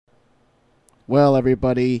Well,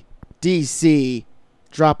 everybody, DC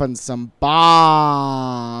dropping some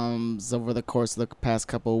bombs over the course of the past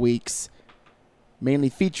couple of weeks. Mainly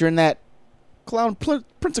featuring that clown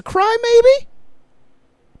Prince of Crime, maybe?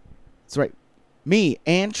 That's right. Me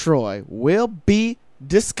and Troy will be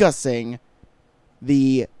discussing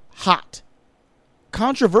the hot,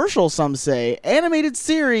 controversial, some say, animated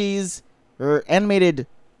series, or animated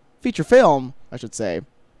feature film, I should say,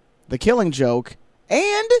 The Killing Joke,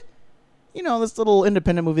 and, you know, this little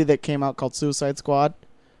independent movie that came out called Suicide Squad.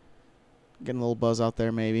 Getting a little buzz out there,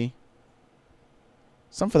 maybe.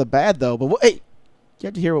 Some for the bad, though, but hey, you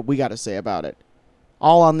have to hear what we got to say about it.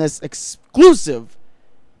 All on this exclusive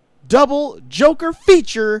double Joker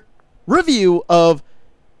feature review of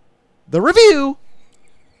The Review.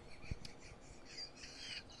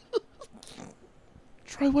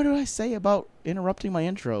 Troy, what did I say about interrupting my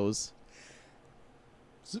intros?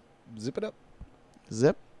 Zip it up.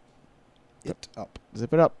 Zip It up.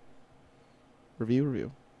 Zip it up.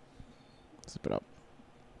 Review. Zip it up.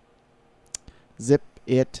 Zip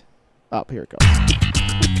it up. Here it goes.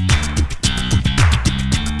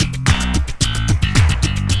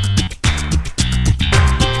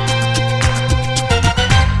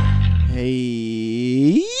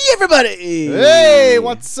 Hey, everybody! Hey,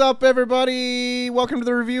 what's up, everybody? Welcome to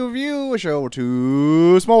the Review of You, a show where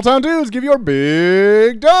two small-town dudes give your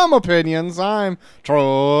big, dumb opinions. I'm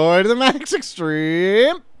Troy to the Max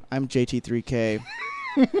Extreme. I'm JT3K.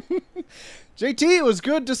 JT, it was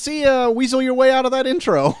good to see you weasel your way out of that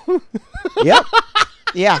intro. Yep.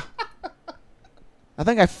 Yeah. I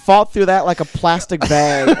think I fought through that like a plastic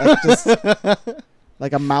bag.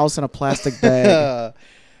 Like a mouse in a plastic bag.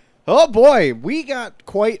 Oh, boy. We got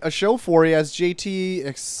quite a show for you, as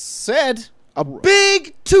JT said. A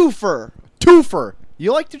big twofer. Twofer.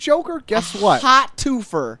 You like the Joker? Guess what? Hot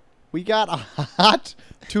twofer. We got a hot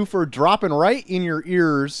twofer dropping right in your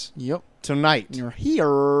ears Yep. tonight. Your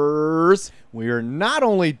ears. We are not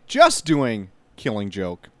only just doing Killing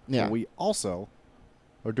Joke, Yeah. but we also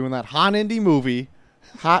are doing that hot indie movie.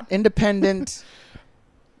 Hot, independent.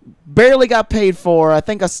 Barely got paid for. I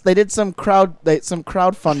think they did some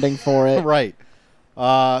crowdfunding for it. Right.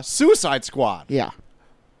 Suicide Squad. Yeah.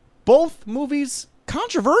 Both movies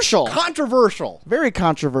Controversial. controversial. Very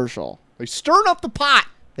controversial. They stirred up the pot.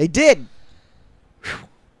 They did.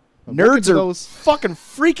 We'll get Nerds to are those. fucking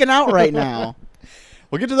freaking out right now.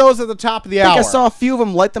 We'll get to those at the top of the I think hour. I saw a few of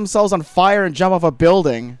them light themselves on fire and jump off a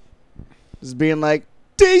building. Just being like,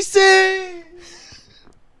 DC!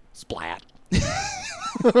 Splat.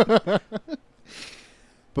 But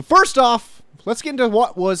first off, let's get into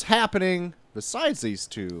what was happening besides these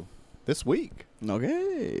two this week.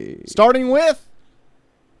 Okay. Starting with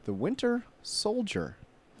the Winter Soldier.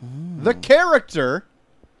 The character,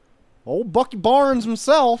 old Bucky Barnes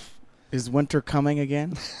himself, Is winter coming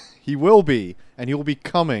again? he will be, and he will be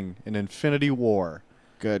coming in Infinity War.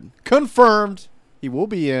 Good. Confirmed, he will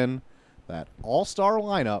be in that all-star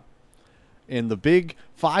lineup in the big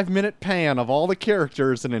 5-minute pan of all the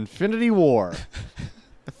characters in Infinity War.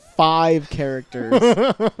 5 characters.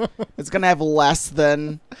 It's going to have less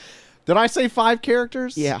than... Did I say 5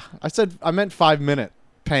 characters? Yeah. I meant 5-minute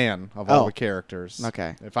pan of all the characters.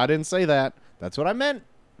 Okay. If I didn't say that, that's what I meant.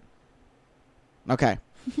 Okay.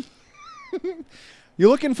 You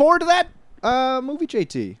looking forward to that movie,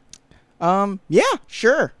 JT? Yeah,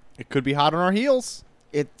 sure. It could be hot on our heels.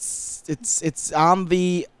 It's on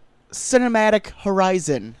the cinematic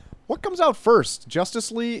horizon. What comes out first? Justice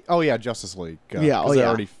League? Oh, yeah, Justice League. Yeah, 'cause oh, they're yeah.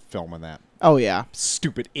 already filming that. Oh, yeah.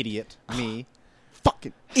 Stupid idiot. Me.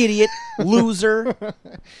 Fucking idiot. Loser.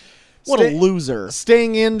 What a loser.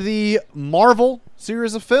 Staying in the Marvel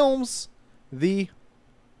series of films, the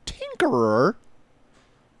Tinkerer.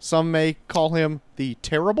 Some may call him the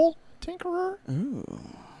Terrible Tinkerer. Ooh.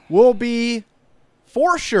 Will be,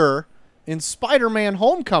 for sure, in Spider-Man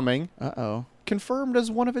Homecoming, Uh-oh. confirmed as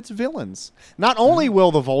one of its villains. Not only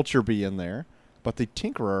will the Vulture be in there, but the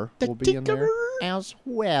Tinkerer will be in there as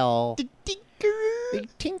well. The Tinkerer. The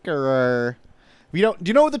Tinkerer. Do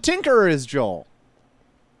you know who the Tinkerer is, Joel?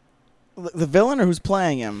 The villain or who's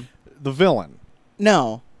playing him? The villain.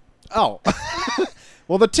 No. Oh.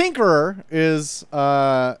 Well, the Tinkerer is,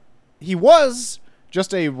 he was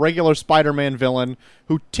just a regular Spider-Man villain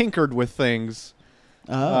who tinkered with things,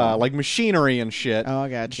 like machinery and shit. Oh, I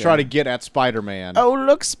gotcha. To try to get at Spider-Man. Oh,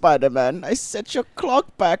 look, Spider-Man. I set your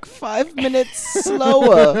clock back 5 minutes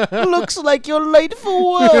slower. Looks like you're late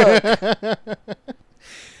for work.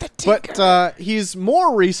 But he's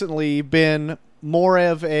more recently been more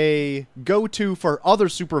of a go-to for other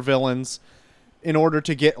supervillains in order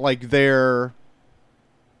to get, like, their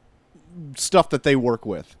stuff that they work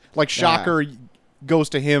with. Like Shocker goes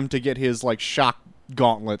to him to get his like shock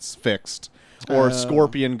gauntlets fixed, or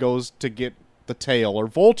Scorpion goes to get the tail, or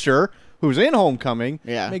Vulture, who's in Homecoming,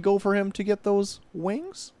 may go for him to get those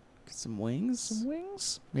wings. Some wings. Some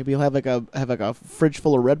wings. Maybe he'll have like a fridge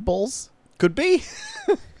full of Red Bulls. Could be.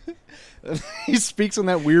 He speaks in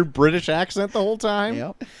that weird British accent the whole time.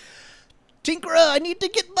 Yep. Tinkra, I need to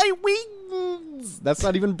get my wings. That's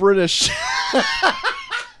not even British.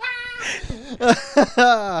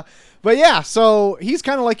 But yeah, so he's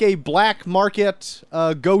kind of like a black market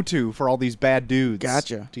go-to for all these bad dudes.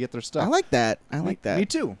 Gotcha. To get their stuff. I like that. Me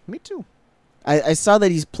too. I saw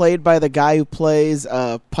that he's played by the guy who plays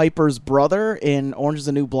Piper's brother in Orange is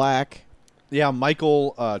the New Black. Yeah,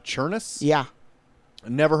 Michael Chernus. Yeah.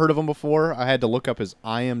 Never heard of him before. I had to look up his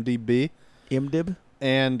IMDb. IMDb?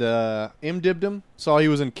 And IMDb'd him. Saw he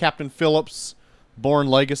was in Captain Phillips, Bourne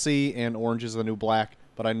Legacy, and Orange is the New Black.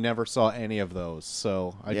 But I never saw any of those,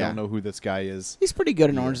 so I don't know who this guy is. He's pretty good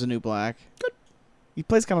in Orange is the New Black. Good. He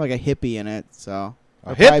plays kind of like a hippie in it, so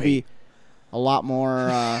a hippie? Probably be a lot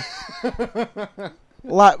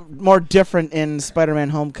more different in Spider-Man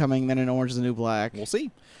Homecoming than in Orange is the New Black. We'll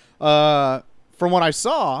see. From what I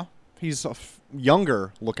saw, he's a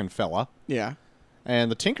younger looking fella. Yeah.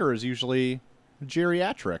 And the Tinker is usually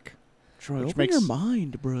geriatric. Troy, open your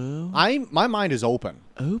mind, bro. My mind is open.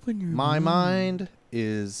 Open your My mind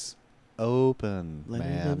is open, Let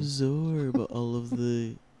man. it absorb all of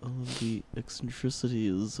the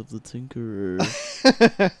eccentricities of the Tinkerer.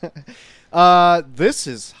 This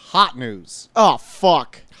is hot news. Oh,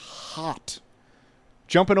 fuck. Hot.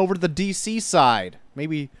 Jumping over to the DC side.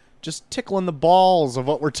 Maybe just tickling the balls of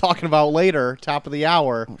what we're talking about later, top of the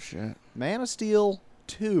hour. Oh, shit. Man of Steel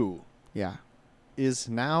 2. Yeah. Is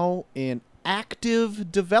now in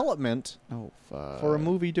active development for a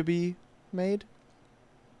movie to be made.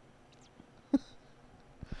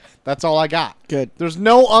 That's all I got. Good. There's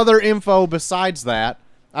no other info besides that.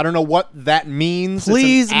 I don't know what that means.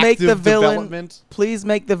 Please make the villain. Please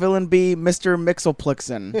make the villain be Mr.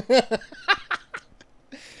 Mixelplixen.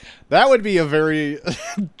 That would be a very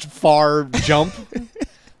far jump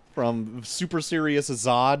from super serious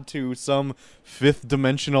Zod to some fifth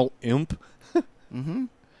dimensional imp. Mm-hmm.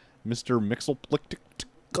 Mr. Mixelplick.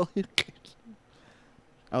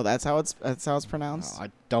 Oh, that's how it's pronounced? I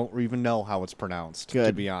don't even know how it's pronounced, Good.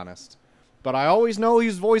 to be honest. But I always know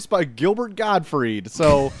he's voiced by Gilbert Gottfried,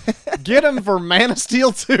 so get him for Man of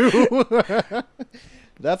Steel 2.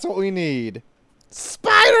 That's what we need.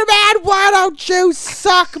 Spider-Man, why don't you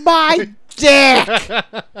suck my dick?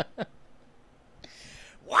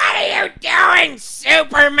 What are you doing,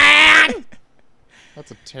 Superman?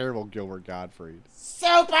 That's a terrible Gilbert Gottfried.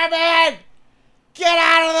 Superman, get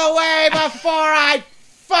out of the way before I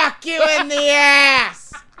fuck you in the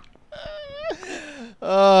ass.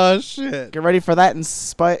 Oh, shit. Get ready for that in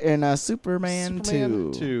Superman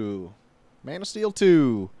 2. 2. Man of Steel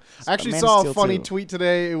 2. I actually Man of saw Steel a funny 2. tweet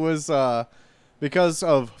today. It was because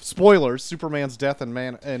of spoilers, Superman's death and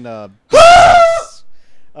I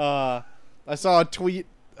saw a tweet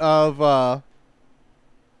of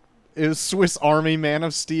it was Swiss Army Man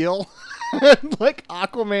of Steel. Like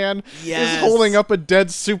Aquaman is holding up a dead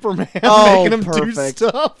Superman, making him do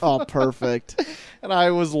stuff. Oh, perfect. And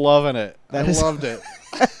I was loving it. I loved it.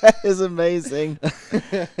 That is amazing.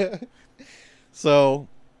 So,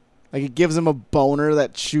 like, it gives him a boner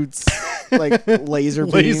that shoots like laser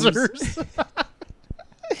beams. Lasers.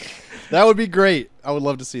 That would be great. I would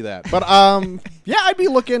love to see that. But yeah, I'd be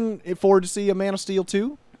looking forward to see a Man of Steel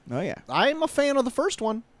 2. Oh yeah. I'm a fan of the first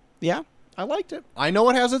one. Yeah. I liked it. I know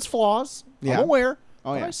it has its flaws. Yeah. I'm aware.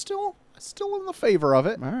 Oh, yeah. But I still in the favor of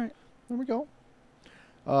it. All right. There we go.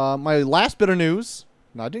 My last bit of news.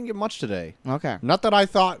 No, I didn't get much today. Okay. Not that I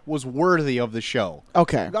thought was worthy of the show.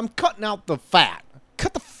 Okay. I'm cutting out the fat.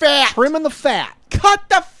 Cut the fat. Trimming the fat. Cut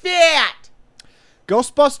the fat.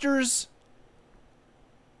 Ghostbusters.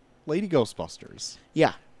 Lady Ghostbusters.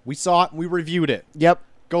 Yeah. We saw it. We reviewed it. Yep.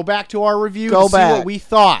 Go back to our review Go to back. see what we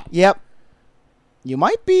thought. Yep. You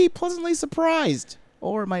might be pleasantly surprised,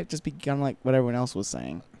 or it might just be kind of like what everyone else was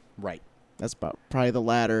saying. Right. That's about probably the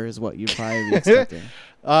latter is what you'd probably be expecting.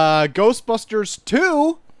 Ghostbusters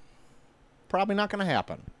 2, probably not going to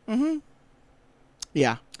happen. Mm-hmm.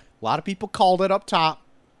 Yeah. A lot of people called it up top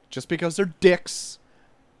just because they're dicks,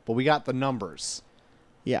 but we got the numbers.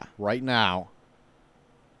 Yeah. Right now.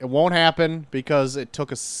 It won't happen because it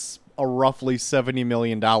took a roughly $70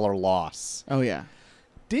 million loss. Oh, yeah.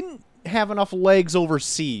 Didn't have enough legs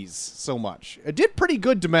overseas so much. It did pretty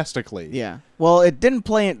good domestically. Yeah. Well, it didn't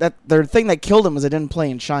play in that. The thing that killed him was it didn't play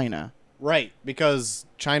in China. Right, because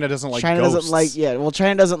China doesn't like China ghosts. doesn't like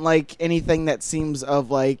China doesn't like anything that seems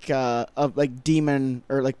of like demon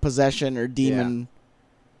or like possession or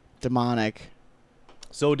demonic.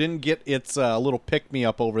 So it didn't get its little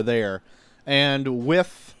pick-me-up over there. And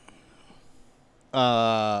with...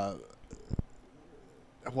 what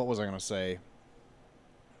was I going to say?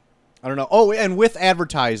 I don't know. Oh, and with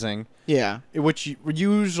advertising, Yeah. which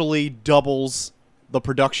usually doubles the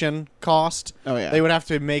production cost. Oh, yeah. They would have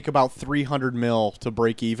to make about 300 mil to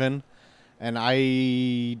break even. And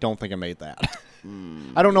I don't think it made that.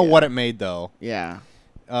 I don't know what it made, though. Yeah.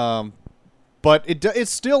 But it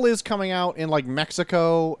still is coming out in like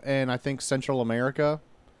Mexico and I think Central America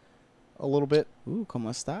a little bit. Ooh, como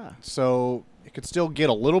está? So it could still get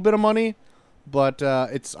a little bit of money, but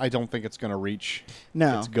I don't think it's going to reach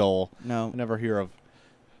its goal. No. I never hear of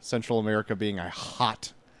Central America being a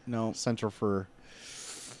hot No. center for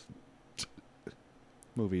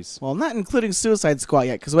movies. Well, not including Suicide Squad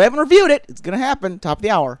yet, because we haven't reviewed it. It's going to happen. Top of the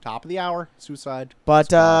hour. Top of the hour, Suicide. But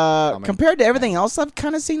Squad coming. compared to everything else I've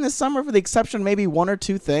kind of seen this summer, for the exception of maybe one or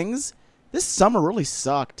two things, this summer really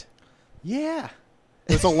sucked. Yeah.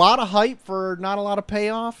 There's a lot of hype for not a lot of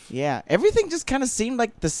payoff. Yeah. Everything just kind of seemed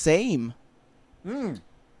like the same.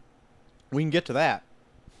 We can get to that.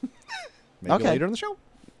 Maybe Okay. later in the show.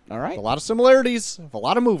 All right. A lot of similarities of a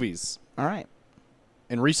lot of movies All right.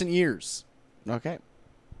 in recent years. Okay.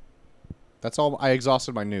 That's all. I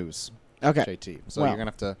exhausted my news, Okay. JT. So Well. you're going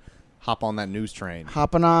to have to hop on that news train.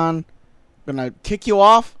 Hopping on. I'm going to kick you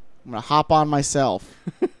off. I'm going to hop on myself.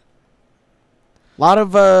 Lot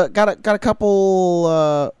of got a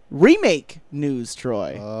couple remake news,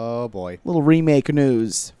 Troy. Oh, boy. Little remake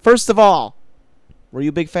news. First of all, were you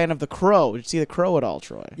a big fan of The Crow? Did you see The Crow at all,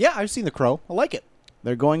 Troy? Yeah, I've seen The Crow. I like it.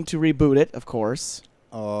 They're going to reboot it, of course.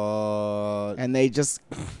 And they just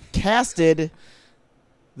casted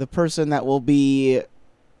the person that will be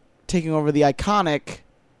taking over the iconic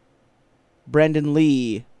Brendan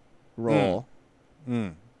Lee role.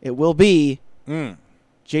 It will be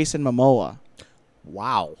Jason Momoa.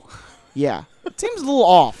 Wow. Yeah. It seems a little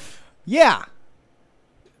off. Yeah.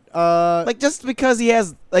 Like, just because he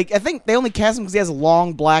has, like, I think they only cast him because he has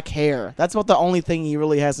long black hair. That's about the only thing he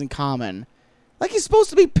really has in common. Like, he's supposed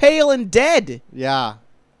to be pale and dead. Yeah.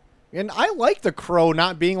 And I like The Crow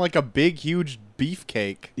not being like a big, huge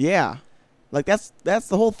beefcake. Yeah. Like, that's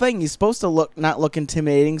the whole thing. He's supposed to not look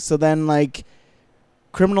intimidating, so then, like,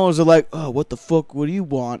 criminals are like, oh, what the fuck, what do you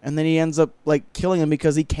want? And then he ends up, like, killing him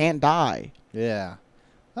because he can't die. Yeah.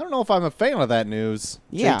 I don't know if I'm a fan of that news,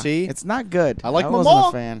 Yeah. JT. It's not good. I like wasn't Momoa.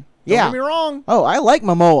 a fan. Don't Yeah. get me wrong. Oh, I like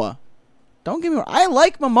Momoa. Don't get me wrong. I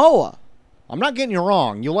like Momoa. I'm not getting you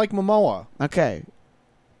wrong. You like Momoa. Okay.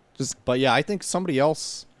 But yeah, I think somebody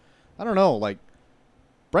else, I don't know, like,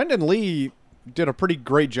 Brendan Lee did a pretty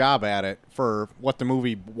great job at it for what the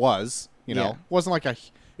movie was, you know. Yeah. It wasn't like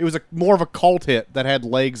it was more of a cult hit that had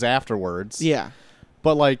legs afterwards. Yeah.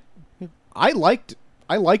 But like, I liked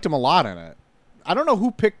him a lot in it. I don't know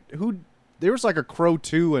who there was like a Crow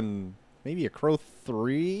 2 and maybe a Crow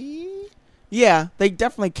 3? Yeah, they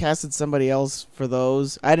definitely casted somebody else for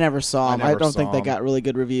those. I never saw them. I never don't saw think they 'em. got really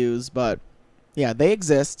good reviews, but yeah, they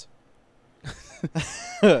exist.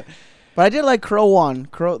 But I did like Crow 1.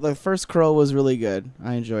 The first Crow was really good.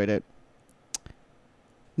 I enjoyed it.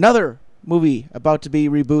 Another movie about to be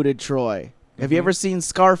rebooted, Troy. Have you ever seen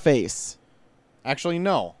Scarface? Actually,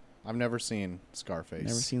 no. I've never seen Scarface.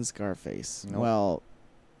 Never seen Scarface. Nope. Well,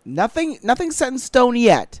 nothing set in stone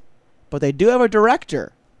yet, but they do have a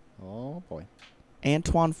director, Oh boy.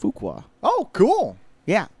 Antoine Fuqua. Oh, cool.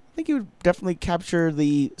 Yeah, I think he would definitely capture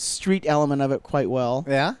the street element of it quite well.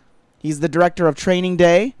 Yeah. He's the director of Training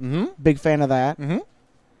Day. Mm-hmm. Big fan of that. Mm-hmm.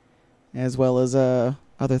 As well as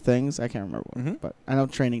other things. I can't remember what, Mhm. but I know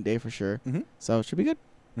Training Day for sure. Mhm. So it should be good.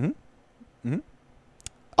 Mhm. Mhm.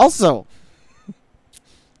 Also,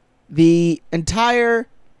 the entire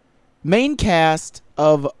main cast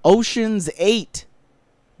of Ocean's 8,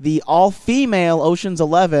 the all-female Ocean's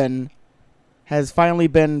 11, has finally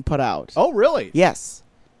been put out. Oh, really? Yes.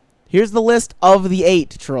 Here's the list of the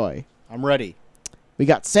 8, Troy. I'm ready. We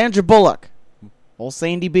got Sandra Bullock, old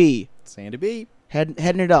Sandy B, Sandy B. heading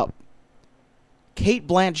it up. Kate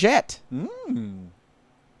Blanchett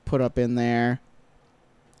put up in there.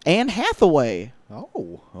 Anne Hathaway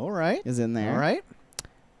Oh, all right. is in there. All right.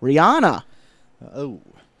 Rihanna. Oh.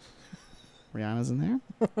 Rihanna's in there.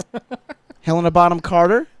 Helena Bonham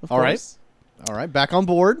Carter, of All right. course. All right. Back on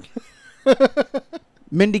board.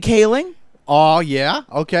 Mindy Kaling, Oh, yeah.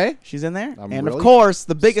 Okay. she's in there. I'm And of really course,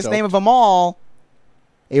 the biggest stoked. name of them all,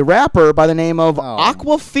 a rapper by the name of Oh.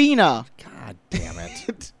 Aquafina. God damn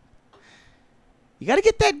it. You got to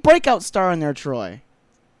get that breakout star in there, Troy.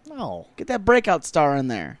 No. Get that breakout star in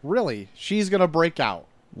there. Really? She's going to break out.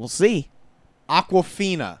 We'll see.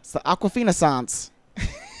 Aquafina. It's the Aquafina Sans.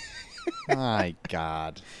 My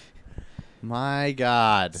God. My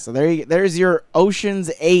God. So there's your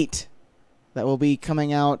Ocean's 8 that will be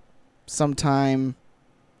coming out sometime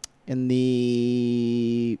in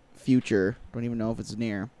the future. Don't even know if it's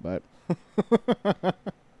near, but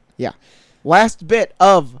yeah. Last bit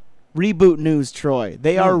of reboot news, Troy.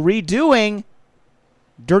 They are redoing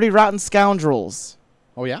Dirty Rotten Scoundrels,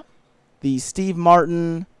 Oh, yeah? the Steve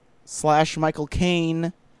Martin / Michael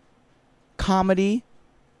Caine comedy.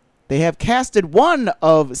 They have casted one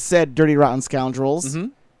of said Dirty Rotten Scoundrels, Mm-hmm.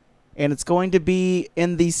 and it's going to be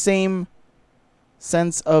in the same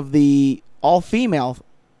sense of the all-female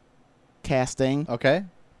casting. Okay.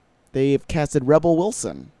 They've casted Rebel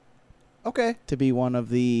Wilson Okay. to be one of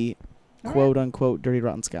the All quote-unquote Dirty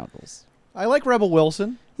Rotten Scoundrels. I like Rebel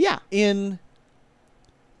Wilson Yeah, in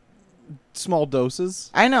small doses.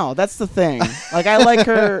 I know. That's the thing. Like, I like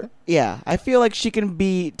her. Yeah, I feel like she can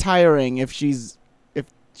be tiring if she's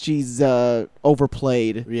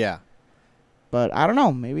overplayed. Yeah. But I don't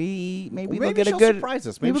know. Maybe Maybe they'll get a she'll good. surprise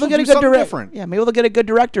us. Maybe Maybe they'll she'll get a do good something director. different. Yeah, maybe they'll get a good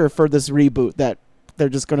director for this reboot that they're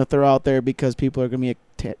just going to throw out there because people are going to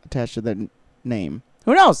be attached to their name.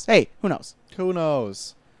 Who knows? Hey, who knows? Who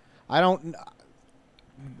knows? I don't.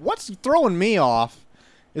 What's throwing me off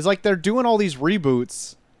is like they're doing all these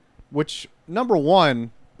reboots, which number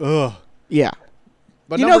one, ugh. Yeah,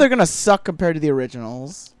 But you know they're going to suck compared to the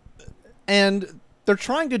originals. and they're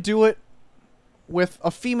trying to do it with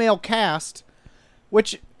a female cast,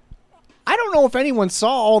 which I don't know if anyone saw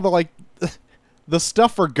all the like the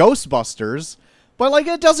stuff for Ghostbusters, but like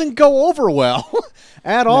it doesn't go over well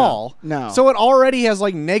at all. no. So it already has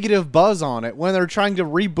like negative buzz on it when they're trying to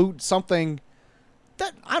reboot something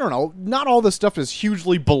that I don't know, not all this stuff is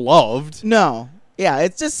hugely beloved. No. Yeah,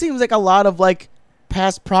 it just seems like a lot of like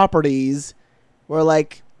past properties where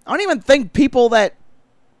like I don't even think people that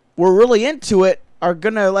were really into it are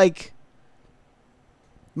gonna like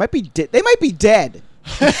they might be dead.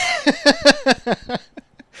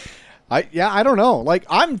 I don't know. Like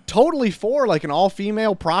I'm totally for like an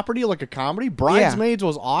all-female property, like a comedy. Bridesmaids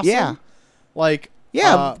was awesome. Yeah. Like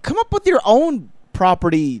Yeah, come up with your own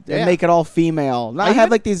property and Yeah. make it all female. Not I have even-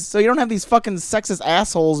 like these, so you don't have these fucking sexist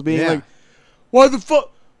assholes being Yeah. like, "Why the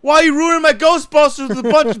fuck? Why are you ruining my Ghostbusters with a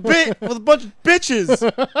bunch of with a bunch of bitches?"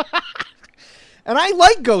 and I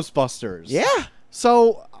like Ghostbusters. Yeah,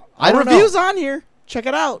 So I our don't reviews know. on here. Check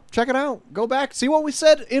it out. Check it out. Go back, see what we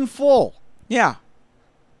said in full, Yeah,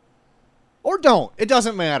 or don't. It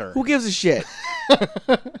doesn't matter. who gives a shit?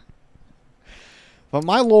 But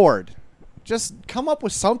my lord, just come up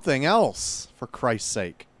with something else for Christ's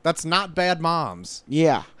sake. That's not Bad Moms.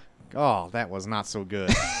 Yeah, Oh, that was not so good.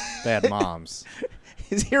 Bad Moms.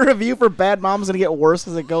 is your review for Bad Moms gonna get worse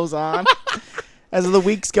as it goes on, as the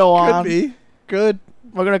weeks go on? Could be. Good.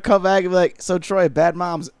 We're gonna come back and be like, "So Troy, Bad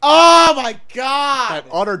Moms." Oh my god! That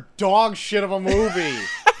utter dog shit of a movie.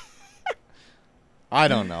 I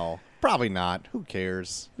don't know. Probably not. Who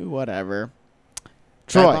cares? Whatever. Bad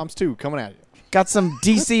Troy, Moms 2 coming at you. got some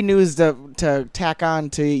DC news to tack on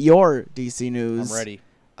to your DC news. I'm ready.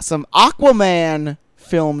 Some Aquaman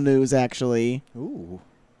film news, actually. Ooh.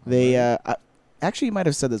 They actually, you might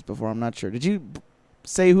have said this before. I'm not sure. Did you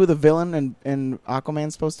say who the villain in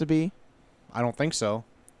Aquaman's supposed to be? I don't think so.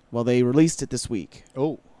 Well, they released it this week.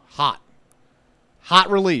 Oh, hot.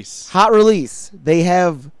 Hot release. Hot release. They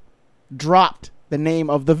have dropped the name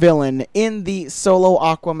of the villain in the solo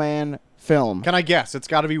Aquaman film. Can I guess? It's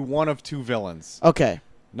got to be one of two villains. Okay.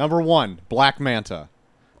 Number 1, Black Manta.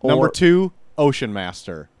 Or- Number 2, Ocean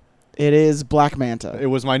Master. It is Black Manta. It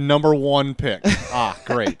was my number 1 pick.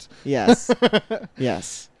 Great. Yes.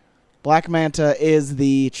 Yes. Black Manta is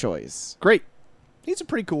the choice. Great. He's a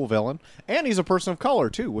pretty cool villain. And he's a person of color,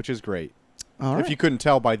 too, which is great. All right. If you couldn't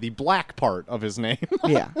tell by the black part of his name.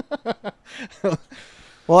 Yeah.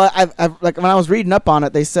 Well, I've like when I was reading up on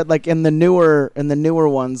it, they said like in the newer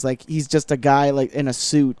ones, like he's just a guy like in a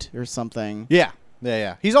suit or something. Yeah.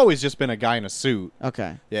 He's always just been a guy in a suit.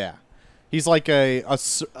 Okay. Yeah. He's like a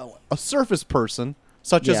surface person,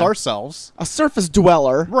 such as Yeah. ourselves. A surface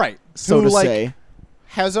dweller, Right. so who, to like, say.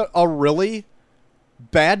 has a really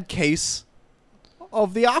bad case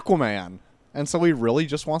of the Aquaman. And so he really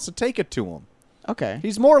just wants to take it to him. Okay.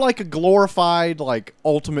 He's more like a glorified, like,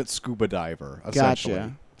 ultimate scuba diver,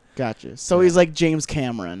 essentially. Gotcha. So he's like James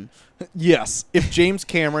Cameron. Yes. If James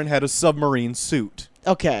Cameron had a submarine suit.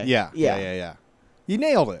 Okay. Yeah. You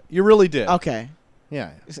nailed it. You really did. Okay.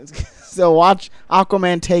 Yeah. So watch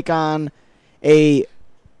Aquaman take on a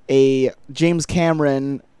a James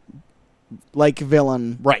Cameron like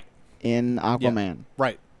villain Right. in Aquaman.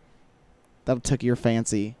 Right. That took your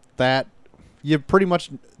fancy. That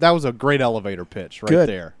was a great elevator pitch right Good.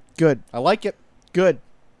 there. Good. I like it. Good.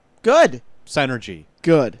 Good. Synergy.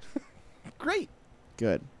 Good. Great.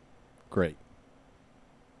 Good. Great.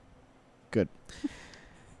 Good.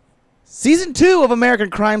 Season 2 of American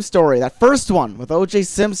Crime Story. That first one with O.J.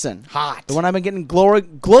 Simpson. Hot. The one I've been getting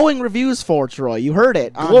glowing reviews for, Troy. You heard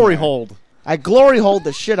it. on Glory here. hold. I glory hold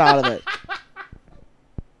the shit out of it.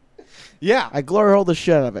 Yeah. I glory hold the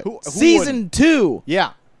shit out of it. Who Season 2.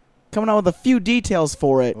 Yeah. Coming out with a few details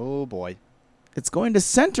for it. Oh, boy. It's going to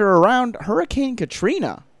center around Hurricane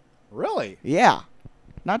Katrina. Really? Yeah.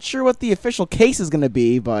 Not sure what the official case is going to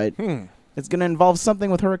be, but it's going to involve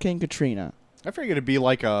something with Hurricane Katrina. I figured it'd be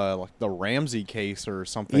like the Ramsey case or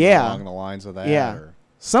something Yeah. along the lines of that. Yeah. Or,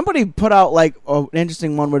 Somebody put out, like, an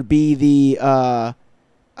interesting one would be the,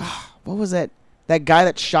 what was that? That guy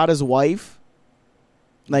that shot his wife?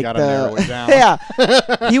 Like gotta narrow it down.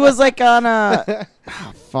 Yeah. He was like on a,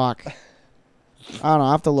 fuck. I don't know.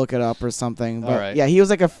 I have to look it up or something. But All right. yeah, he was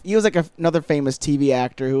like another famous TV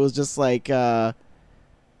actor who was just like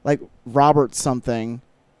Robert something.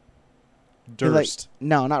 He, like- Durst.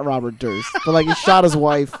 no, not Robert Durst. But like he shot his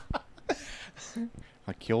wife.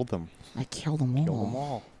 I killed them. I killed them all. Killed them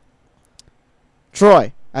all.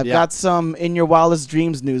 Troy, I've Yeah. got some In Your Wildest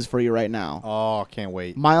Dreams news for you right now. Oh, can't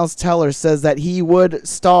wait. Miles Teller says that he would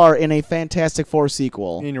star in a Fantastic Four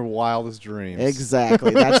sequel. In your wildest dreams.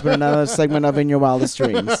 Exactly. That's been another segment of In Your Wildest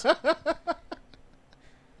Dreams.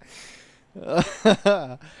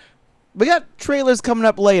 We got trailers coming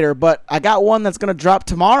up later, but I got one that's going to drop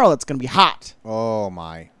tomorrow that's going to be hot. Oh,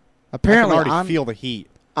 my. Apparently, I can already feel the heat.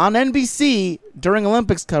 on NBC during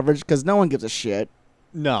Olympics coverage, because no one gives a shit,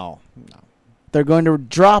 No. they're going to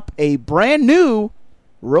drop a brand new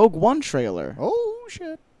Rogue One trailer. Oh,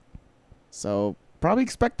 shit. So probably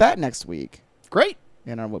expect that next week Great.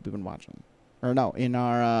 in our What We've Been Watching. Or no, in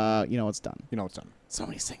our, It's Done. You know it's done. So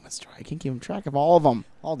many segments, Troy. I can't keep track of all of them.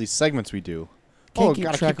 All these segments we do. Can't keep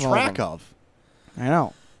gotta track keep of all of track them. of. I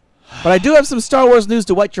know. But I do have some Star Wars news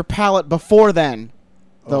to whet your palate before then,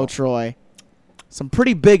 though, Oh. Troy. Some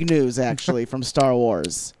pretty big news, actually, from Star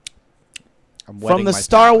Wars. I'm From wetting the my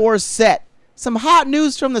Star palate. Wars set. Some hot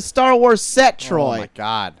news from the Star Wars set, Oh, Troy. my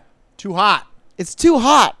God. Too hot. It's too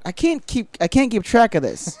hot. I can't keep track of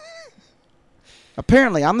this.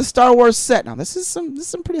 Apparently, on the Star Wars set. Now, this is some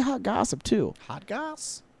pretty hot gossip, too. Hot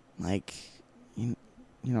goss? Like,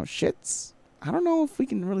 shits. I don't know if we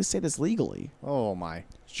can really say this legally. Oh, my.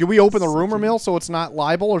 Should we open the rumor mill so it's not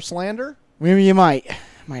libel or slander? Maybe you might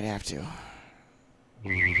have to.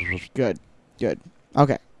 Good.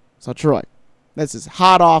 Okay. So Troy, this is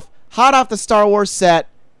hot off the Star Wars set.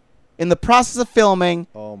 In the process of filming,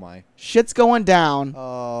 Oh, my. shit's going down.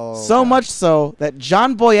 Oh. So God. much so that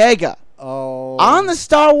John Boyega Oh. on the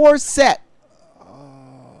Star Wars set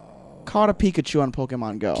caught a Pikachu on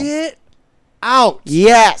Pokemon Go. Get out.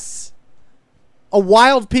 Yes. A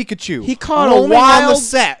wild Pikachu. He caught roaming a wild on the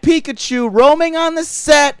set. Pikachu roaming on the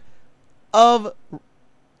set of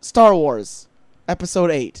Star Wars Episode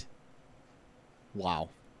 8. Wow.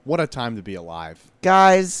 What a time to be alive.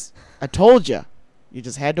 Guys, I told you. You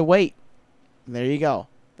just had to wait. There you go.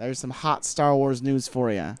 There's some hot Star Wars news for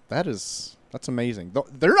you. That's amazing.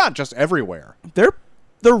 They're not just everywhere. They're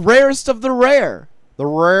the rarest of the rare. The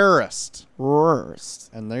rarest. Rarest.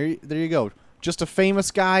 And there you go. Just a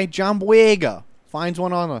famous guy, John Boyega, finds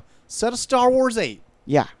one on a set of Star Wars 8.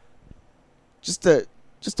 Yeah. Just a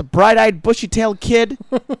bright-eyed, bushy-tailed kid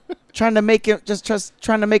trying to make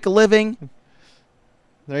a living.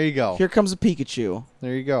 There you go. Here comes a Pikachu.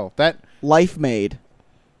 There you go. That Life made.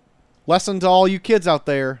 lesson to all you kids out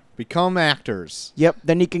there: become actors. Yep,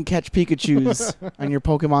 then you can catch Pikachus on your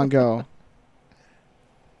Pokemon Go.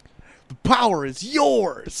 The power is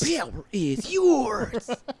yours. Power is yours.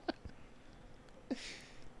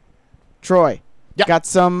 Troy, Yeah. got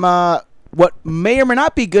some what may or may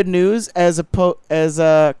not be good news as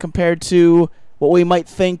compared to what we might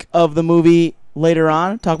think of the movie later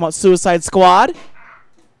on. Talking about Suicide Squad.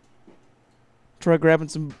 Troy grabbing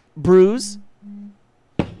some brews.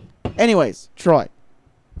 Anyways, Troy,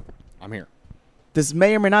 I'm here. this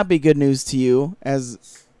may or may not be good news to you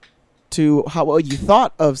as to how what you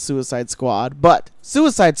thought of Suicide Squad, but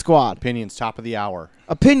Suicide Squad. Opinions top of the hour.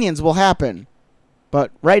 Opinions will happen,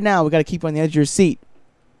 but right now we got to keep on the edge of your seat.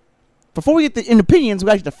 Before we get in opinions, we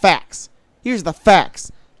got to get the facts. Here's the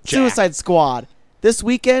facts. Jack. Suicide Squad this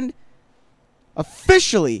weekend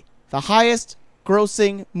officially the highest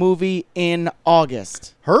grossing movie in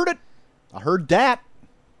August. Heard it. I heard that.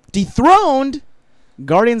 Dethroned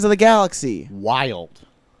Guardians of the Galaxy. Wild.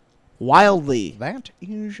 Wildly. That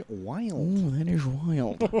is wild. Ooh, that is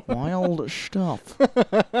wild. Wild stuff.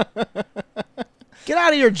 Get out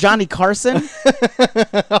of here, Johnny Carson.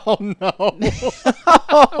 Oh,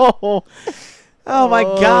 no. Oh my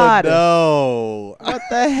God. No. What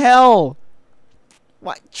the hell?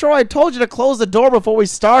 What? Troy, I told you to close the door before we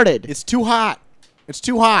started. It's too hot. It's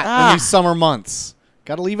too hot in these summer months.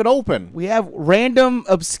 Got to leave it open. We have random,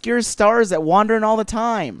 obscure stars that wander in all the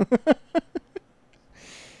time.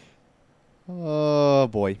 Oh,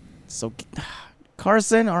 boy. So,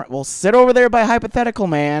 Carson, all right, well, sit over there by Hypothetical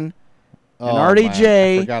Man. And RDJ.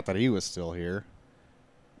 Man, I forgot that he was still here.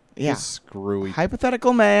 Yeah. He's screwy.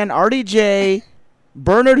 Hypothetical Man, RDJ,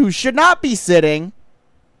 Bernard, who should not be sitting,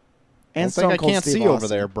 and I Stone think I Cold can't Steve see over Austin.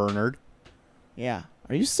 there, Bernard. Yeah.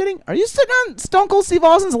 Are you sitting on Stone Cold Steve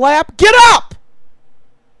Austin's lap? Get up!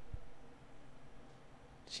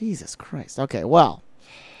 Jesus Christ. Okay, well.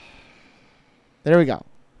 There we go.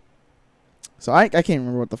 So I can't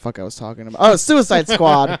remember what the fuck I was talking about. Oh, Suicide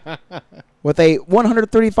Squad. With a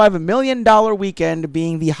 $135 million weekend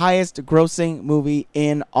being the highest grossing movie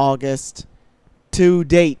in August to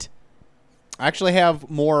date. I actually have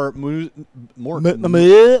more news. More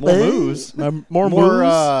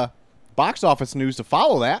box office news to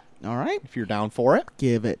follow that, All right. if you're down for it.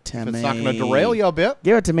 Give it to If me. it's not going to derail you a bit.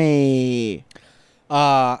 Give it to me.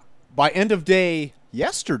 By end of day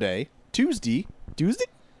yesterday, Tuesday,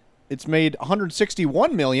 it's made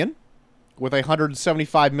 $161 million with a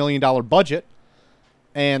 $175 million budget,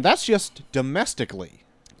 and that's just domestically.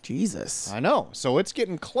 Jesus. I know. So it's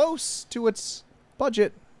getting close to its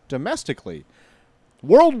budget domestically.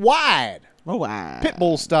 Worldwide, Oh, wow.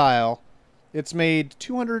 Pitbull style, it's made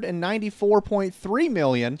 $294.3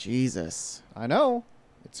 million. Jesus. I know.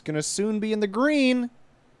 It's going to soon be in the green,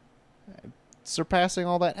 surpassing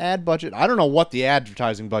all that ad budget. I don't know what the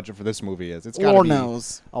advertising budget for this movie is. It's got to Lord be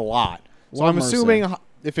knows. a lot. So Lord I'm mercy. assuming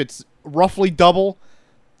if it's roughly double,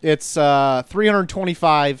 it's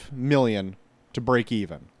 $325 million to break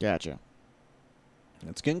even. Gotcha.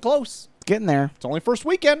 It's getting close. Getting there. It's only first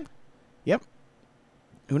weekend. Yep.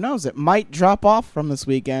 Who knows? It might drop off from this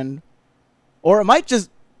weekend. Or it might just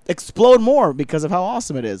explode more because of how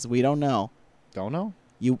awesome it is. We don't know. Don't know.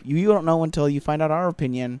 You don't know until you find out our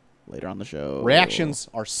opinion later on the show. Reactions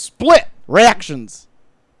are split. Reactions.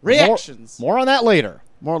 Reactions. More on that later.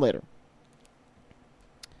 More later.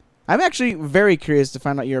 I'm actually very curious to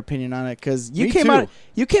find out your opinion on it because you Me came too.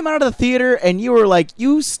 out of the theater and you were like,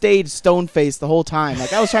 you stayed stone faced the whole time.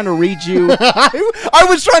 Like I was trying to read you. I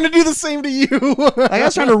was trying to do the same to you. Like I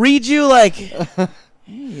was trying to read you. Like,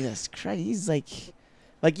 Jesus Christ, he's like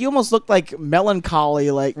you almost looked like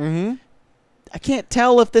melancholy. Like Mm-hmm. I can't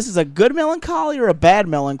tell if this is a good melancholy or a bad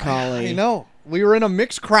melancholy. I know. We were in a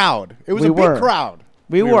mixed crowd. It was We a were. big crowd.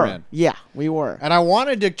 We were. in. Yeah, we were. And I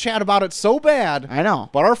wanted to chat about it so bad. I know.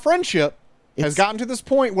 But our friendship has It's- gotten to this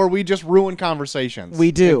point where we just ruin conversations.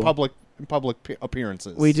 We do. In public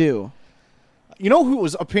appearances. We do. You know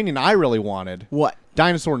whose opinion I really wanted? What?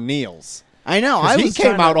 Dinosaur Neil's. I know. 'Cause I he was came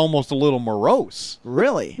trying to- out almost a little morose.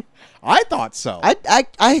 Really. I thought so.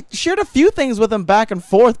 I shared a few things with him back and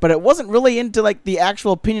forth, but it wasn't really into like the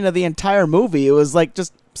actual opinion of the entire movie. It was like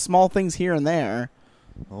just small things here and there.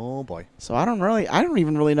 Oh boy. So I don't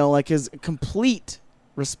even really know like his complete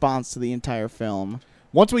response to the entire film.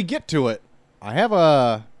 Once we get to it, I have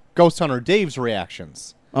a Ghost Hunter Dave's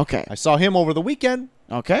reactions. Okay. I saw him over the weekend.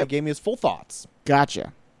 Okay. He gave me his full thoughts.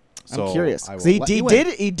 Gotcha. So I'm curious. I will 'Cause he let you in.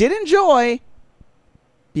 he did enjoy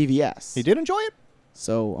BVS. He did enjoy it.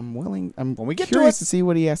 So I'm When we get to curious it- to see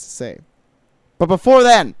what he has to say. But before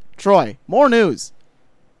then, Troy, more news.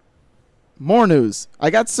 More news. I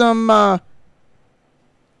got some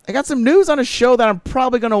news on a show that I'm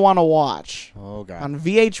probably going to want to watch Oh god. on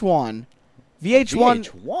VH1. VH1.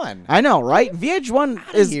 VH1. I know, right?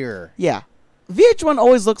 VH1 is here. yeah. VH1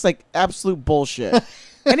 always looks like absolute bullshit.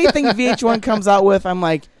 Anything VH1 comes out with, I'm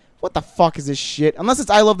like, what the fuck is this shit? Unless it's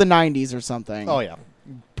I Love the 90s or something. Oh yeah.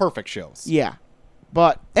 Perfect shows. Yeah.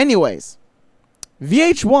 But anyways,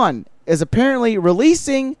 VH1 is apparently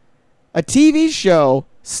releasing a TV show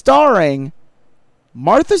starring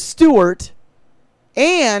Martha Stewart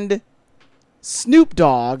and Snoop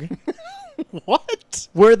Dogg What?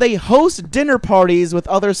 where they host dinner parties with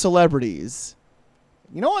other celebrities.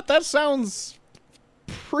 You know what? That sounds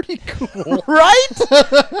pretty cool. Right?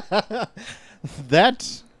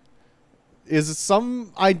 That is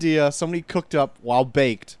some idea somebody cooked up while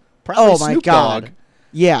baked. Probably Oh my Snoop god. Dogg,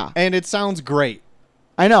 Yeah. and it sounds great.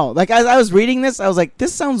 I know. Like as I was reading this, I was like,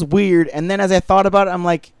 this sounds weird, and then as I thought about it, I'm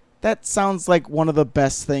like, That sounds like one of the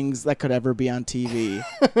best things that could ever be on TV.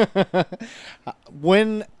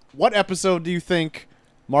 What episode do you think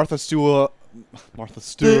Martha Stewart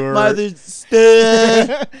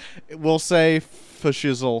will say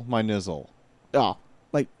 "fashizzle my nizzle"? Oh,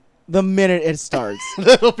 like the minute it starts.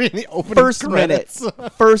 That'll be in the opening credits.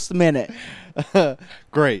 First minute.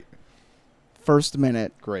 Great. First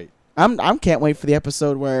minute. Great. I'm can't wait for the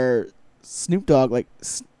episode where Snoop Dogg like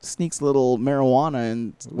sneaks a little marijuana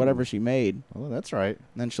in whatever she made. Oh, that's right. And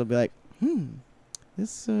then she'll be like,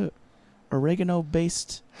 this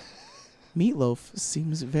oregano-based meatloaf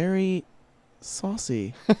seems very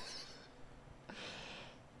saucy.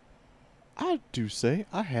 I do say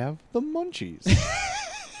I have the munchies.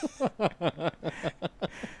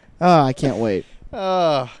 Oh, I can't wait.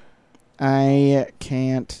 uh, I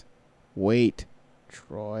can't wait,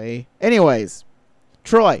 Troy. Anyways,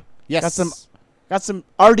 Troy. yes. Got some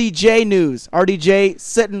RDJ news. RDJ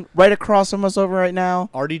sitting right across from us over right now.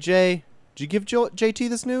 RDJ, did you give JT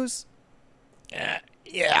this news?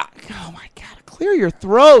 Yeah, Oh my God! Clear your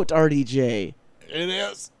throat, RDJ. it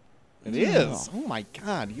is. It is. Oh my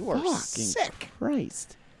God, you are Fucking sick.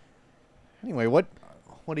 Christ. Anyway, what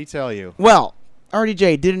did he tell you? Well,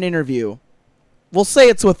 RDJ did an interview. We'll say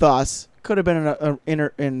it's with us. Could have been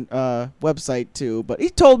in a website too, but he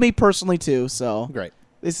told me personally too. So Great.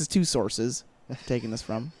 this is two sources taking this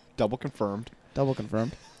from. Double confirmed. Double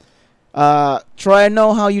confirmed. Troy, I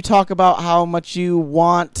know how you talk about how much you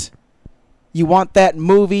want that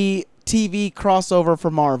movie TV crossover for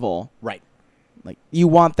Marvel. Right. Like you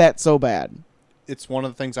want that so bad. It's one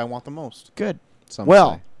of the things I want the most. Good. Some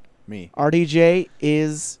Well, say. Me. RDJ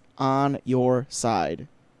is on your side.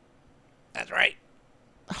 That's right.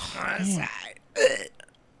 On the man. side.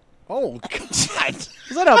 Oh God.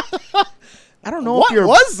 Is that a? I don't know What if you're.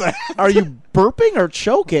 was that? Are you burping or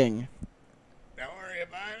choking? Don't worry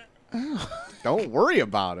about it. Don't worry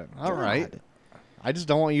about it. All right. God. I just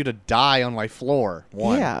don't want you to die on my floor.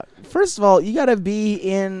 One. Yeah. First of all, you got to be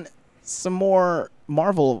in some more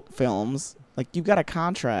Marvel films. Like you got a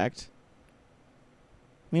contract.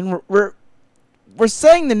 I mean, we're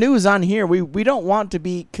saying the news on here. We don't want to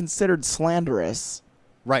be considered slanderous.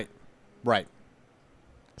 Right. Right.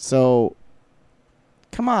 So,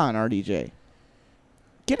 come on, RDJ.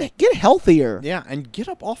 Get healthier. Yeah, and get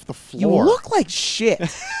up off the floor. You look like shit.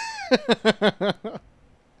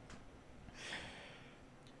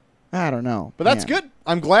 I don't know. But that's Man. good.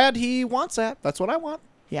 I'm glad he wants that. That's what I want.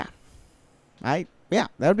 Yeah. Yeah,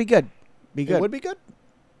 that would be good. Be good. It would be good.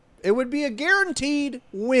 It would be a guaranteed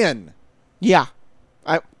win. Yeah.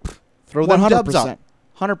 I Throw them dubs up.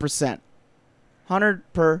 100%.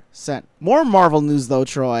 100%. More Marvel news though,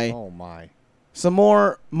 Troy. Oh my. Some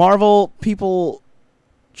more Marvel people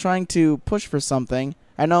trying to push for something.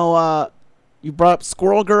 I know you brought up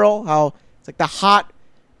Squirrel Girl, how it's like the hot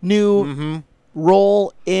new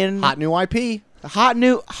role in Hot new IP. the hot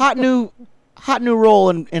new role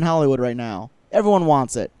in Hollywood right now. Everyone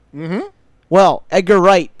wants it. Mm-hmm. Well, Edgar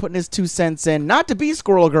Wright putting his 2 cents in, not to be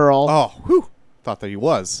Squirrel Girl, Oh, whew. Thought that he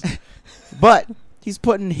was. but he's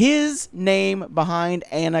putting his name behind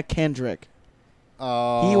Anna Kendrick.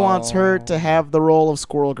 Oh. He wants her to have the role of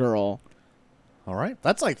Squirrel Girl. All right.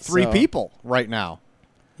 That's like 3 So- people right now.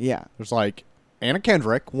 Yeah. There's like Anna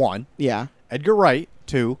Kendrick, 1. Yeah. Edgar Wright,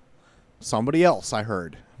 2. Somebody else I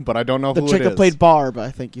heard, but I don't know The who chick it that is. played Barb,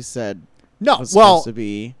 I think you said, No, was well, supposed to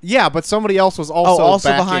be. yeah, but somebody else was also also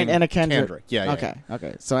backing behind Anna Kendrick. Yeah. Okay.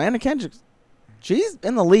 Okay. So Anna Kendrick, she's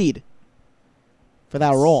in the lead for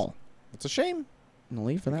that role. It's a shame In the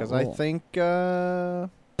lead for that because role. I think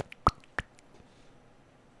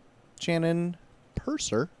Shannon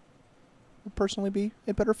Purser would personally be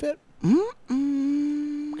a better fit.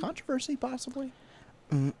 Controversy, possibly.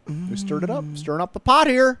 We stirred it up, stirring up the pot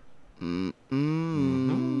here.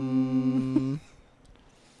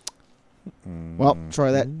 Well,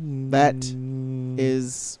 Troy, that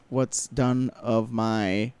is what's done of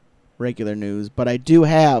my regular news, but I do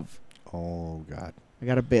have. Oh God. I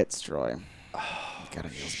got a bits, Troy. Gotta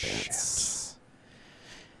get those bits.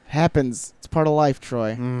 Happens. It's part of life,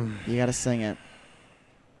 Troy. You gotta sing it.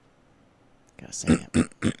 Gotta sing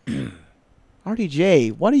it.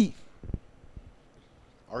 RDJ, what do you?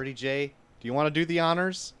 RDJ, do you want to do the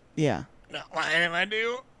honors? Yeah. No, what am I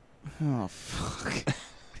do? Oh fuck.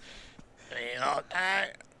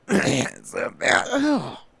 It's a bet.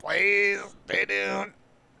 Oh, Please stay tuned.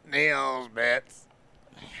 Neil's bets.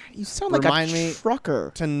 you sound like Remind a me-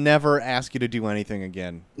 trucker. To never ask you to do anything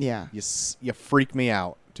again. Yeah. You freak me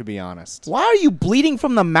out, to be honest. Why are you bleeding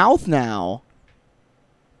from the mouth now?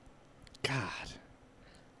 God.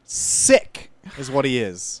 Sick is what he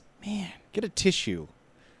is. Man. Get a tissue.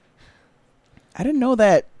 I didn't know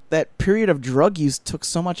that period of drug use took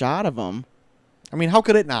so much out of him. I mean, how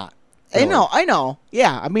could it not? I know.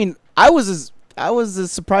 Yeah, I mean, I was as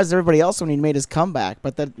surprised as everybody else when he made his comeback,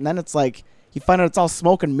 but then it's like you find out it's all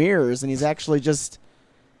smoke and mirrors, and he's actually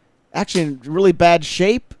in really bad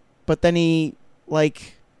shape. But then he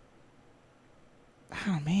like,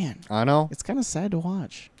 oh man, I know. it's kind of sad to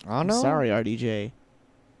watch. I know. I'm sorry, RDJ.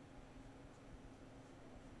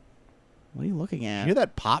 What are you looking You at? hear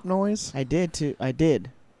that pop noise? I did too. I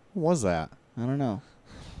did. What was that? I don't know.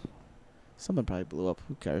 Something probably blew up.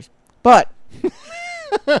 Who cares? But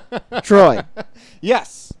Troy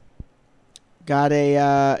Yes. got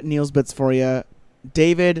a Neil's Bits for you.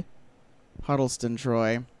 David Huddleston,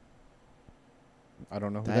 Troy, I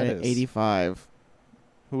don't know who died that at is. 85.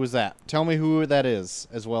 Who is that? Tell me who that is,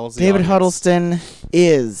 as well as the David audience. Huddleston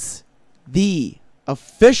is the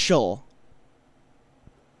official,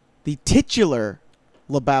 the titular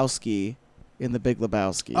Lebowski in The Big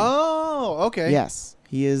Lebowski. Oh, okay. Yes,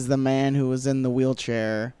 he is the man who was in the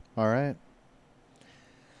wheelchair. All right.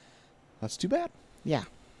 That's too bad. Yeah,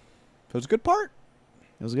 It was a good part.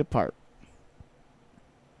 it was a good part.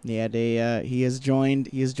 He had a he has joined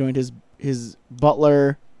his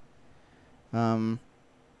butler. God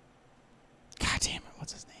damn it,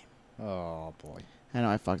 what's his name? Oh boy. I know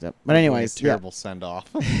I fucked up. But anyways, What a terrible send off.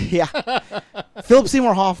 yeah. Philip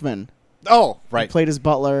Seymour Hoffman Oh, right. played his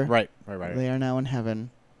butler. Right. They are now in heaven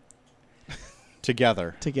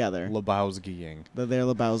Together. together. Lebowskiing. They're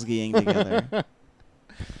Lebowskiing together.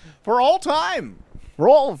 For all time. for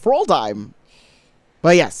all time.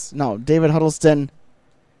 But yes, no, David Huddleston.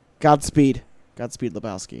 Godspeed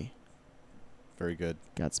Lebowski. Very good.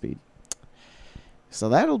 Godspeed. So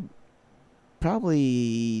that'll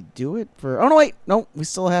probably do it for. Oh no, wait, no, we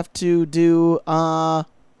still have to do. You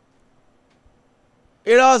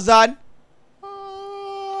know it's done.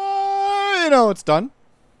 You know it's done.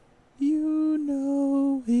 You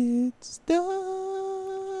know it's done.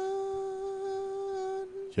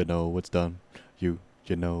 You know it's done.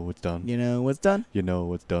 You know it's done. You know what's done. You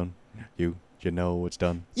know it's done. You know it's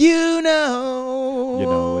done. You know. You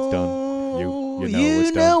know it's done. You know it's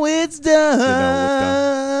done. know it's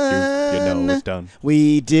done. You know it's done.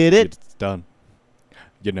 We did it. It's done.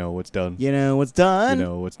 You know it's done. You know it's done. You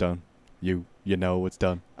know it's done. You know it's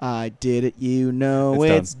done. I did it. You know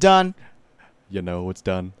It's it's done. You know it's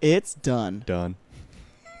done. It's done. Done.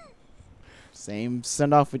 Same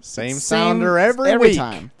send off. Same sounder every week.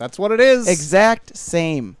 time. That's what it is. Exact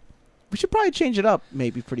same. We should probably change it up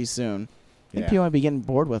maybe pretty soon. I think Yeah. people might be getting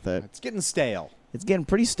bored with it. It's getting stale. It's getting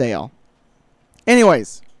pretty stale.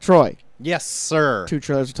 Anyways, Troy, Yes, sir. two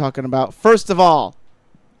trailers we're talking about. First of all,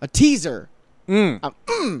 a teaser.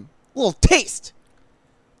 Little taste.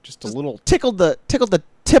 Just a little. Tickled the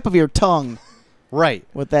tip of your tongue Right.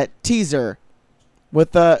 with that teaser.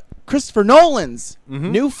 With Christopher Nolan's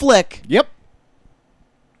new flick, Yep.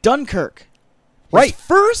 Dunkirk. Right. His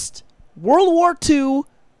first World War II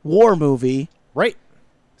war movie. Right.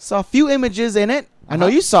 Saw a few images in it. I know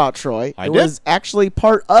Uh-huh. you saw it, Troy. I it did. was actually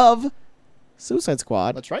part of Suicide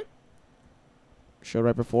Squad. That's right. Showed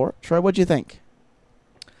right before. Troy, what'd you think?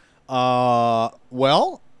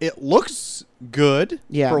 Well, it looks good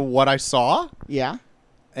Yeah. for what I saw, Yeah.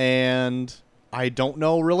 and I don't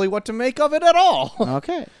know really what to make of it at all.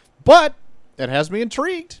 Okay. But it has me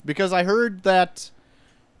intrigued because I heard that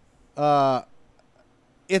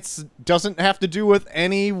it doesn't have to do with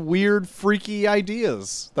any weird, freaky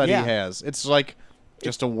ideas that Yeah. he has. It's like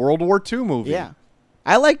just a World War II movie. Yeah.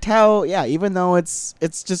 I liked how, even though it's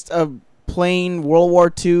just a plain World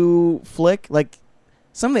War II flick, like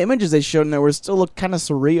some of the images they showed in there were still look kind of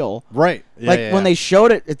surreal. Right. Yeah, like yeah, when yeah. they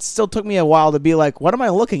showed it, it still took me a while to be like, what am I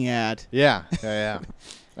looking at? Yeah.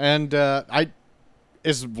 And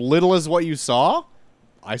as little as what you saw,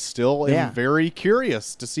 I still am Yeah. very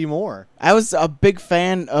curious to see more. I was a big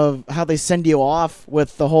fan of how they send you off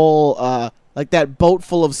with the whole like that boat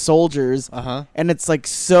full of soldiers, Uh-huh. and it's like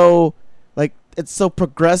so it's so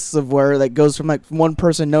progressive where it goes from like one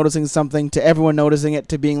person noticing something to everyone noticing it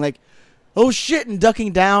to being like, oh shit, and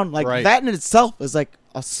ducking down. Like Right. that in itself is like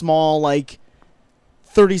a small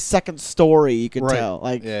 30-second story you could Right. tell.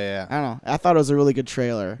 Like Yeah. I don't know. I thought it was a really good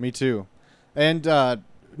trailer. Me too. And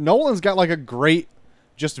Nolan's got like a great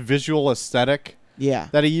just visual aesthetic Yeah.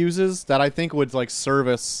 that he uses that I think would like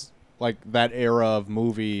service like that era of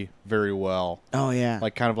movie very well. Oh yeah.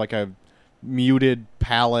 Like kind of like a muted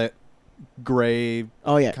palette, gray.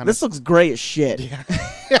 oh yeah. kinda- This looks gray as shit. Yeah,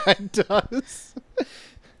 it does.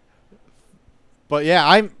 But yeah,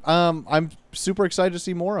 I'm super excited to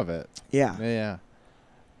see more of it. Yeah. Yeah.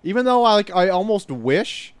 Even though I almost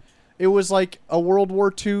wish it was like a World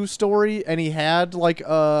War II story, and he had like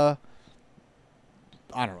a,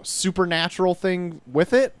 I don't know, supernatural thing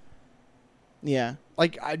with it. Yeah.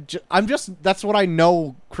 Like I'm just that's what I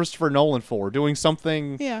know Christopher Nolan for, doing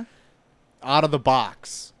something Yeah. out of the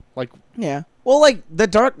box. Like Yeah. Well, like, The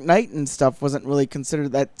Dark Knight and stuff wasn't really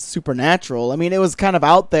considered that supernatural. I mean, it was kind of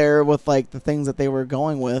out there with, like, the things that they were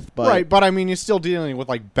going with, but... right, but I mean, you're still dealing with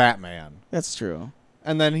like Batman, That's true.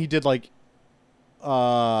 and then he did like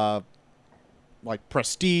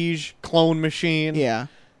Prestige, Clone Machine, Yeah.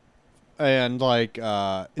 and like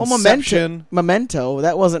Well, Inception. Memento,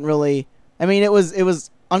 that wasn't really... I mean, it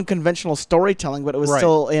was unconventional storytelling, but it was Right.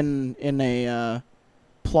 still in a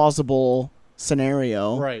plausible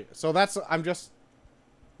scenario. Right. So I'm just,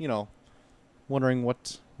 wondering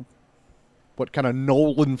what kind of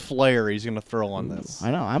Nolan flair he's gonna throw on this.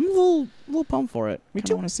 I know. I'm a little pumped for it. Me Kinda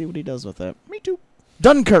too. want to see what he does with it. Me too.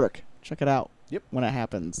 Dunkirk. Check it out. Yep. When it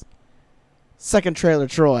happens. Second trailer,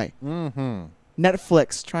 Troy. Mm-hmm.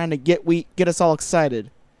 Netflix trying to get us all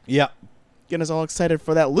excited. Yep. Getting us all excited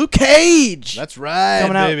for that Luke Cage. That's right,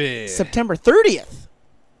 coming out baby. September 30th.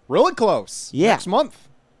 Really close. Yeah. Next month.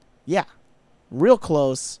 Yeah. Real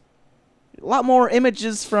close. A lot more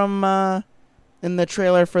images from in the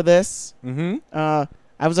trailer for this. Mm-hmm.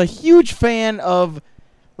 I was a huge fan of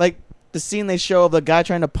like the scene they show of the guy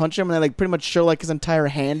trying to punch him, and they like pretty much show like his entire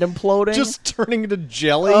hand imploding. Just turning into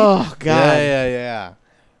jelly. Oh god. Yeah.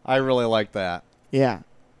 I really like that. Yeah.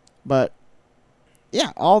 But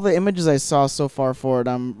yeah, all the images I saw so far for it,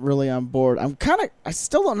 I'm really on board. I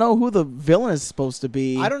still don't know who the villain is supposed to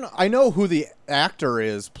be. I don't know. I know who the actor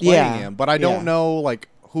is playing him, but I don't yeah. know like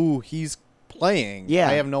who he's playing. Yeah.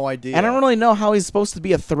 I have no idea. And I don't really know how he's supposed to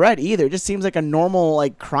be a threat either. It just seems like a normal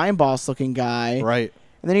like crime boss looking guy. Right.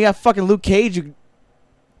 And then you got fucking Luke Cage, who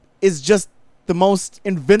is just the most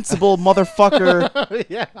invincible motherfucker.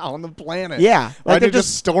 Yeah, on the planet. Yeah. Like they're they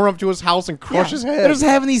just storm up to his house and crush his head. They're just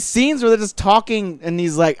having these scenes where they're just talking, and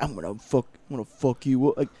he's like, I'm gonna fuck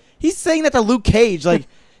you. Like he's saying that to Luke Cage, like,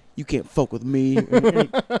 you can't fuck with me.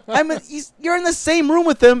 You're in the same room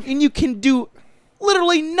with him, and you can do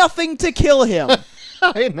literally nothing to kill him.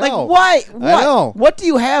 I know. Like why? What? I know. What do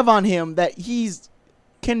you have on him that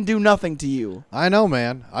can do nothing to you? I know,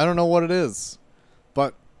 man. I don't know what it is,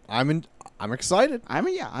 but I'm excited.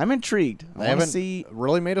 I'm intrigued. They I want to haven't see.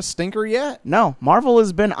 really made a stinker yet. No, Marvel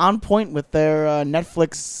has been on point with their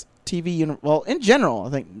Netflix TV. Well, in general, I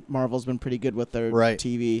think Marvel's been pretty good with their Right.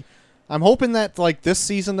 TV. I'm hoping that like this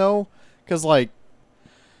season though, because like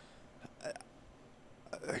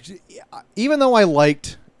even though I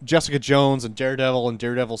liked Jessica Jones and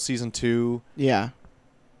Daredevil season 2, Yeah.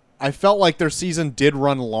 I felt like their season did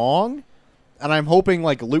run long, and I'm hoping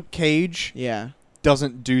like Luke Cage Yeah.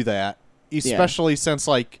 doesn't do that, especially since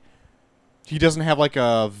like he doesn't have like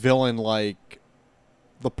a villain like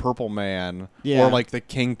the Purple Man Yeah. or like the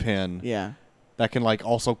Kingpin Yeah. that can like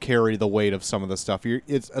also carry the weight of some of the stuff.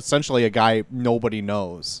 It's essentially a guy nobody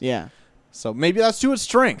knows. Yeah. So maybe that's to its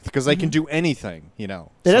strength because they can do anything, you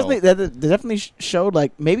know. They So- definitely showed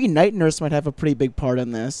like maybe Night Nurse might have a pretty big part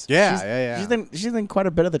in this. Yeah, she's, yeah. She's in quite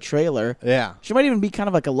a bit of the trailer. Yeah, She might even be kind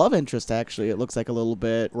of like a love interest. Actually, it looks like a little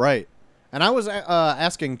bit. right. And I was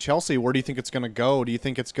asking Chelsea, where do you think it's going to go? Do you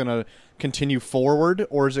think it's going to continue forward,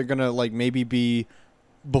 or is it going to like maybe be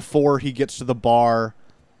before he gets to the bar?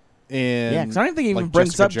 Yeah, because I don't think he even like,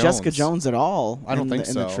 brings up Jessica Jessica Jones at all. I don't think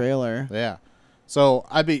in so. the trailer. Yeah. So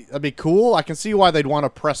that'd be cool. I can see why they'd want to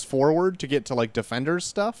press forward to get to like Defenders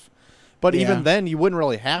stuff. But Yeah. even then, you wouldn't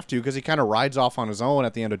really have to because he kind of rides off on his own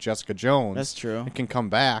at the end of Jessica Jones. That's true. And can come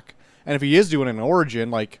back. And if he is doing an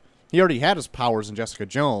origin, like he already had his powers in Jessica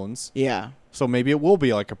Jones. Yeah, So maybe it will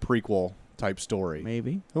be like a prequel type story.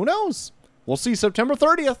 maybe Who knows? We'll see September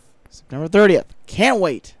 30th. September 30th. Can't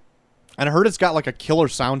wait. And I heard it's got like a killer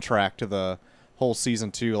soundtrack to the whole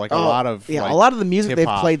season too. Like a lot of a like, lot of the music they've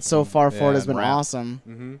hip-hop played so far for it has and been rap. awesome.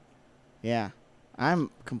 Mm-hmm. Yeah, I'm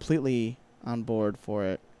completely on board for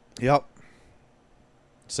it. Yep.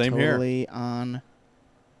 Same here. Totally on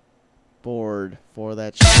board for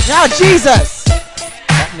that shit. Oh, Jesus!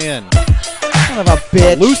 Cutting in. Son of a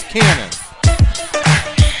bitch. Loose cannon.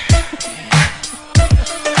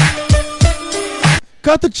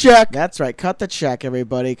 Cut the check. That's right. Cut the check,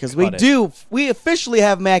 everybody, because we Cut it. we officially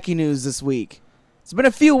have Mackie news this week. It's been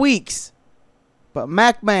a few weeks, but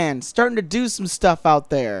Mac Man starting to do some stuff out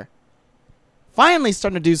there. Finally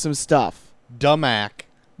starting to do some stuff. Dumac.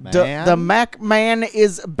 The Mac Man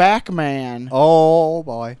is back, man. Oh,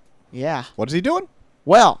 boy. Yeah. What is he doing?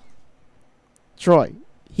 Well, Troy,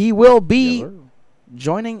 he will be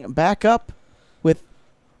joining back up with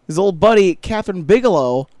his old buddy Catherine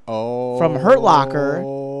Bigelow Oh. from Hurt Locker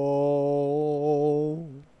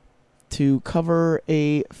to cover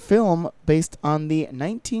a film based on the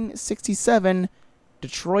 1967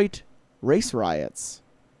 Detroit race riots.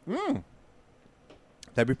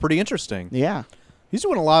 That'd be pretty interesting. Yeah. He's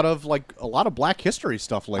doing a lot of Black History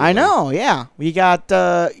stuff lately. I know, yeah. We got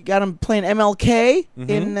him playing MLK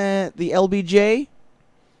in the LBJ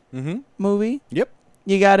movie. Yep.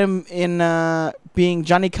 You got him in being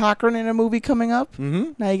Johnny Cochran in a movie coming up.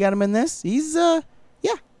 Mm-hmm. Now you got him in this. He's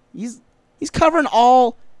covering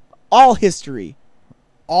all history.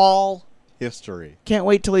 All history. Can't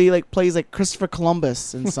wait till he plays Christopher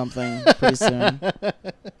Columbus in something pretty soon.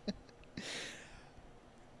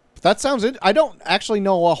 That sounds it. I don't actually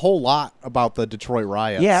know a whole lot about the Detroit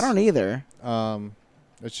riots. Yeah, I don't either.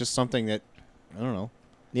 It's just something that I don't know.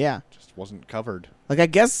 Yeah. Just wasn't covered. I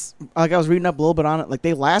guess I was reading up a little bit on it.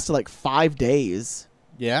 They lasted 5 days.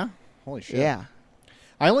 Yeah. Holy shit. Yeah.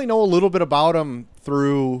 I only know a little bit about them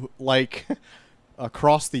through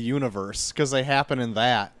Across the Universe because they happen in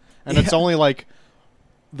that, and it's only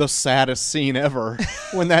the saddest scene ever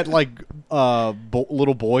when that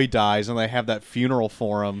little boy dies and they have that funeral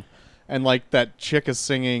for him, and that chick is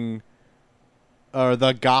singing, or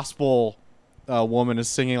the gospel woman is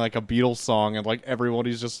singing a Beatles song, and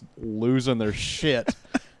everybody's just losing their shit,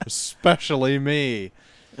 especially me.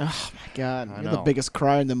 Oh my God! I You're the know. biggest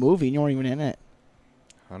crier in the movie, and you weren't even in it.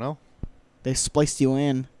 I know. They spliced you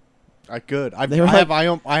in. I could. I They were have my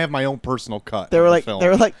own personal cut. They were of like, the film. they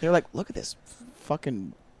were like, look at this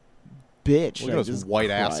fucking bitch. Look at this just white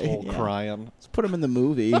cry." asshole Yeah. crying. Let's put him in the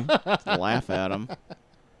movie. Laugh at him.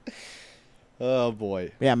 Oh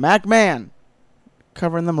boy. Yeah, Mac Man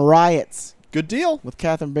covering them riots Good deal. with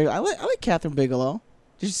Catherine Bigelow. I like Catherine Bigelow.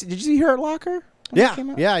 Did you see her at Locker? when it Yeah. came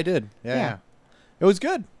out? Yeah, I did. Yeah. Yeah. It was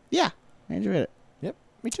good. Yeah, I enjoyed it. Yep.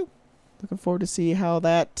 Me too. Looking forward to see how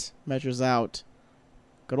that measures out.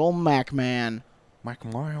 Good old Mac Man. Mike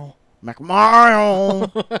Mile. Mac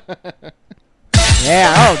Mario.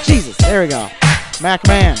 Yeah. Oh Jesus. There we go. Mac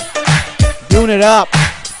Man. Doing it up.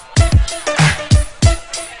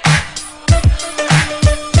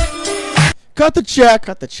 Cut the check.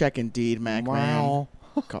 Cut the check indeed, Mac Man.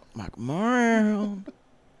 Cut Mac Man.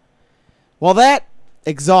 Well, that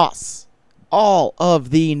exhausts all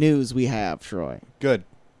of the news we have, Troy. Good.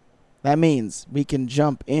 That means we can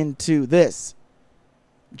jump into this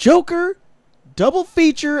Joker double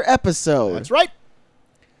feature episode. That's right.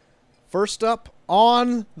 First up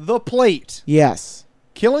on the plate, Yes.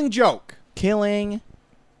 Killing Joke. Killing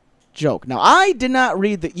Joke. Now, I did not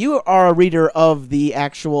read that. You are a reader of the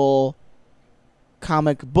actual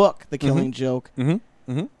comic book, The Killing Joke,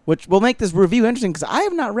 Mm-hmm. Mm-hmm. which will make this review interesting because I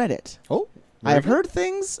have not read it. Oh. I have heard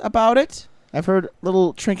things about it. I've heard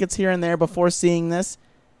little trinkets here and there before seeing this.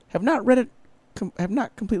 Have not read it. Have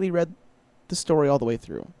not completely read the story all the way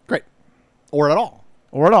through, Great. Or at all.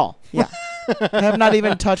 or at all. Yeah, I have not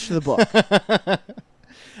even touched the book.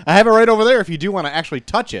 I have it right over there if you do want to actually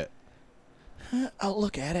touch it. I'll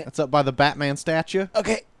look at it. That's up by the Batman statue.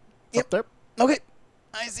 Okay. It's up there. Okay.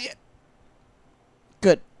 I see it.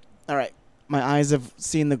 Good. All right. My eyes have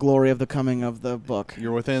seen the glory of the coming of the book.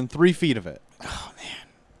 You're within 3 feet of it.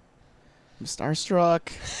 I'm starstruck.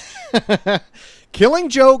 Killing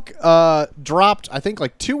Joke dropped, I think,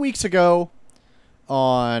 2 weeks ago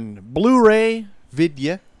on Blu-ray, home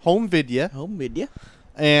video. Home video.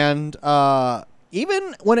 And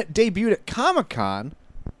even when it debuted at Comic-Con,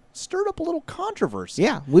 stirred up a little controversy.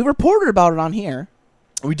 Yeah, we reported about it on here.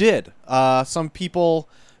 We did. Some people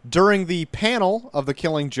during the panel of The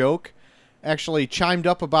Killing Joke actually chimed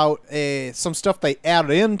up about some stuff they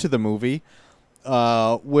added into the movie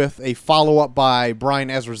with a follow-up by Brian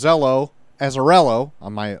Azzarello,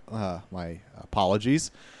 on my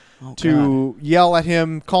apologies, Oh, to yell at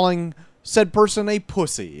him calling said person a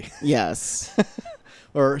pussy. Yes.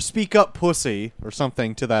 Or speak up pussy, or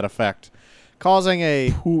something to that effect, causing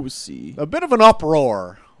a Pussy. bit of an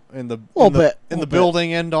uproar in the Little bit.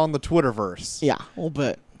 building and on the Twitterverse. Yeah, a little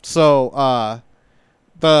bit. So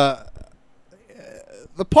the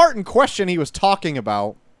part in question he was talking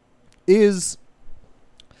about is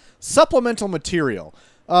supplemental material.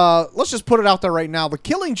 Let's just put it out there right now. The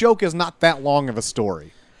Killing Joke is not that long of a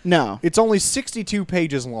story. No. It's only 62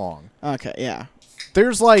 pages long. Okay, yeah.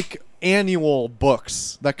 There's annual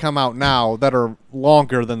books that come out now that are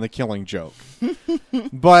longer than The Killing Joke.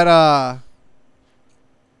 But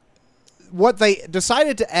what they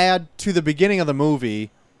decided to add to the beginning of the movie,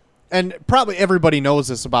 and probably everybody knows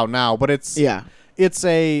this about now, but it's Yeah.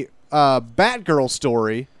 a Batgirl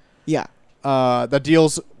story Yeah. that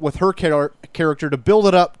deals with her character to build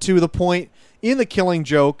it up to the point in The Killing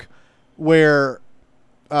Joke where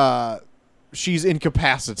she's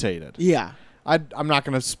incapacitated. Yeah. I'm not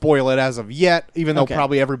going to spoil it as of yet, even though Okay.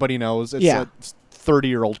 probably everybody knows it's Yeah. a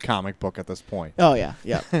 30-year-old comic book at this point. Oh yeah,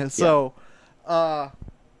 yeah. So,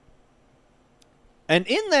 and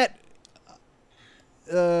in that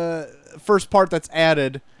first part that's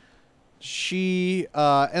added, she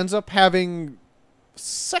ends up having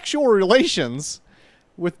sexual relations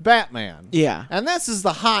with Batman. Yeah. And this is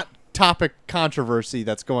the hot topic controversy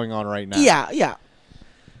that's going on right now. Yeah, yeah,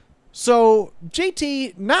 So,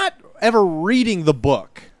 JT, not ever reading the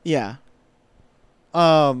book, yeah.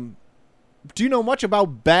 do you know much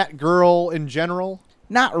about Batgirl in general?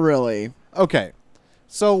 Not really. Okay.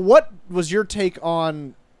 So, what was your take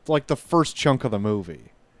on, like, the first chunk of the movie?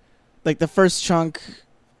 Like the first chunk,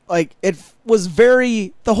 like was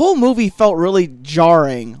very. The whole movie felt really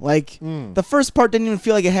jarring. Like the first part didn't even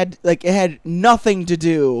feel like it had nothing to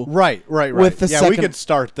do. Right. With the yeah, we second- could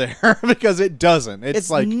start there because it doesn't. It's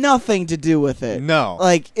like nothing to do with it. No.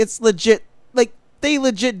 Like it's legit. Like they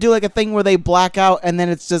legit do like a thing where they black out and then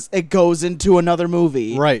it goes into another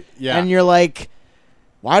movie. right. Yeah. And you're like,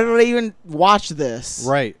 why did I even watch this?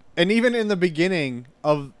 right. And even in the beginning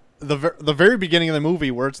of the very beginning of the movie,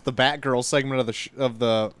 where it's the Batgirl segment of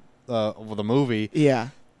the movie, Yeah.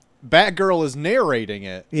 Batgirl is narrating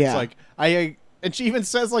it. Yeah. It's like and she even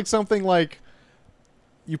says like something like,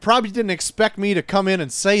 "You probably didn't expect me to come in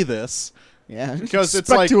and say this." Yeah. Because it's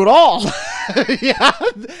Expect like- to it all. Yeah,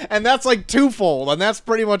 and that's like twofold, and that's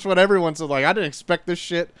pretty much what everyone said. Like, I didn't expect this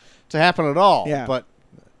shit to happen at all. Yeah. But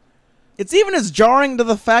It's even as jarring to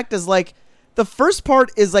the fact as like the first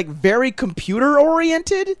part is like very computer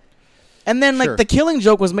oriented, and then like Sure. the Killing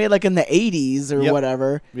Joke was made like in the 80s or Yep.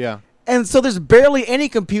 whatever. yeah, And so there's barely any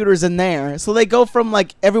computers in there. So they go from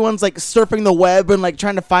like everyone's like surfing the web and like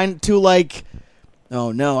trying to find to like,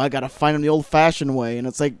 oh no, I gotta find them the old fashioned way. And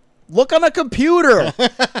it's like, look on a computer.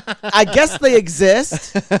 I guess they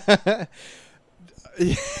exist.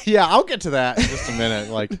 yeah. I'll get to that in just a minute.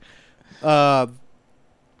 Like,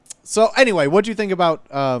 so anyway, what do you think about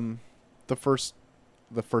the first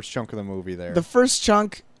chunk of the movie there? The first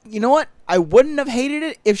chunk, you know what? I wouldn't have hated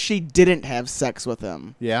it if she didn't have sex with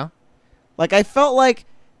him. yeah, Like I felt like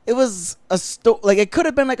it was like it could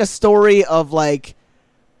have been like a story of like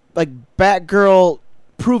Batgirl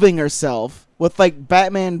proving herself with like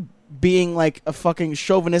Batman being like a fucking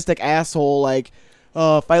chauvinistic asshole. Like,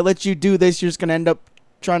 if I let you do this, you're just gonna end up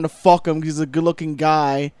trying to fuck him because he's a good-looking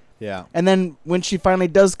guy. yeah, And then when she finally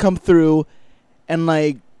does come through, and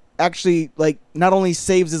like actually like not only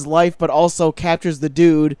saves his life but also captures the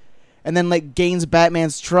dude, and then like gains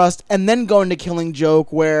Batman's trust, and then go into Killing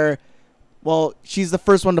Joke where, well, she's the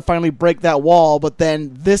first one to finally break that wall, but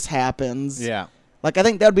then this happens. yeah. Like I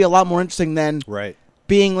think that'd be a lot more interesting than Right.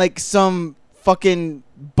 being like some fucking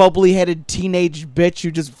bubbly-headed teenage bitch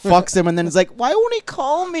who just fucks him and then is like, why won't he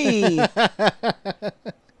call me?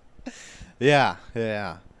 Yeah,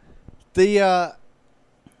 yeah. The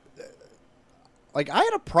like I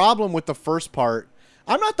had a problem with the first part.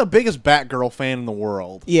 I'm not the biggest Batgirl fan in the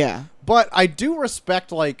world, Yeah. but I do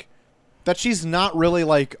respect like that she's not really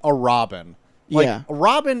like a Robin. Like Yeah.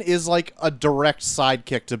 Robin is like a direct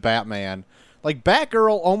sidekick to Batman. Like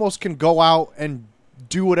Batgirl almost can go out and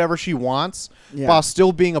do whatever she wants Yeah. while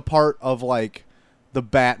still being a part of like the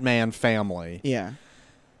Batman family. Yeah.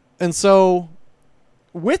 And so,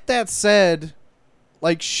 with that said,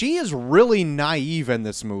 like, she is really naive in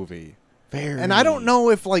this movie. Very. And I don't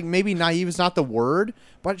know if, like, maybe naive is not the word,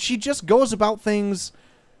 but she just goes about things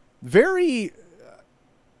very,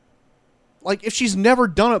 like, if she's never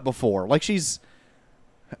done it before. Like,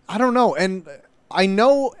 I don't know. And I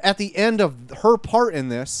know at the end of her part in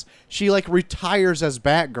this, she, like, retires as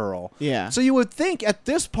Batgirl. Yeah. So you would think at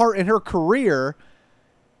this part in her career,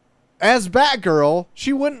 as Batgirl,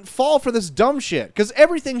 she wouldn't fall for this dumb shit. Because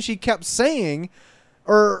everything she kept saying,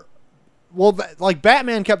 like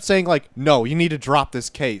Batman kept saying, like, no, you need to drop this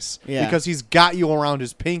case. Yeah. Because he's got you around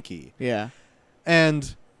his pinky. Yeah.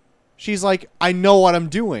 And she's like, I know what I'm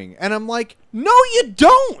doing. And I'm like, no, you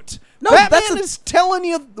don't. No, Batman is telling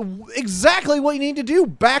you exactly what you need to do.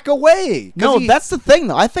 Back away. 'Cause No, he- that's the thing,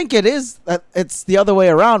 though. I think it's the other way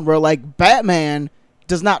around, where like Batman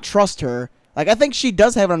does not trust her. Like I think she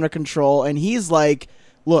does have it under control, and he's like,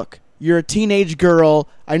 "Look, you're a teenage girl.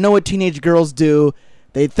 I know what teenage girls do.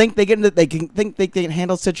 They think they can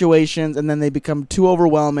handle situations, and then they become too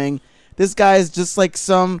overwhelming. This guy's just like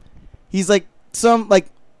he's like some like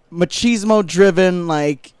machismo-driven,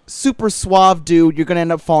 like super suave dude. You're gonna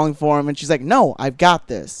end up falling for him." And she's like, "No, I've got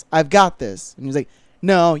this. I've got this." And he's like,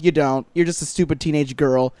 "No, you don't. You're just a stupid teenage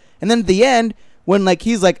girl." And then at the end, when like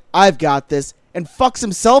he's like, "I've got this," and fucks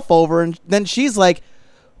himself over, and then she's like,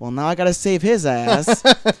 well, now I got to save his ass.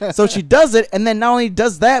 So she does it, and then not only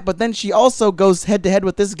does that, but then she also goes head-to-head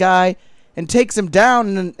with this guy and takes him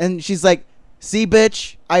down, and she's like, see,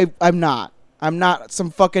 bitch, I'm not. I'm not some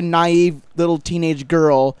fucking naive little teenage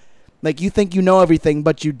girl. Like, you think you know everything,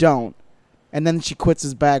 but you don't. And then she quits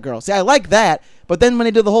as Batgirl. See, I like that, but then when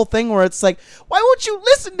they do the whole thing where it's like, why won't you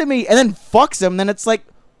listen to me? And then fucks him, then it's like,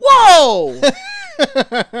 whoa!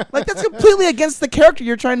 Like, that's completely against the character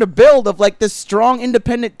you're trying to build of, like, this strong,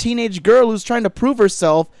 independent teenage girl who's trying to prove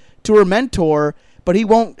herself to her mentor, but he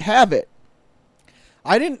won't have it.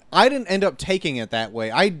 I didn't end up taking it that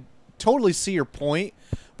way. I totally see your point,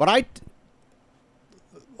 but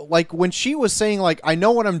like, when she was saying, like, I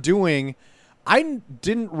know what I'm doing, I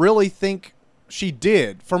didn't really think she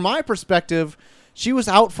did. From my perspective, she was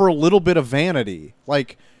out for a little bit of vanity.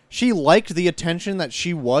 Like, she liked the attention that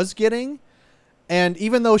she was getting, and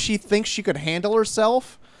even though she thinks she could handle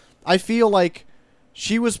herself, I feel like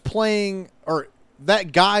she was playing, or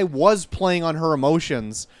that guy was playing on her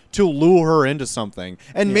emotions to lure her into something.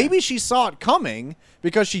 And maybe she saw it coming,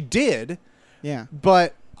 because she did. Yeah.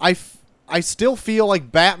 But I still feel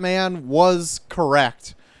like Batman was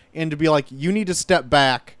correct in to be like, you need to step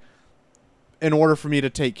back in order for me to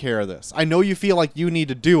take care of this. I know you feel like you need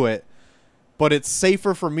to do it, but it's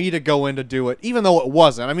safer for me to go in to do it, even though it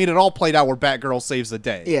wasn't. I mean, it all played out where Batgirl saves the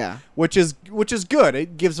day. Yeah. Which is good.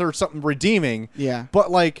 It gives her something redeeming. Yeah.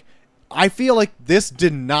 But, like, I feel like this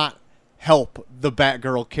did not help the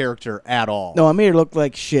Batgirl character at all. No, it made her look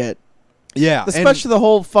like shit. Yeah. Especially the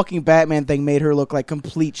whole fucking Batman thing made her look like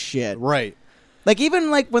complete shit. Right. Like, even,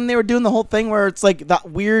 like, when they were doing the whole thing where it's, like, that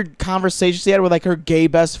weird conversation she had with, like, her gay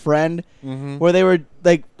best friend, where they were,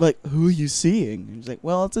 like, who are you seeing? And she's like,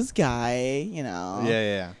 well, it's this guy, you know.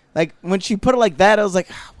 Yeah. Like, when she put it like that, I was like,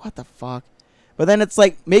 what the fuck? But then it's,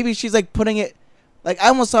 like, maybe she's, like, putting it, like, I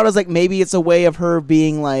almost thought it was, like, maybe it's a way of her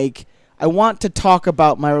being, like, I want to talk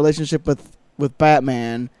about my relationship with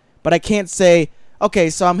Batman, but I can't say,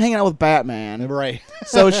 okay, so I'm hanging out with Batman. Right.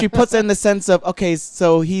 So she puts it in the sense of, okay,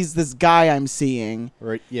 so he's this guy I'm seeing.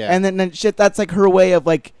 Right, yeah. And then shit, that's like her way of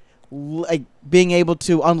like being able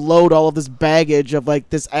to unload all of this baggage of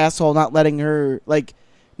like this asshole not letting her, like,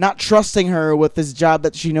 not trusting her with this job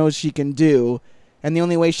that she knows she can do. And the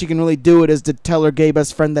only way she can really do it is to tell her gay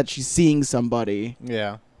best friend that she's seeing somebody.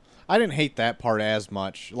 Yeah. I didn't hate that part as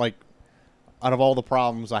much. Like, out of all the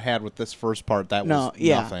problems I had with this first part, that was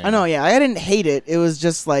nothing. I know, yeah. I didn't hate it. It was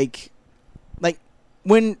just like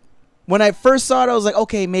when I first saw it, I was like,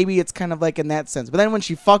 okay, maybe it's kind of like in that sense. But then when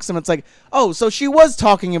she fucks him, it's like, oh, so she was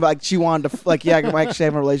talking about, like, she wanted to, like, yeah, I might actually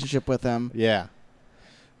have a relationship with him. Yeah.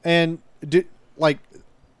 And, like,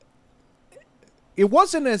 it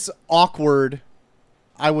wasn't as awkward,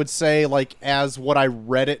 I would say, like, as what I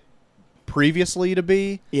read it previously to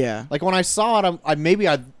be. Yeah. Like, when I saw it,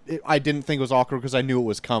 I didn't think it was awkward because I knew it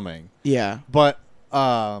was coming. Yeah. But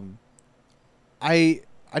I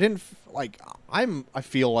didn't like I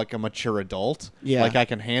feel like a mature adult. Yeah. Like I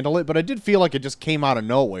can handle it, but I did feel like it just came out of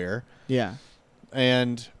nowhere. Yeah.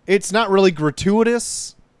 And it's not really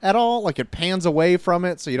gratuitous at all. Like it pans away from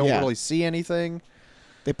it, so you don't Yeah. really see anything.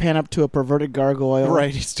 They pan up to a perverted gargoyle.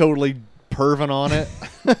 Right, he's totally perving on it.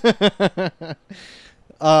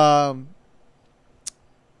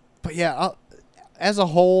 But yeah, as a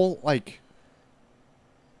whole, like,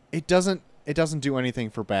 it doesn't do anything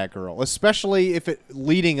for Batgirl, especially if it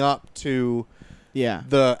leading up to Yeah.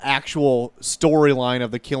 the actual storyline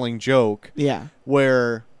of the Killing Joke, Yeah.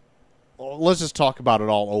 where let's just talk about it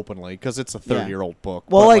all openly because it's a 30-year-old book.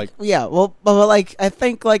 Well, but, like, yeah, well, but like, I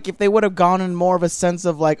think, like, if they would have gone in more of a sense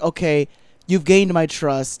of, like, okay, you've gained my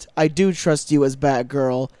trust, I do trust you as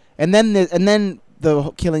Batgirl, and then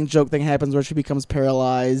the Killing Joke thing happens where she becomes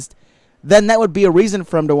paralyzed, then that would be a reason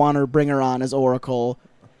for him to want to bring her on as Oracle.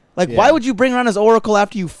 Like, Yeah. why would you bring her on as Oracle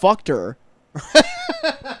after you fucked her?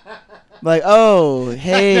 Like, oh,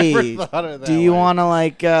 hey, never thought of it do that you way. want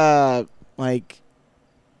to, like,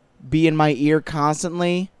 be in my ear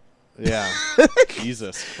constantly? Yeah.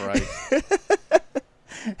 Jesus Christ.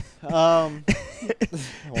 Well,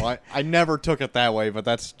 I never took it that way, but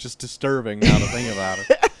that's just disturbing now to think about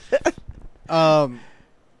it.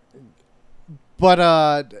 But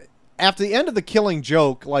after the end of the Killing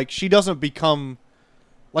Joke, like, she doesn't become,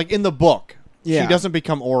 like, in the book, Yeah. she doesn't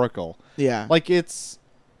become Oracle. Yeah. Like,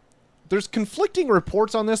 there's conflicting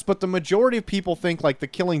reports on this, but the majority of people think, like, the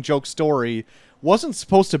Killing Joke story wasn't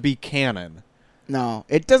supposed to be canon. No,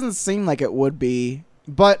 it doesn't seem like it would be.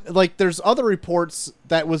 But, like, there's other reports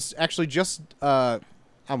that was actually just, I'm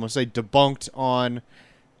going to say debunked on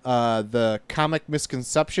the Comic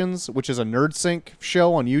Misconceptions, which is a NerdSync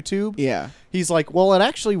show on YouTube. Yeah. He's like, well, it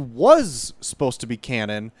actually was supposed to be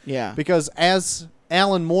canon. Yeah. Because as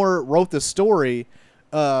Alan Moore wrote this story,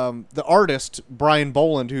 the artist, Brian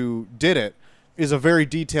Boland, who did it, is a very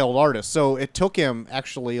detailed artist. So it took him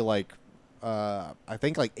actually like, I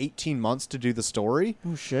think like 18 months to do the story.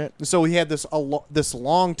 Oh, shit. So he had this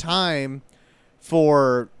long time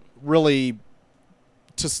for really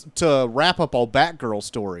to wrap up all Batgirl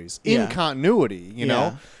stories in continuity, you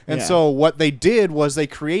know? And so what they did was they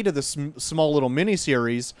created this small little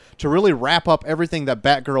miniseries to really wrap up everything that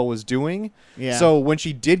Batgirl was doing. Yeah. So when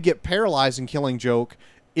she did get paralyzed in Killing Joke,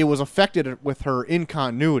 it was affected with her in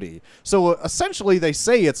continuity. So essentially they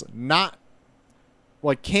say it's not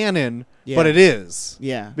like canon, but it is.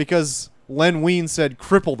 Yeah. Because Len Wein said,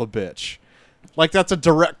 "Cripple the bitch." Like, that's a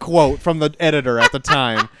direct quote from the editor at the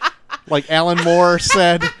time. Like, Alan Moore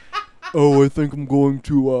said, "Oh, I think I'm going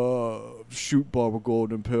to shoot Barbara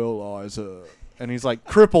Gordon and paralyze her." And he's like,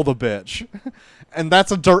 "Cripple the bitch." And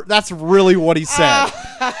that's really what he said.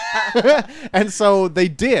 And so they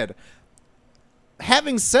did.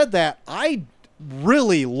 Having said that, I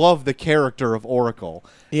really love the character of Oracle.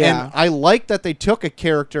 Yeah. And I like that they took a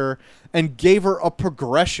character and gave her a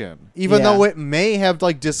progression. Even though it may have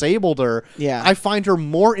like disabled her, I find her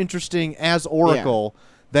more interesting as Oracle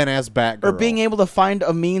than as Batgirl. Or being able to find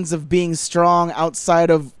a means of being strong outside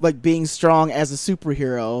of like being strong as a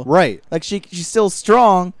superhero. Right. Like she's still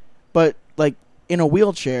strong, but like in a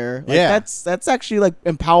wheelchair. Like that's actually like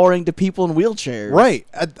empowering to people in wheelchairs. Right.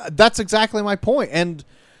 That's exactly my point. And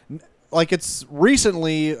like it's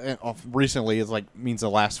recently is like means the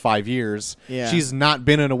last 5 years. Yeah. She's not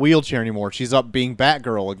been in a wheelchair anymore. She's up being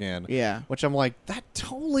Batgirl again. Yeah. Which I'm like, that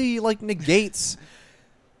totally like negates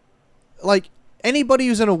like anybody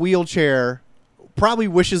who's in a wheelchair probably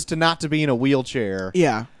wishes to not to be in a wheelchair.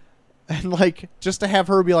 Yeah. And like just to have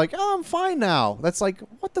her be like, "Oh, I'm fine now." That's like,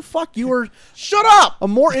 what the fuck? You were shut up. A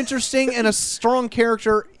more interesting and a strong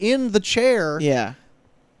character in the chair. Yeah.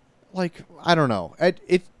 Like, I don't know.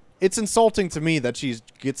 It's insulting to me that she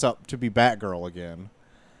gets up to be Batgirl again.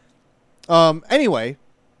 Anyway,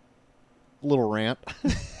 little rant.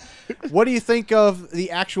 What do you think of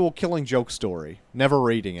the actual Killing Joke story? Never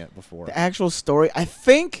reading it before. The actual story, I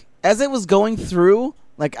think, as it was going through,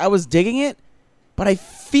 like I was digging it, but I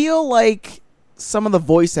feel like some of the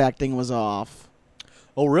voice acting was off.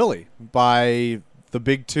 Oh, really? By the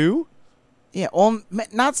big two? Yeah, well,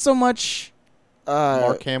 not so much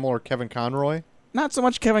Mark Hamill or Kevin Conroy? Not so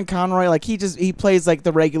much Kevin Conroy. Like he plays like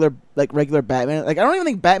the regular Batman. Like I don't even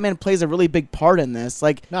think Batman plays a really big part in this.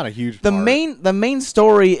 Like not a huge part. The main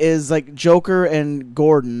story is like Joker and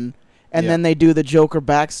Gordon, and then they do the Joker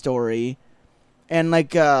backstory, and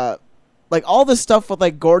like all the stuff with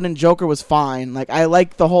like Gordon and Joker was fine. Like I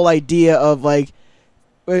like the whole idea of like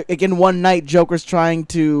in one night Joker's trying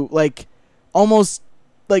to like almost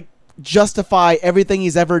like justify everything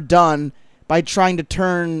he's ever done by trying to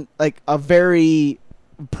turn like a very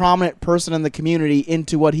prominent person in the community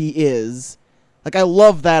into what he is. Like I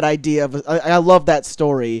love that idea of I love that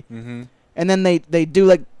story. Mm-hmm. And then they do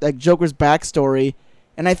like Joker's backstory,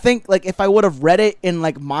 and I think like if I would have read it in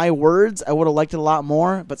like my words, I would have liked it a lot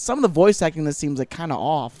more. But some of the voice acting in this seems like kind of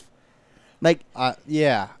off. Like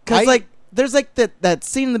yeah, because like there's like that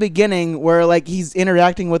scene in the beginning where like he's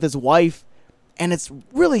interacting with his wife, and it's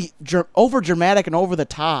really over dramatic and over the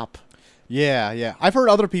top. Yeah. I've heard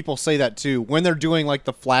other people say that too when they're doing like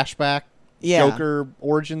the flashback Joker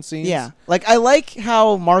origin scenes. Yeah. Like I like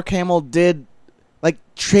how Mark Hamill did like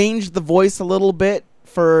change the voice a little bit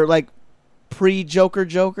for like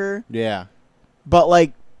pre-Joker. Yeah. But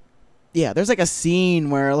like there's like a scene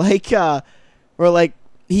where he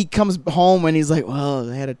comes home and he's like, "Well,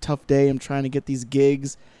 I had a tough day. I'm trying to get these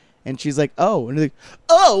gigs." And she's like, "Oh." And he's like,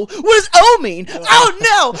 "Oh, what does "oh" mean? Oh,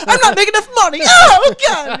 no, I'm not making enough money. Oh,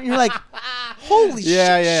 God." And you're like, holy shit.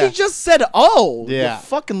 Yeah. She just said, "Oh." Yeah. You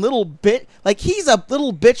fucking little bit. Like, he's a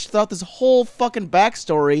little bitch throughout this whole fucking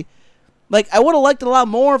backstory. Like, I would have liked it a lot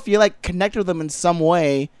more if you, like, connected with him in some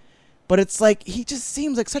way. But it's like, he just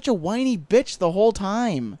seems like such a whiny bitch the whole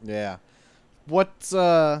time. Yeah.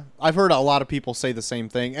 I've heard a lot of people say the same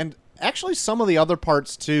thing. And actually some of the other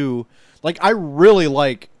parts, too. Like, I really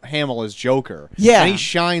like Hamill as Joker. Yeah. And he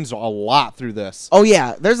shines a lot through this. Oh,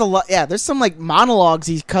 yeah. There's a lot. Yeah, there's some, like, monologues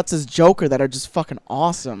he cuts as Joker that are just fucking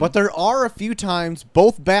awesome. But there are a few times,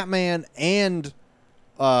 both Batman and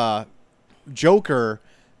Joker,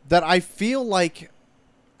 that I feel like...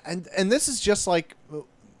 And this is just, like,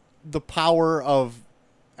 the power of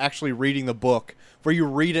actually reading the book where you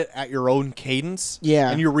read it at your own cadence. Yeah.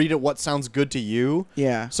 And you read it what sounds good to you.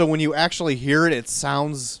 Yeah. So when you actually hear it, it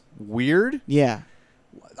sounds weird. Yeah.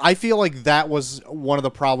 I feel like that was one of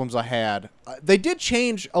the problems I had. They did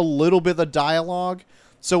change a little bit of the dialogue,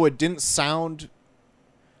 so it didn't sound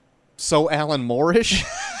so Alan Moore-ish.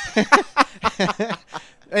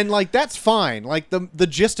 And, like, that's fine. Like, the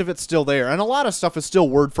gist of it's still there. And a lot of stuff is still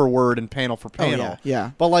word for word and panel for panel. Oh,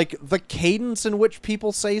 yeah. But, like, the cadence in which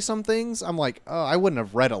people say some things, I'm like, oh, I wouldn't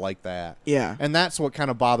have read it like that. Yeah. And that's what kind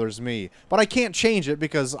of bothers me. But I can't change it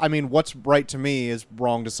because, I mean, what's right to me is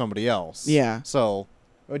wrong to somebody else. Yeah. So,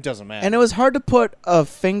 it doesn't matter. And it was hard to put a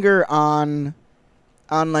finger on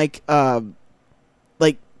like the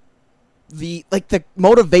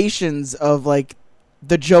motivations of, like,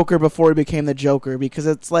 the Joker before he became the Joker, because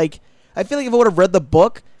it's like, I feel like if I would have read the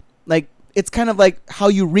book, like, it's kind of like how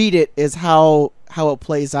you read it is how it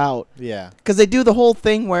plays out. Yeah. Because they do the whole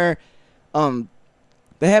thing where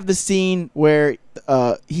they have the scene where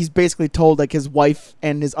he's basically told, like, his wife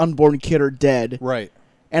and his unborn kid are dead. Right.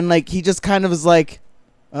 And, like, he just kind of is like,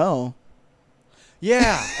 oh.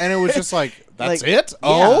 Yeah. And it was just like, that's Like, it? yeah,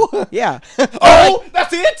 Oh? Yeah. Oh,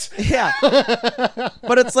 that's it? Yeah.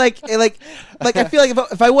 But it's like I feel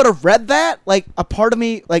like if I would have read that, like, a part of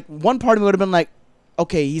me, like, one part of me would have been like,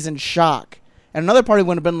 okay, he's in shock. And another part of me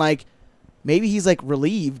would have been like, maybe he's, like,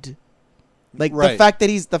 relieved. Like, Right. the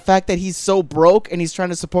fact that he's so broke and he's trying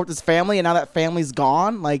to support this family and now that family's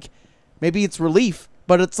gone, like, maybe it's relief.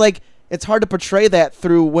 But it's like, it's hard to portray that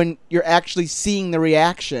through when you're actually seeing the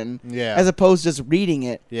reaction, Yeah. as opposed to just reading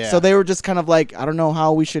it. Yeah. So they were just kind of like, I don't know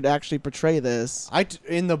how we should actually portray this.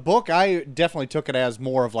 In the book, I definitely took it as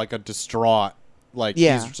more of like a distraught, like,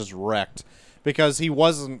 Yeah. he's just wrecked. Because he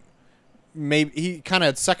wasn't, maybe, he kind of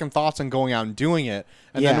had second thoughts on going out and doing it.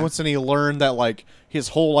 And Yeah. then once he learned that, like, his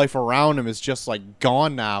whole life around him is just, like,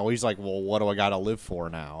 gone now, he's like, well, what do I got to live for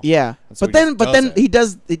now? Yeah, And so but he then just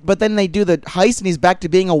does it. but then they do the heist and he's back to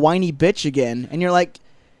being a whiny bitch again, and you're like,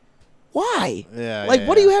 why? Yeah, Like, yeah,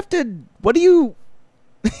 what do yeah. you have to? What do you?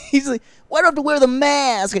 He's like, why do I have to wear the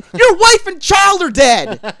mask? Your wife and child are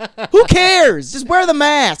dead. Who cares? Just wear the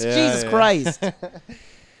mask. Yeah, Jesus yeah. Christ.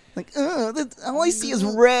 Like, all I see is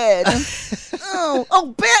red.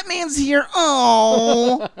 oh, Batman's here.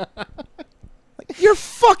 Oh. Your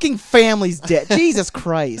fucking family's dead. Jesus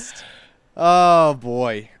Christ. Oh,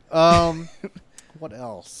 boy. What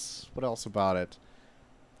else? What else about it?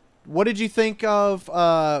 What did you think of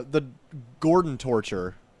the Gordon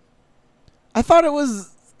torture? I thought it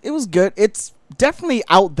was good. It's definitely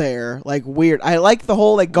out there, like, weird. I like the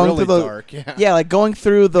whole, like, going Really through the dark, yeah. like going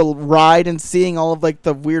through the ride and seeing all of, like,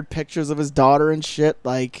 the weird pictures of his daughter and shit.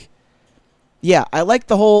 Like, yeah, I like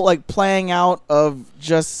the whole, like, playing out of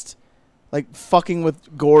just, like, fucking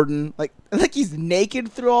with Gordon, like he's naked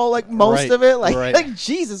through all, like, most Right, of it, like, right. like,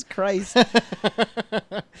 Jesus Christ.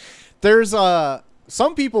 There's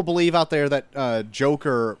some people believe out there that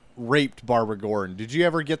Joker raped Barbara Gordon. Did you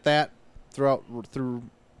ever get that through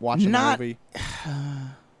watching Not- the movie?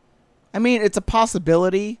 I mean, it's a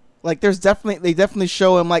possibility. Like, they definitely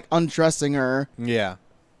show him, like, undressing her. Yeah.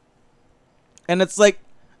 And it's like,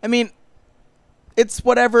 I mean, it's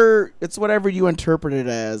whatever you interpret it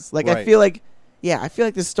as. Like, I Right. feel like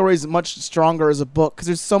this story is much stronger as a book because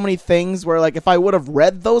there's so many things where, like, if I would have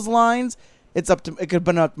read those lines, it could have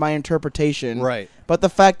been up to my interpretation. Right. But the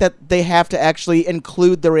fact that they have to actually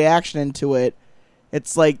include the reaction into it,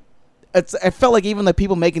 it's like, I felt like even the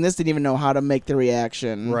people making this didn't even know how to make the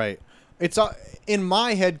reaction. Right. It's in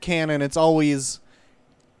my head canon. It's always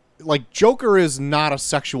like Joker is not a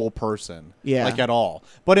sexual person. Yeah. Like, at all.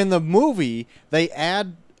 But in the movie, they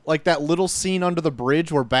add like that little scene under the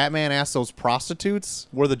bridge where Batman asks those prostitutes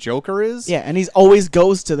where the Joker is. Yeah, and he's always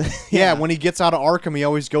goes to the Yeah. When he gets out of Arkham, he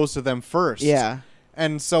always goes to them first. Yeah.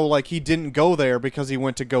 And so, like, he didn't go there because he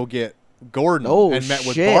went to go get Gordon Oh, and met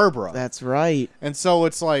with shit. Barbara. That's right. And so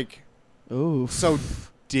it's like, Ooh. so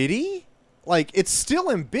did he? Like, it's still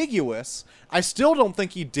ambiguous. I still don't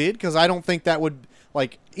think he did because I don't think that would,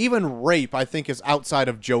 like, even rape, I think, is outside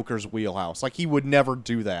of Joker's wheelhouse. Like, he would never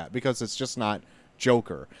do that because it's just not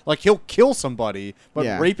Joker. Like, he'll kill somebody, but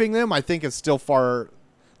Yeah. raping them, I think, is still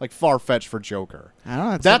far-fetched for Joker. I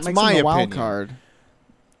don't know. That's makes him my a wild opinion. card.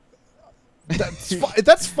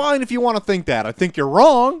 That's fine if you want to think that. I think you're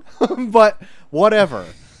wrong, but whatever.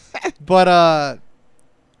 But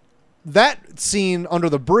that scene under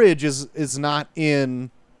the bridge is not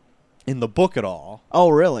in the book at all. Oh,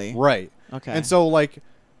 really? Right. Okay. And so, like,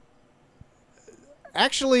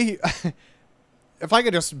 actually, if I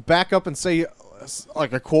could just back up and say,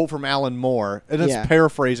 like, a quote from Alan Moore, and it's Yeah.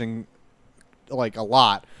 paraphrasing, like, a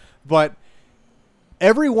lot, but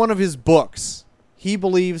every one of his books, he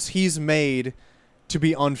believes he's made to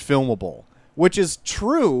be unfilmable, which is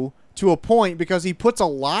true to a point because he puts a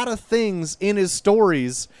lot of things in his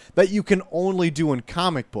stories that you can only do in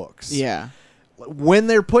comic books. Yeah. When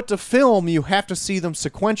they're put to film, you have to see them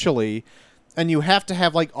sequentially, and you have to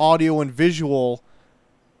have like audio and visual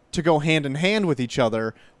to go hand in hand with each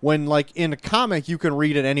other. When like in a comic, you can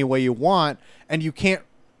read it any way you want, and you can't,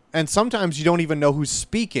 and sometimes you don't even know who's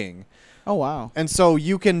speaking. Oh, wow. And so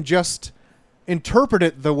you can just interpret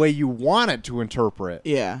it the way you want it to interpret.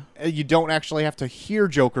 Yeah. You don't actually have to hear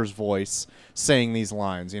Joker's voice saying these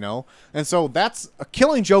lines, you know? And so that's a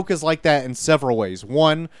Killing Joke is like that in several ways.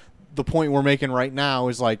 One, the point we're making right now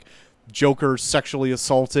is like Joker sexually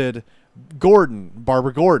assaulted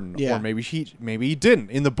Barbara Gordon. Yeah. Or maybe he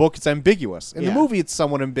didn't. In the book, it's ambiguous. In the movie, it's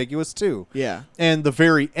somewhat ambiguous too. Yeah. And the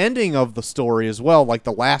very ending of the story as well, like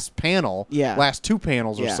the last panel, Yeah. last 2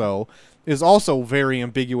 panels or Yeah. so, is also very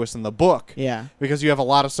ambiguous in the book. Yeah. Because you have a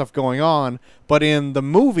lot of stuff going on, but in the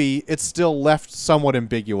movie, it's still left somewhat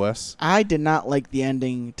ambiguous. I did not like the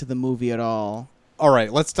ending to the movie at all. All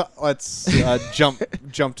right, let's jump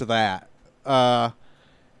to that.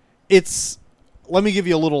 Let me give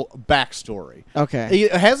you a little backstory. Okay.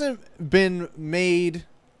 It hasn't been made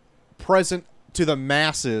present to the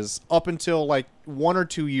masses up until like 1 or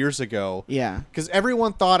 2 years ago. Yeah. Because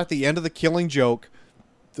everyone thought at the end of the Killing Joke,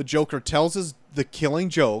 the Joker tells the Killing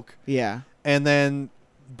Joke, Yeah. and then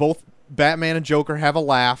both Batman and Joker have a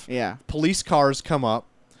laugh. Yeah. Police cars come up,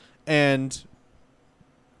 and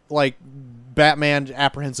like Batman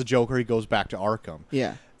apprehends the Joker. He goes back to Arkham.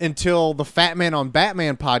 Yeah. Until the Fat Man on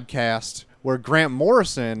Batman podcast, where Grant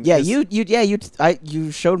Morrison, Yeah. is,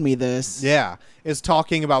 You showed me this. is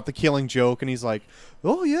talking about the Killing Joke, and he's like,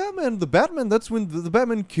 "Oh yeah, man, the Batman. That's when the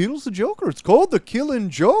Batman kills the Joker. It's called the Killing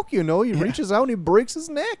Joke. You know, he reaches out and he breaks his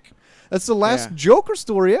neck. That's the last Joker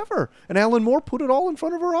story ever. And Alan Moore put it all in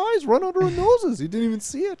front of our eyes, right under our noses. He didn't even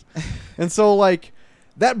see it. And so like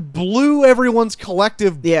that blew everyone's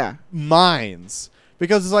collective minds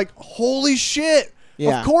because it's like, holy shit."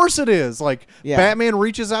 Yeah. Of course it is. Like, Yeah. Batman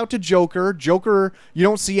reaches out to Joker. Joker, you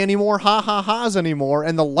don't see any more ha-ha-has anymore,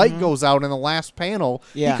 and the light goes out in the last panel.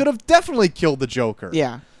 Yeah. He could have definitely killed the Joker.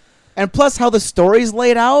 Yeah. And plus how the story's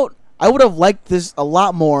laid out, I would have liked this a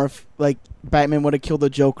lot more if, like, Batman would have killed the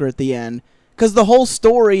Joker at the end. Because the whole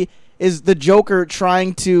story is the Joker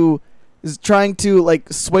trying to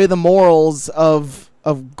like, sway the morals of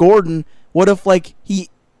Gordon. What if, like, he,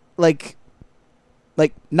 like,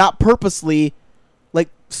 not purposely, like,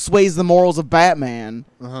 sways the morals of Batman?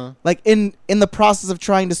 Uh-huh. Like, in the process of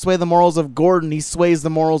trying to sway the morals of Gordon, he sways the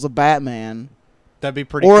morals of Batman. That'd be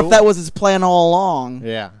pretty Or cool. if that was his plan all along.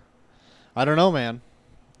 Yeah. I don't know, man.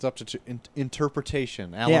 It's up to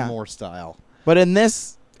interpretation, Alan Moore style. But in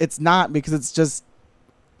this, it's not, because it's just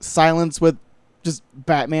silence with just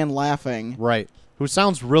Batman laughing. Right. Who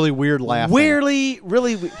sounds really weird laughing. Weirdly,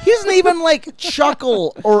 really. He doesn't even, like,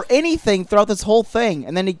 chuckle or anything throughout this whole thing.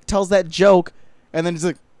 And then he tells that joke, and then he's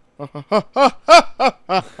like,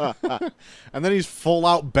 And then he's full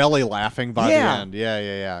out belly laughing by the Yeah. end.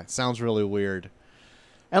 Yeah. It sounds really weird.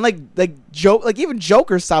 and like even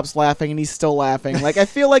Joker stops laughing and he's still laughing. Like, I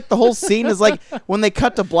feel like the whole scene is like when they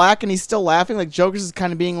cut to black and he's still laughing, like Joker's just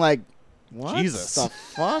kind of being like, what Jesus. the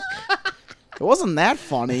fuck? It wasn't that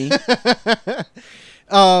funny.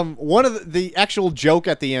 One of the actual joke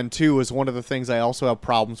at the end too is one of the things I also have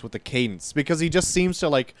problems with the cadence, because he just seems to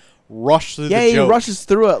like rush through the He joke. rushes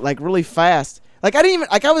through it like really fast. Like,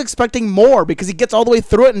 I was expecting more, because he gets all the way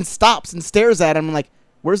through it and stops and stares at him and like,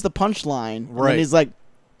 where's the punchline? And Right. then he's like,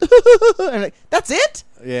 and like, that's it?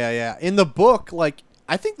 Yeah. In the book, like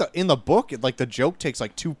I think in the book, like the joke takes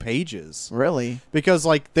like 2 pages. Really? Because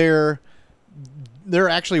like they're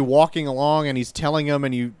actually walking along and he's telling them,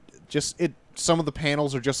 and some of the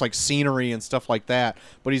panels are just like scenery and stuff like that,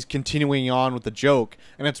 but he's continuing on with the joke,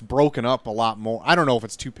 and it's broken up a lot more. I don't know if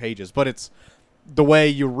it's 2 pages, but it's the way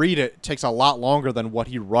you read it takes a lot longer than what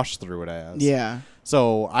he rushed through it as. Yeah.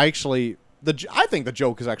 So I think the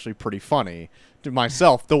joke is actually pretty funny to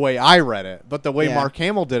myself, the way I read it, but the way Yeah. Mark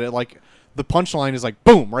Hamill did it, like the punchline is like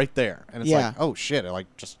boom right there, and it's Yeah. like, oh shit, it like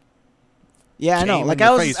just Yeah, I know. came Like, in I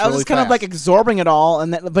your was face just really kind of like fast. absorbing it all,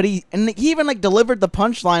 but he even like delivered the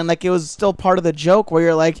punchline like it was still part of the joke, where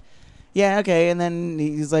you're like, yeah, okay, and then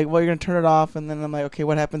he's like, well, you're gonna turn it off, and then I'm like, okay,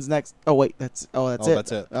 what happens next? Oh wait, that's it.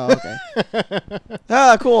 That's it. Oh, okay.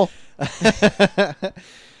 Ah, cool.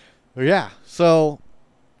 Yeah. So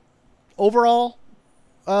overall,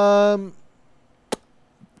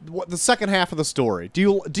 what the second half of the story?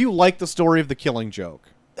 Do you like the story of the Killing Joke?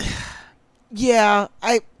 Yeah,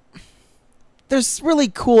 there's really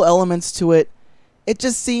cool elements to it. It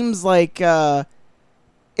just seems like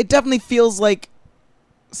it definitely feels like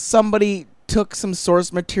somebody took some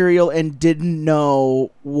source material and didn't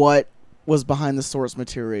know what was behind the source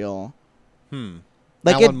material.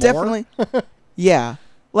 Like Alan it Moore? definitely, yeah.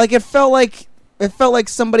 Like it felt like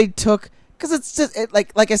somebody took, because it's just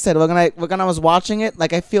like I said, when I was watching it,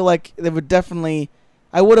 like I feel like they would definitely,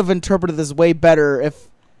 I would have interpreted this way better if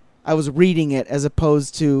I was reading it as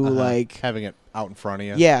opposed to like having it out in front of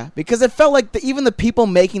you. Yeah, because it felt like even the people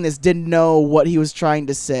making this didn't know what he was trying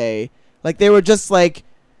to say. Like they were just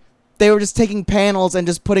taking panels and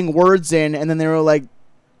just putting words in, and then they were like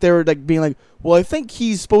being like, well, I think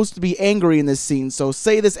he's supposed to be angry in this scene, so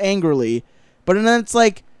say this angrily. But then it's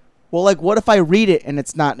like, well, like what if I read it and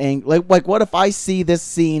it's not angry? Like what if I see this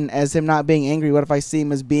scene as him not being angry? What if I see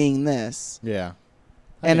him as being this? Yeah.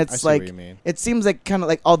 And I it's see what like you mean. it seems like kind of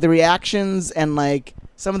like all the reactions and like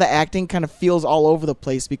some of the acting kind of feels all over the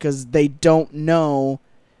place because they don't know.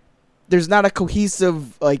 There's not a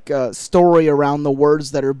cohesive like story around the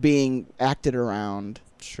words that are being acted around.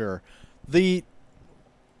 Sure.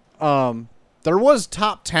 There was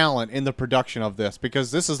top talent in the production of this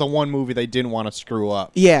because this is the one movie they didn't want to screw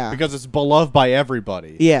up. Yeah. Because it's beloved by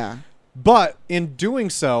everybody. Yeah. But in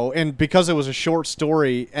doing so, and because it was a short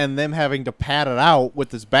story and them having to pad it out with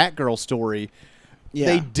this Batgirl story,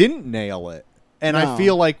 they didn't nail it. And I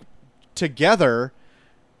feel like together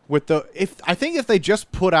with I think if they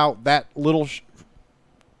just put out that little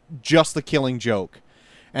just the Killing Joke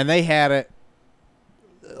and they had it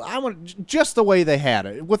just the way they had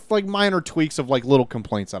it with like minor tweaks of like little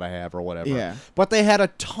complaints that I have or whatever. Yeah. But they had a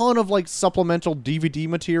ton of like supplemental DVD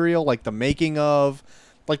material, like the making of.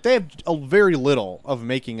 Like, they have very little of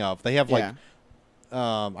making of. They have, like,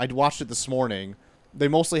 I watched it this morning. They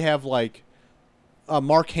mostly have, like, a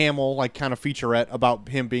Mark Hamill, like, kind of featurette about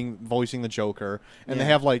him voicing the Joker. And they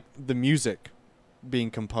have, like, the music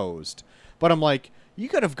being composed. But I'm like, you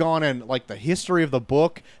could have gone in, like, the history of the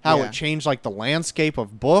book, how it changed, like, the landscape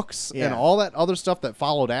of books and all that other stuff that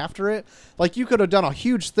followed after it. Like, you could have done a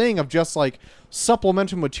huge thing of just, like,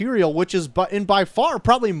 supplemental material, which is by far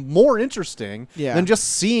probably more interesting than just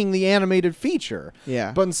seeing the animated feature.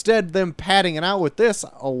 Yeah. But instead, them padding it out with this,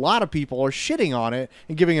 a lot of people are shitting on it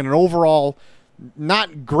and giving it an overall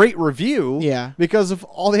not great review because of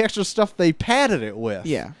all the extra stuff they padded it with.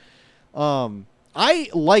 Yeah. I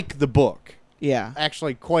like the book. Yeah.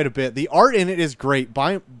 Actually, quite a bit. The art in it is great.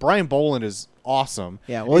 Brian Boland is awesome.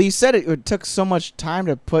 Yeah. Well, you said it took so much time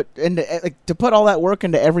to put all that work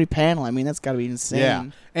into every panel. I mean, that's got to be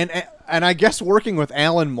insane. Yeah. And I guess working with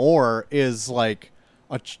Alan Moore is like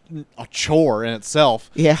a chore in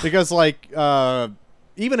itself. Yeah. Because like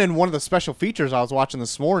even in one of the special features I was watching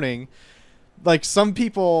this morning, like some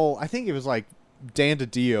people, I think it was like Dan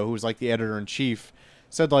DiDio, who was like the editor in chief,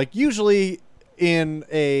 said like usually in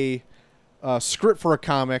a script for a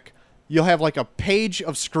comic, you'll have like a page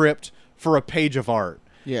of script for a page of art.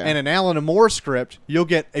 Yeah. And in Alan Moore script, you'll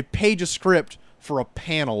get a page of script for a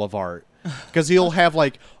panel of art. Because he'll have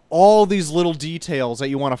like all these little details that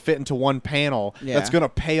you want to fit into one panel that's going to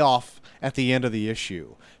pay off at the end of the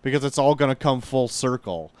issue. Because it's all going to come full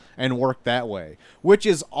circle and work that way. Which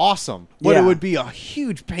is awesome. But it would be a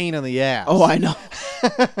huge pain in the ass. Oh, I know.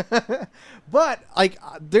 But like,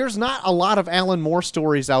 there's not a lot of Alan Moore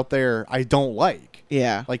stories out there I don't like.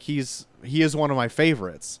 Yeah. Like he is one of my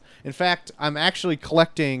favorites. In fact, I'm actually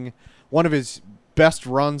collecting one of his best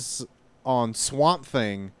runs on Swamp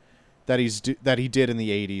Thing that he did in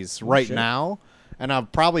the 80s now. And I'll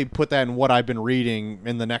probably put that in what I've been reading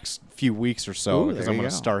in the next few weeks or so because I'm going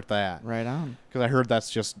to start that. Right on. Because I heard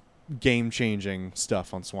that's just game-changing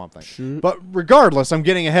stuff on Swamp Thing. Shoot. But regardless, I'm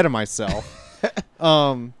getting ahead of myself.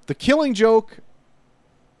 The Killing Joke,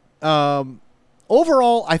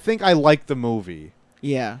 overall, I think I like the movie.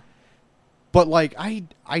 Yeah. But, like, I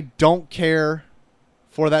don't care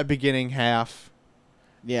for that beginning half.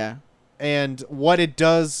 Yeah. And what it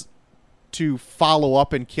does to follow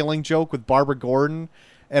up in Killing Joke with Barbara Gordon,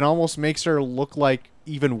 it almost makes her look like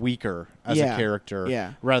even weaker as a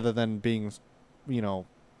character rather than being,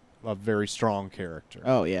 a very strong character.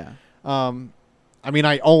 Oh, yeah. I mean,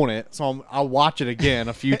 I own it, so I'll watch it again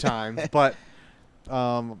a few times, but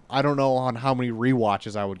I don't know on how many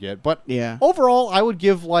rewatches I would get. But overall, I would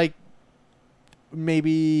give, like,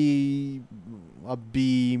 maybe a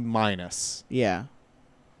B-. Yeah.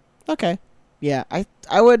 Okay. Yeah, I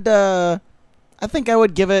would I think I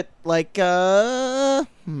would give it like Yeah,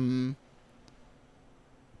 I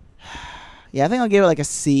think I'll give it like a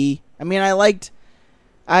C. I mean,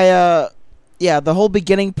 the whole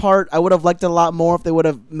beginning part, I would have liked it a lot more if they would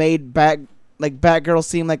have made Batgirl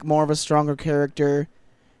seem like more of a stronger character.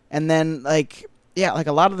 And then like yeah, like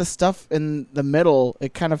a lot of the stuff in the middle,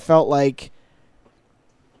 it kind of felt like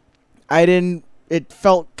it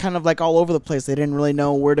felt kind of like all over the place. They didn't really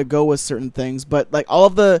know where to go with certain things, but like all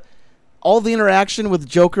the interaction with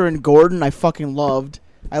Joker and Gordon, I fucking loved.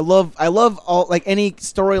 I love all like any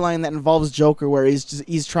storyline that involves Joker where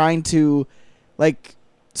he's trying to like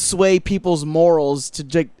sway people's morals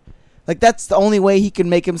to like that's the only way he can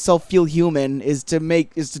make himself feel human is to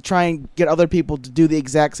try and get other people to do the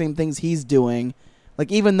exact same things he's doing.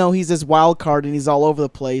 Like even though he's this wild card and he's all over the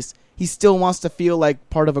place, he still wants to feel like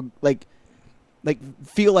part of a like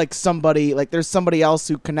feel like somebody, like there's somebody else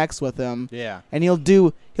who connects with him. Yeah. And he'll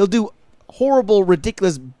do horrible,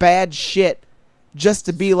 ridiculous, bad shit just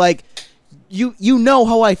to be like, you know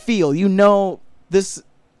how I feel. You know this,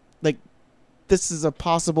 like this is a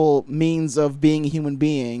possible means of being a human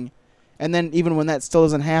being. And then even when that still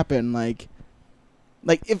doesn't happen,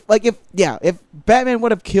 if Batman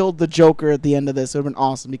would have killed the Joker at the end of this, it would have been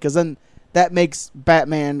awesome, because then that makes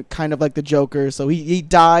Batman kind of like the Joker. So he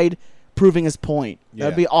died proving his point. Yeah.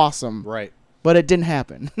 That'd be awesome. Right. But it didn't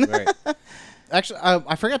happen. Right. Actually,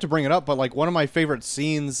 I forgot to bring it up, but like one of my favorite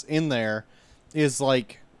scenes in there is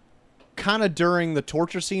like kind of during the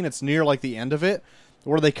torture scene. It's near like the end of it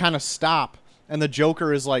where they kind of stop and the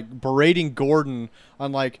Joker is like berating Gordon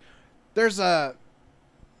on like, there's a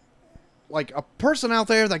person out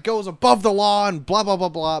there that goes above the law and blah, blah, blah,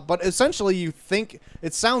 blah. But essentially you think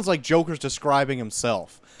it sounds like Joker's describing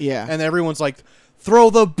himself. Yeah. And everyone's like, throw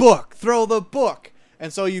the book.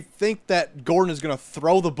 And so you think that Gordon is going to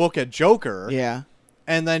throw the book at Joker. Yeah.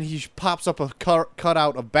 And then he pops up a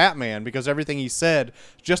cutout of Batman because everything he said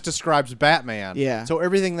just describes Batman. Yeah. So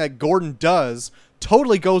everything that Gordon does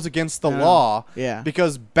totally goes against the law. Yeah.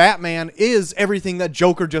 Because Batman is everything that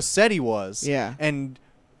Joker just said he was. Yeah. And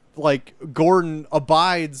like Gordon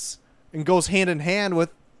abides and goes hand in hand with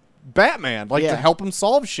Batman, like to help him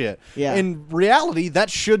solve shit. Yeah. In reality,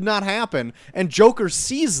 that should not happen, and Joker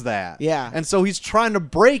sees that. Yeah. And so he's trying to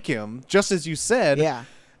break him, just as you said. Yeah.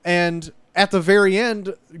 And at the very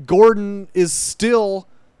end, Gordon is still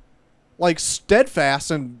like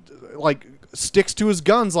steadfast and like sticks to his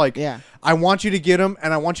guns. Like, I want you to get him,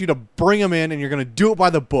 and I want you to bring him in, and you're gonna do it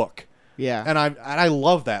by the book. Yeah. And I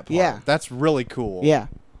love that part. Yeah. That's really cool. Yeah.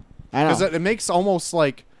 I know. Because it makes almost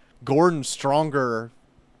like Gordon stronger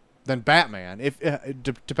than Batman, if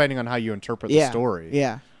depending on how you interpret the story.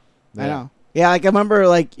 Yeah. I know. Yeah, like I remember,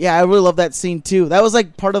 I really love that scene too. That was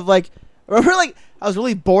like part of I remember I was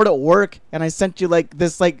really bored at work, and I sent you like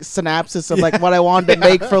this synopsis of like what I wanted to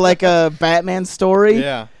make for like a Batman story.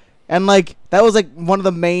 Yeah. And like that was like one of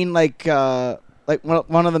the main one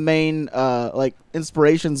of the main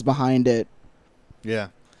inspirations behind it. Yeah.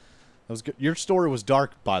 That was good. Your story was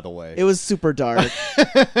dark, by the way. It was super dark.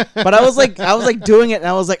 But I was doing it, and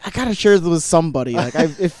I was like, I gotta share this with somebody. Like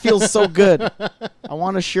it feels so good. I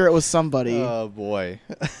want to share it with somebody. Oh boy.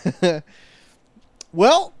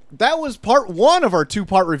 Well, that was part one of our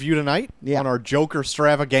 2-part review tonight on our Joker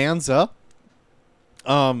extravaganza.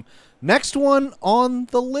 Next one on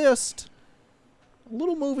the list, a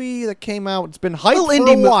little movie that came out. It's been hyped for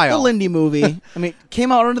a while. Little indie movie. I mean,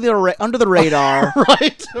 came out under the radar.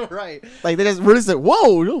 Right. Like they just really said,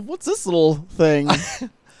 "Whoa, what's this little thing?"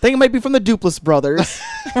 Think it might be from the Duplass brothers.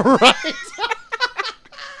 Right.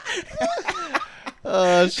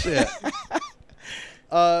 Oh shit.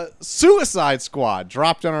 Suicide Squad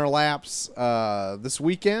dropped on our laps this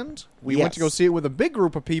weekend. We went to go see it with a big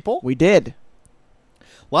group of people. We did.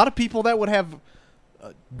 A lot of people that would have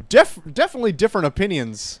definitely different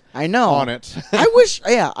opinions. I know on it. I wish.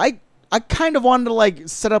 Yeah, I kind of wanted to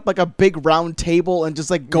set up a big round table and just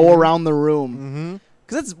go around the room.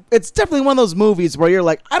 Because it's definitely one of those movies where you're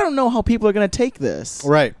like, I don't know how people are gonna take this.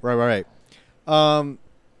 Right.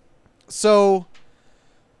 So,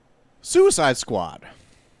 Suicide Squad.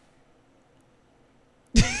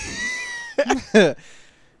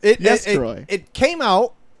 It came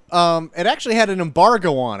out. It actually had an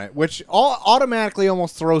embargo on it, which automatically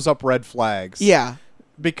almost throws up red flags. Yeah.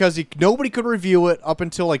 Because nobody could review it up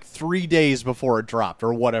until 3 days before it dropped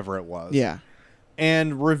or whatever it was. Yeah.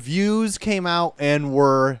 And reviews came out and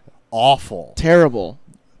were awful. Terrible.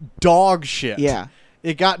 Dog shit. Yeah.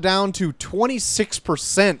 It got down to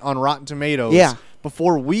 26% on Rotten Tomatoes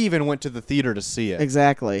before we even went to the theater to see it.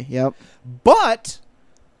 Exactly. Yep. But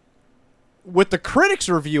with the critics'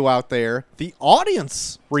 review out there, the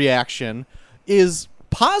audience reaction is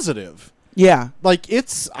positive. Yeah. I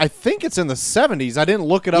think it's in the 70s. I didn't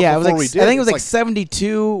look it up before we did. I think it was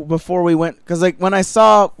 72 before we went. Because when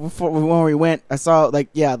we went, I saw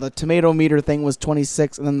the tomato meter thing was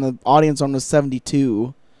 26, and then the audience one was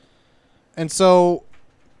 72. And so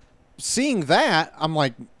seeing that, I'm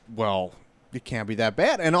like, well, it can't be that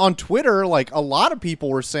bad. And on Twitter, like, a lot of people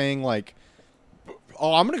were saying, like,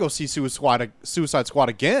 oh, I'm going to go see Suicide Squad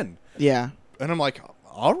again. Yeah. And I'm like,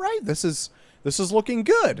 all right, this is looking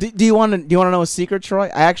good. Do you want to know a secret, Troy?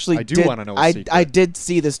 I do want to know a secret. I did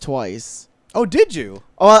see this twice. Oh, did you?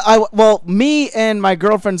 Well, me and my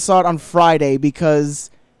girlfriend saw it on Friday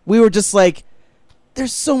because we were just like,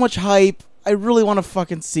 there's so much hype. I really want to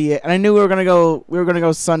fucking see it. And I knew we were gonna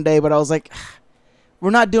go Sunday, but I was like, we're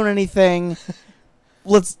not doing anything.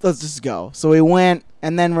 Let's just go. So we went,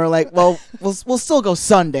 and then we're like, well, we'll still go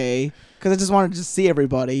Sunday because I just wanted to see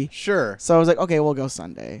everybody. Sure. So I was like, okay, we'll go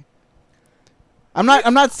Sunday. I'm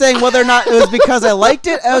not saying whether or not it was because I liked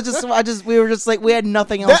it. We were just like, we had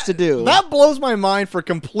nothing else to do. That blows my mind for a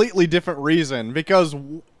completely different reason, because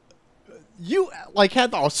you like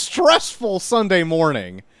had a stressful Sunday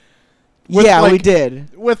morning. We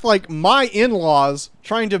did. With like my in-laws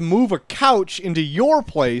trying to move a couch into your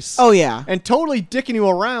place. Oh yeah. And totally dicking you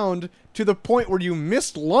around to the point where you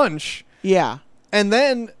missed lunch. Yeah. And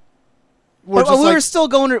then we were still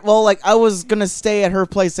going. I was gonna stay at her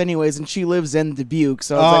place anyways, and she lives in Dubuque,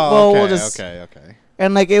 so I was like, well, okay, we'll just okay.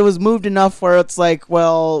 And like, it was moved enough where it's like,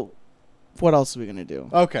 well, what else are we gonna do?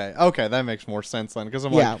 Okay, that makes more sense then, because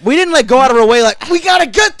I'm like, we didn't like go out of our way like we gotta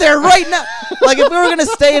get there right now. Like if we were gonna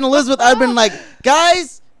stay in Elizabeth, I'd been like,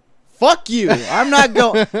 guys, fuck you, I'm not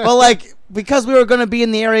going. But like, because we were gonna be in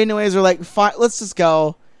the area anyways, we're like, fine, let's just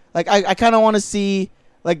go. Like I kind of want to see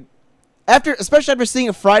like. Especially after seeing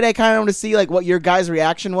it Friday, I kind of want to see like what your guys'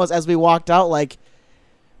 reaction was as we walked out. Like,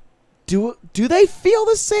 do they feel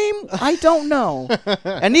the same? I don't know.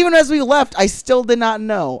 And even as we left, I still did not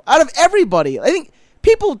know. Out of everybody, I think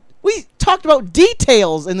we talked about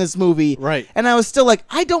details in this movie, right? And I was still like,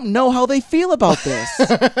 I don't know how they feel about this.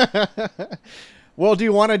 Well, do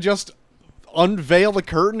you want to just unveil the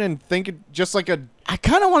curtain and think it just like a? I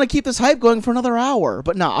kind of want to keep this hype going for another hour,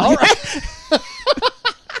 but no. All right.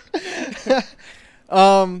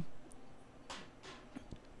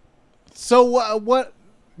 So what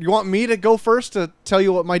you want me to go first to tell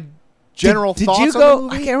you what my general did thoughts you on go? the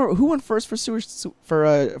movie? I can't remember who went first for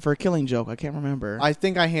a Killing Joke. I can't remember. I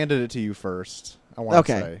think I handed it to you first. I want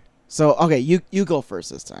to say. So okay, you go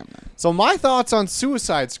first this time then. So my thoughts on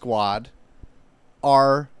Suicide Squad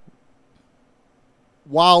are,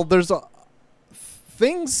 while there's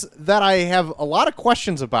things that I have a lot of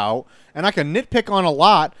questions about, and I can nitpick on a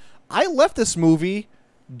lot, I left this movie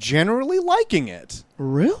generally liking it.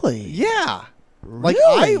 Really? Yeah. Really? Like,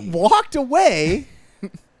 I walked away,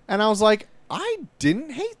 and I was like, I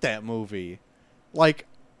didn't hate that movie. Like,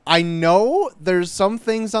 I know there's some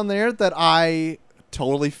things on there that I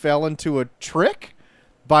totally fell into a trick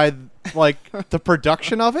by, like, the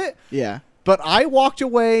production of it. Yeah. But I walked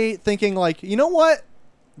away thinking, like, you know what?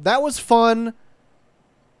 That was fun.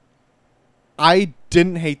 I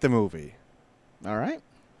didn't hate the movie. All right.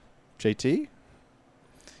 JT?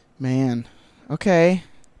 Man. Okay.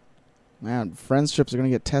 Man, friendships are going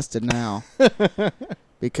to get tested now.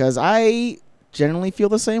 Because I generally feel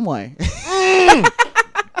the same way.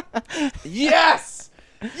 Yes!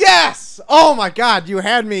 Yes! Oh, my God. You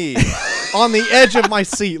had me on the edge of my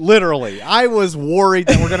seat, literally. I was worried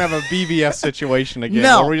that we're going to have a BBS situation again.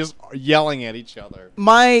 No. Where we're just yelling at each other.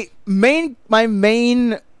 My main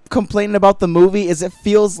complaint about the movie is it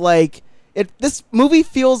feels like this movie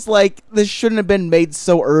feels like this shouldn't have been made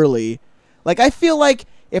so early. Like, I feel like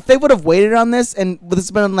if they would have waited on this and this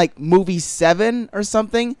has been like movie 7 or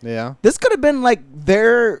something, yeah, this could have been like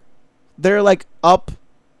they're like up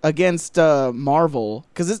against Marvel,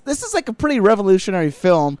 because this is like a pretty revolutionary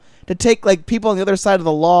film to take like people on the other side of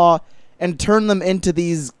the law and turn them into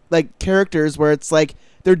these like characters where it's like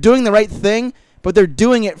they're doing the right thing, but they're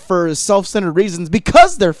doing it for self-centered reasons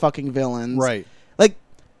because they're fucking villains. Right. Like,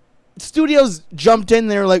 studios jumped in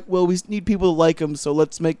there like, well, we need people to like them, so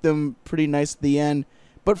let's make them pretty nice at the end.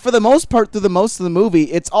 But for the most part, through the most of the movie,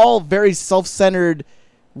 it's all very self-centered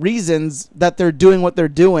reasons that they're doing what they're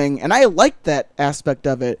doing, and I like that aspect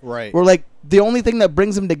of it. Right. Where, like, the only thing that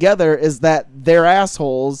brings them together is that they're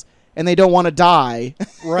assholes and they don't want to die.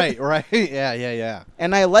 Right. Yeah.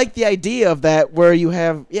 And I like the idea of that, where you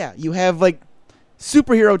have like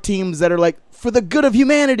superhero teams that are like for the good of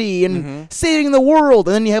humanity and saving the world,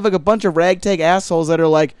 and then you have like a bunch of ragtag assholes that are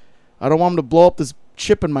like, I don't want them to blow up this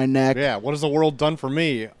chip in my neck. Yeah, what has the world done for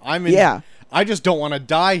me? I just don't want to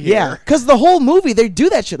die here. Yeah, because the whole movie they do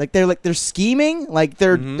that shit. Like they're scheming, like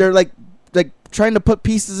they're like trying to put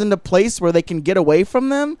pieces into place where they can get away from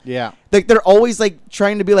them. Yeah, like they're always like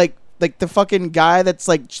trying to be like the fucking guy that's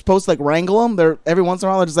like supposed to like wrangle them. They're every once in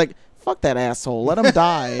a while they're just like, fuck that asshole. Let him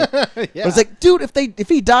die. Yeah. But it's like, dude, if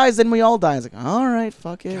he dies, then we all die. It's like, all right,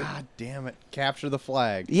 fuck it. God damn it. Capture the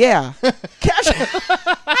flag. Yeah.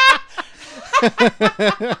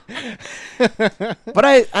 But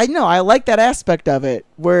I know, I like that aspect of it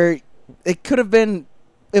where it could have been,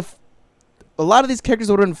 if a lot of these characters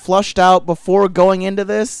would have been flushed out before going into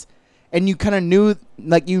this, and you kind of knew,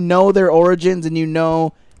 like, you know their origins and you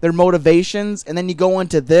know their motivations, and then you go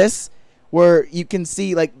into this where you can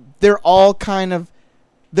see, like, they're all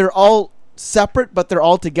separate, but they're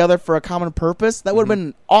all together for a common purpose. That would have been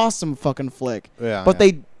an awesome fucking flick. Yeah. But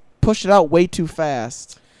they pushed it out way too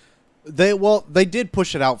fast. They did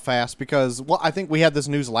push it out fast because, well, I think we had this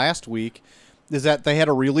news last week, is that they had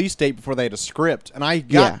a release date before they had a script. And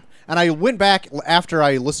I went back after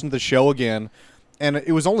I listened to the show again, and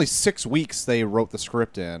it was only 6 weeks they wrote the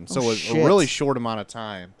script in. So it was a really short amount of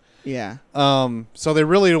time. Yeah. So they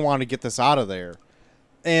really didn't want to get this out of there.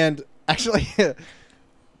 And actually,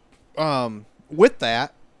 with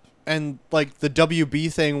that, and like the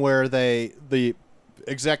WB thing where the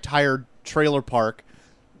exec hired Trailer Park,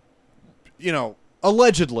 you know,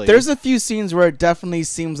 allegedly. There's a few scenes where it definitely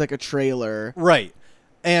seems like a trailer. Right.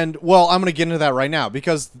 And, well, I'm going to get into that right now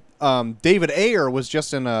because David Ayer was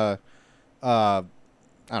just in a, I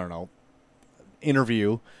don't know,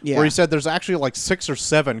 interview where he said there's actually like 6 or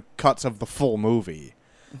 7 cuts of the full movie.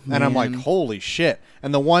 Man. And I'm like, holy shit.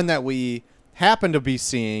 And the one that we happen to be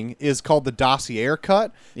seeing is called the Dossier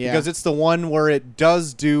cut because it's the one where it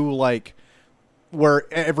does do like where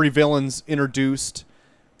every villain's introduced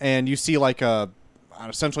and you see like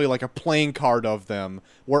essentially like a playing card of them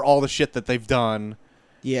where all the shit that they've done.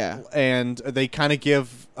 Yeah. And they kind of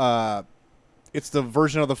give it's the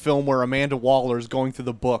version of the film where Amanda Waller is going through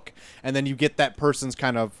the book and then you get that person's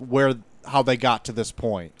kind of how they got to this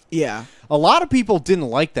point. Yeah. A lot of people didn't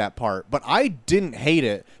like that part, but I didn't hate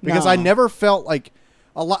it because I never felt like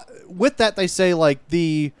a lot with that. They say like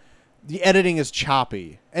the editing is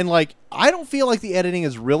choppy and like, I don't feel like the editing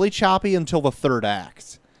is really choppy until the third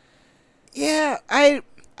act. Yeah.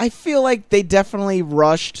 I feel like they definitely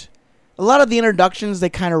rushed a lot of the introductions. They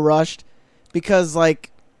kind of rushed because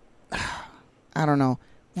like, I don't know,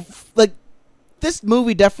 like this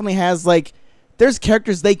movie definitely has like, there's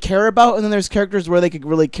characters they care about, and then there's characters where they could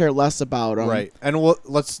really care less about them. Right, and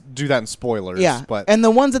let's do that in spoilers. Yeah, but and the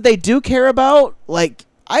ones that they do care about, like,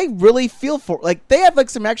 I really feel for. Like, they have, like,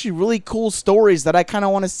 some actually really cool stories that I kind of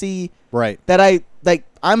want to see. Right. That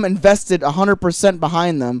I'm invested 100%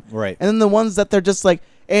 behind them. Right. And then the ones that they're just like,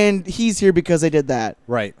 and he's here because they did that.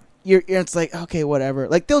 Right. It's like, okay, whatever.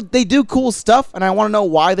 Like, they do cool stuff, and I want to know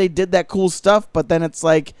why they did that cool stuff, but then it's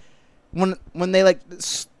like, when they, like,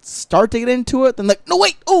 start to get into it, then like, no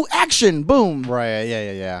wait, oh, action, boom. Right,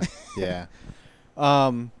 yeah.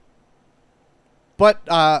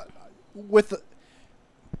 But with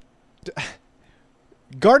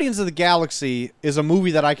Guardians of the Galaxy is a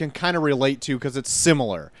movie that I can kind of relate to because it's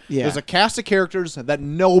similar. Yeah. There's a cast of characters that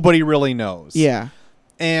nobody really knows. Yeah.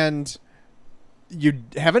 And you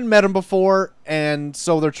haven't met them before, and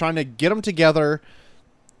so they're trying to get them together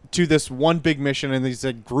to this one big mission, and there's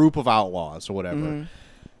a group of outlaws or whatever. Mm-hmm.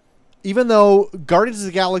 Even though Guardians of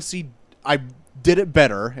the Galaxy, I did it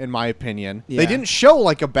better, in my opinion. Yeah. They didn't show,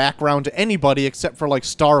 like, a background to anybody except for, like,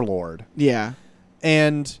 Star-Lord. Yeah.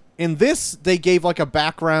 And in this, they gave, like, a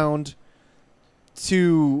background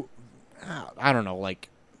to, I don't know, like,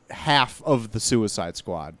 half of the Suicide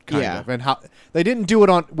Squad, kind of. And how they didn't do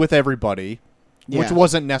it with everybody, which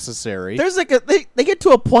wasn't necessary. There's, like, they get to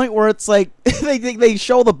a point where it's, like, they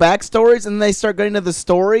show the backstories, and they start getting to the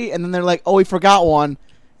story, and then they're like, oh, we forgot one.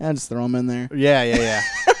 And just throw them in there. Yeah.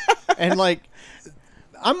 And, like,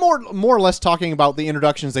 I'm more or less talking about the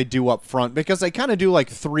introductions they do up front because they kind of do, like,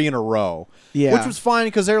 3 in a row. Yeah. Which was fine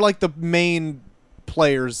because they're, like, the main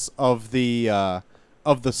players of the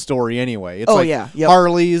story anyway. It's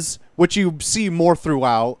Harley's, which you see more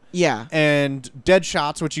throughout. Yeah. And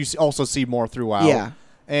Deadshots, which you also see more throughout. Yeah.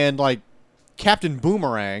 And, like, Captain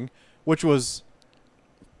Boomerang, which was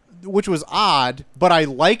odd, but I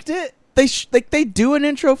liked it. They do an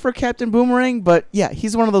intro for Captain Boomerang, but yeah,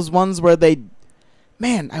 he's one of those ones where I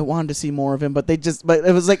wanted to see more of him, but it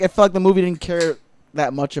was like I felt like the movie didn't care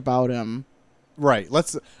that much about him. Right.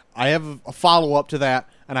 I have a follow up to that,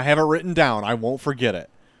 and I have it written down. I won't forget it.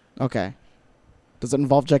 Okay. Does it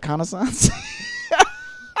involve Jack Renaissance?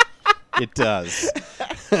 It does.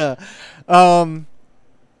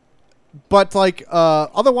 But like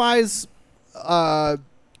otherwise,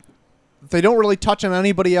 they don't really touch on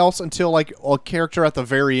anybody else until like a character at the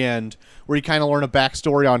very end, where you kind of learn a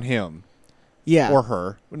backstory on him. Yeah. Or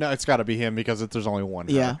her. No, it's got to be him because there's only one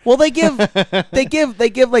her. Yeah. Well, they give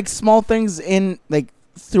like small things in like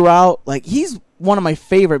throughout. Like he's one of my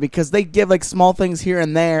favorite because they give like small things here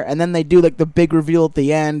and there, and then they do like the big reveal at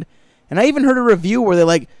the end. And I even heard a review where they're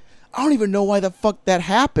like, I don't even know why the fuck that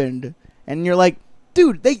happened. And you're like,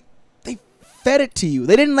 dude, they fed it to you.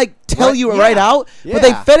 They didn't like tell you right out, but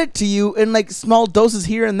they fed it to you in like small doses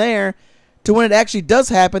here and there to when it actually does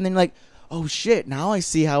happen. Then you're like, oh shit, now I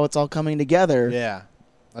see how it's all coming together. Yeah,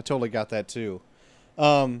 I totally got that too.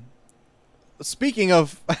 Speaking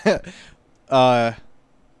of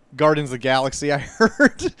Guardians of the Galaxy, I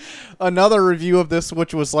heard another review of this,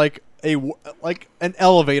 which was like an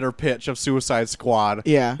elevator pitch of Suicide Squad.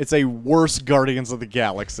 Yeah. It's a worse Guardians of the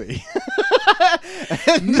Galaxy.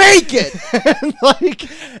 Make it! And, like,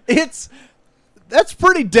 that's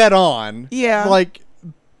pretty dead on. Yeah. Like,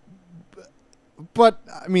 but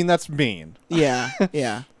I mean that's mean. Yeah.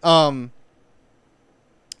 Yeah.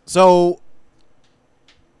 So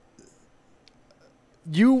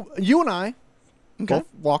you and I both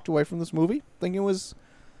walked away from this movie thinking it was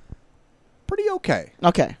pretty okay.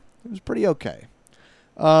 Okay. It was pretty okay.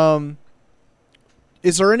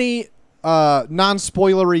 Is there any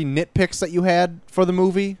non-spoilery nitpicks that you had for the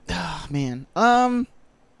movie? Oh, man.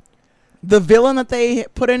 The villain that they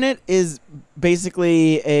put in it is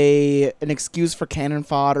basically an excuse for cannon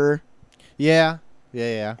fodder. Yeah.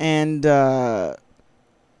 Yeah. And yeah,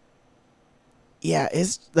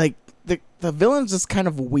 it's like the villain's just kind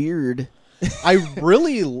of weird. I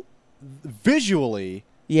really visually,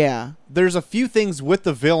 Yeah. there's a few things with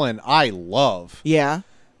the villain I love. Yeah.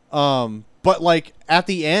 But like at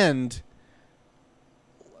the end,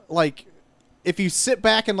 like if you sit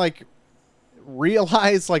back and like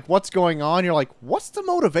realize like what's going on, you're like, what's the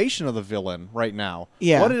motivation of the villain right now?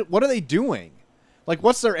 Yeah. What are they doing? Like,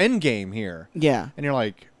 what's their end game here? Yeah. And you're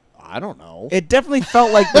like, I don't know. It definitely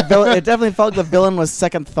felt like the villain. It definitely felt like the villain was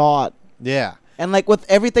second thought. Yeah. And like with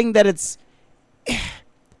everything that it's,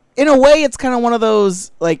 in a way, it's kind of one of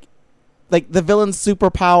those like the villain's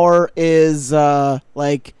superpower is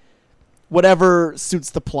like whatever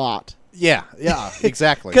suits the plot. Yeah. Yeah.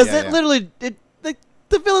 Exactly. Because yeah, literally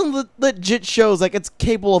the villain legit shows like it's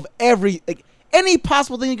capable of any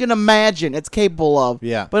possible thing you can imagine. It's capable of.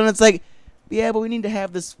 Yeah. But then it's like, yeah, but we need to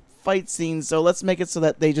have this fight scene, so let's make it so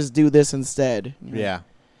that they just do this instead. Yeah.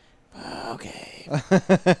 Okay.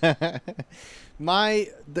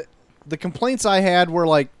 The complaints I had were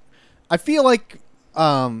like, I feel like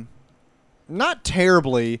not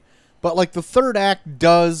terribly, but like the third act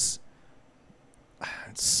does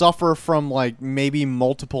suffer from like maybe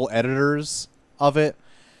multiple editors of it,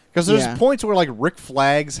 because there's points where like Rick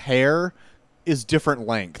Flag's hair is different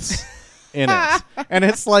lengths in it, and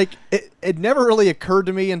it's like it never really occurred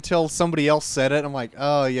to me until somebody else said it. I'm like,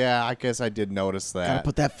 oh yeah, I guess I did notice that. Gotta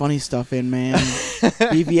put that funny stuff in, man.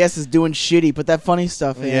 BVS is doing shitty. Put that funny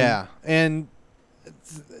stuff in. Yeah, and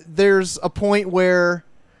there's a point where,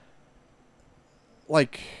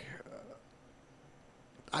 like,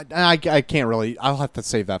 I can't really. I'll have to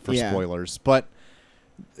save that for spoilers. But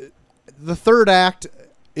the third act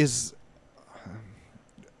is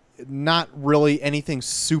not really anything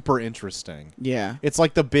super interesting. Yeah. It's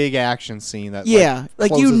like the big action scene that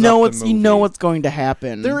like you know what's going to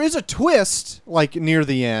happen. There is a twist like near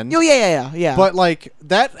the end. Oh yeah. But like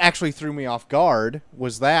that actually threw me off guard,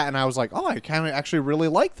 was that, and I was like, oh, I kind of actually really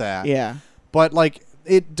like that. Yeah. But like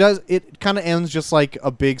it kind of ends just like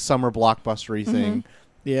a big summer blockbustery thing.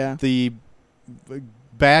 Yeah. The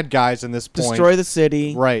bad guys in this point destroy the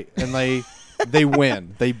city. Right, and they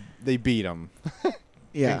win. They beat them.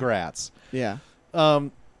 Yeah. Congrats. Yeah. But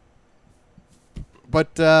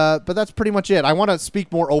that's pretty much it. I want to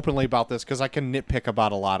speak more openly about this because I can nitpick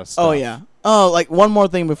about a lot of stuff. Oh yeah. Oh, like one more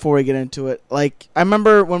thing before we get into it. Like I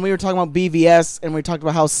remember when we were talking about BVS and we talked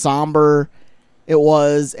about how somber it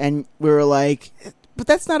was, and we were like, but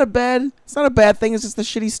it's not a bad thing. It's just a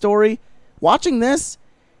shitty story. Watching this,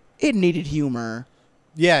 it needed humor.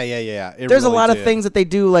 Yeah. There's really a lot of things that they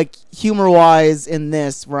do like humor wise in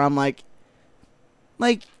this where I'm like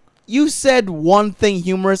you said one thing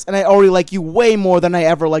humorous, and I already like you way more than I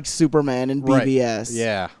ever liked Superman in BVS. Right.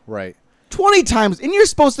 Yeah, right. 20 times, and you're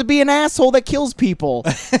supposed to be an asshole that kills people.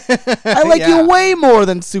 I like you way more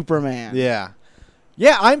than Superman. Yeah.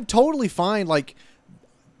 Yeah, I'm totally fine. Like,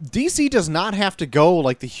 DC does not have to go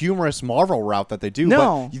like the humorous Marvel route that they do.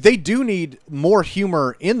 No. But they do need more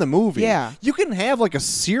humor in the movie. Yeah. You can have like a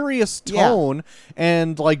serious tone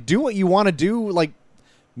and like do what you want to do, like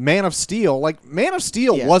Man of Steel. Like, Man of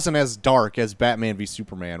Steel wasn't as dark as Batman v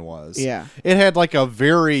Superman was. Yeah. It had like a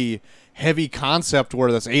very heavy concept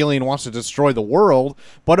where this alien wants to destroy the world,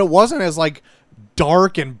 but it wasn't as like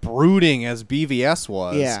dark and brooding as BVS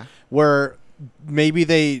was. Yeah. Where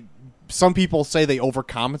maybe some people say they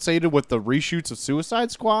overcompensated with the reshoots of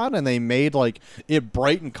Suicide Squad and they made like it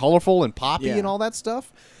bright and colorful and poppy and all that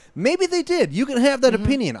stuff. Maybe they did. You can have that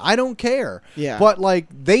opinion. I don't care. Yeah. But like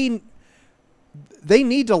they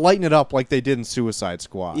need to lighten it up like they did in Suicide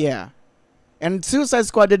Squad. Yeah. And Suicide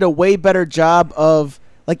Squad did a way better job of,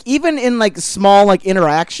 like, even in, like, small, like,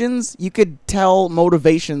 interactions, you could tell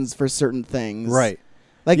motivations for certain things. Right.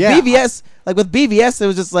 Like, Yeah. BVS, like, with BVS, it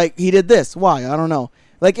was just like, he did this. Why? I don't know.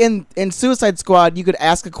 Like, in Suicide Squad, you could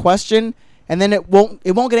ask a question, and then it won't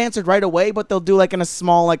get answered right away, but they'll do, like, in a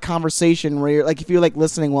small, like, conversation where you're, like, if you're, like,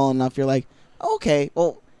 listening well enough, you're like, okay,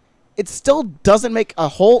 well, it still doesn't make a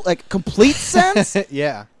whole, like, complete sense.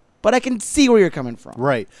 Yeah. But I can see where you're coming from.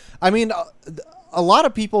 Right. I mean, a lot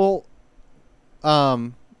of people,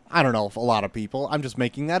 I don't know if a lot of people, I'm just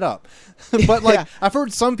making that up. But, like, Yeah. I've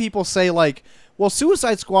heard some people say, like, well,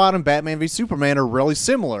 Suicide Squad and Batman v Superman are really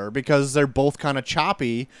similar because they're both kind of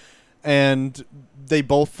choppy and they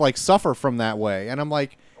both, like, suffer from that way. And I'm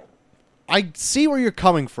like, I see where you're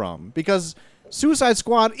coming from because Suicide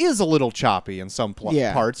Squad is a little choppy in some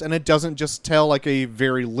parts, and it doesn't just tell like a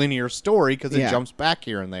very linear story because it jumps back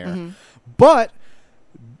here and there. Mm-hmm. But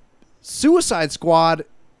Suicide Squad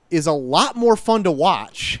is a lot more fun to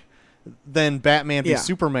watch than Batman v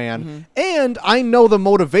Superman, and I know the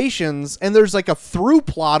motivations, and there's like a through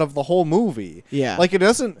plot of the whole movie. Yeah. Like it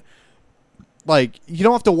doesn't. Like, you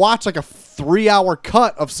don't have to watch, like, a 3-hour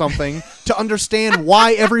cut of something to understand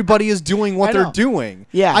why everybody is doing what they're doing.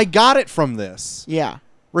 Yeah. I got it from this. Yeah.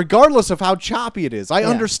 Regardless of how choppy it is. I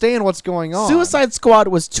understand what's going on. Suicide Squad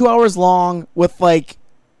was 2 hours long with, like,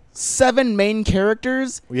 7 main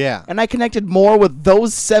characters. Yeah. And I connected more with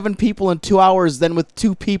those 7 people in 2 hours than with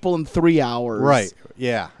 2 people in 3 hours. Right.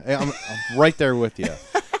 Yeah. I'm right there with you.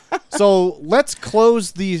 So, let's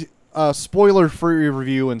close the spoiler-free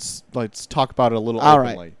review and let's talk about it a little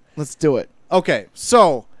openly. All right. Let's do it. Okay,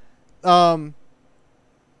 so,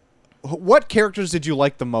 what characters did you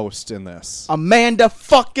like the most in this? Amanda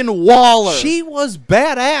fucking Waller. She was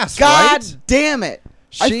badass, God right? damn it.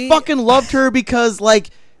 She- I fucking loved her because, like,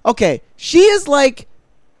 okay, she is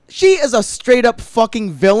a straight-up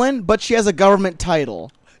fucking villain, but she has a government title.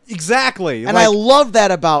 Exactly. And I love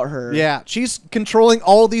that about her. Yeah, she's controlling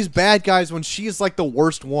all these bad guys when she's like the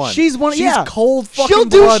worst one. She's cold fucking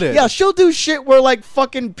blooded. She'll do shit where like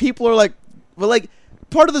fucking people are like, well, like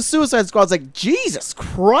part of the Suicide Squad's like, Jesus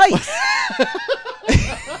Christ.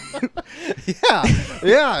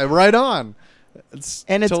 yeah, right on. It's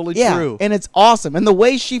totally true. And it's awesome. And the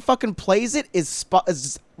way she fucking plays it is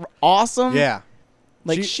just awesome. Yeah.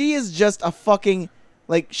 Like she is just a fucking,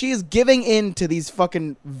 like, she is giving in to these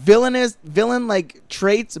fucking villain like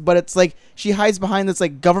traits, but it's like she hides behind this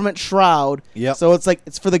like government shroud. Yep. So it's like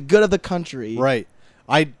it's for the good of the country. Right.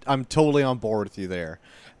 I'm totally on board with you there.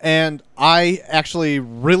 And I actually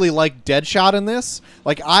really like Deadshot in this.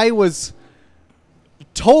 Like, I was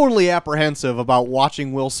totally apprehensive about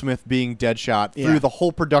watching Will Smith being Deadshot through the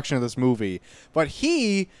whole production of this movie. But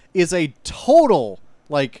he is a total,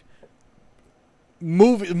 like,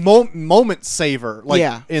 moment saver,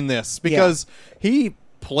 like, in this. Because he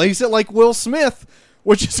plays it like Will Smith,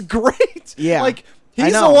 which is great. Yeah. Like,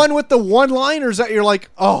 he's the one with the one-liners that you're like,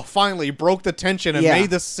 oh, finally, broke the tension and made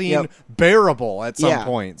this scene bearable at some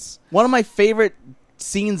points. One of my favorite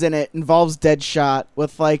scenes in it involves Deadshot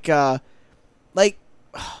with, like,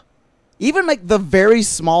 even, like, the very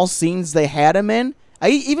small scenes they had him in. I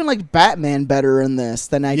even like Batman better in this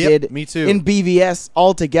than I did me too. in BVS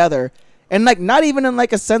altogether. And, like, not even in,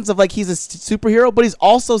 like, a sense of, like, he's a superhero, but he's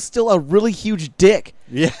also still a really huge dick.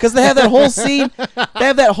 Yeah. Because they have that whole scene. They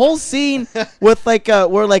have that whole scene with, like,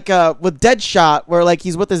 with Deadshot, where, like,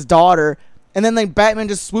 he's with his daughter, and then, like, Batman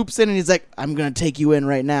just swoops in and he's like, I'm going to take you in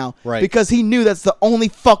right now. Right. Because he knew that's the only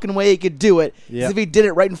fucking way he could do it. Yep. Is if he did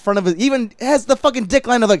it right in front of his, even has the fucking dick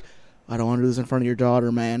line of, like, I don't want to do this in front of your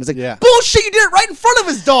daughter, man. It's like, bullshit, you did it right in front of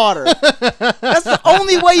his daughter. That's the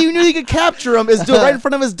only way you knew you could capture him, is do it right in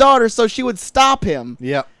front of his daughter so she would stop him.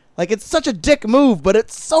 Yep. Like, it's such a dick move, but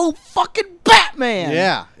it's so fucking Batman.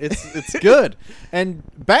 Yeah, it's good. And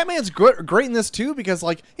Batman's great in this, too, because,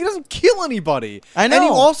 like, he doesn't kill anybody. I know. And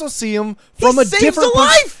you also see him from He a saves different a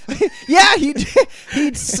life. Yeah,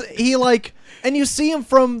 he like... And you see him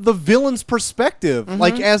from the villain's perspective,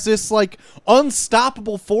 like, as this, like,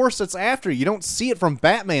 unstoppable force that's after you. You don't see it from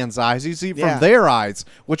Batman's eyes. You see it from their eyes,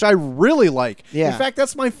 which I really like. Yeah. In fact,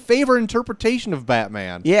 that's my favorite interpretation of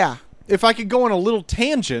Batman. Yeah. If I could go on a little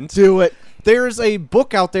tangent. Do it. there's a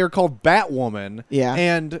book out there called Batwoman. Yeah.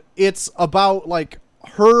 And it's about, like,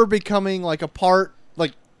 her becoming, like, a part,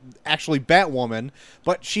 like, actually Batwoman,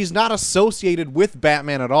 but she's not associated with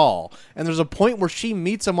Batman at all. And there's a point where she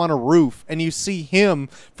meets him on a roof, and you see him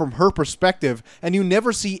from her perspective, and you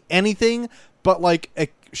never see anything but, like, a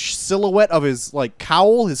silhouette of his, like,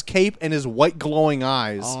 cowl, his cape, and his white glowing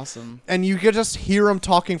eyes. Awesome. And you can just hear him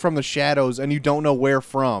talking from the shadows, and you don't know where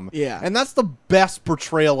from. Yeah. And that's the best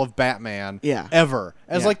portrayal of Batman ever.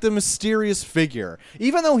 As, Yeah. like, the mysterious figure.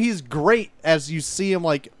 Even though he's great as you see him,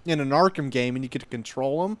 like, in an Arkham game and you get to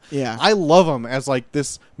control him. Yeah. I love him as, like,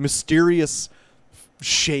 this mysterious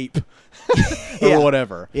shape. Yeah. Or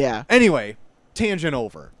whatever. Yeah. Anyway, tangent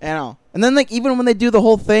over. I know. And then, like, even when they do the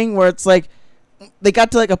whole thing where it's like, they got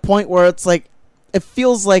to like a point where it's like, it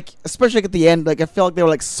feels like, especially like at the end, like I feel like they were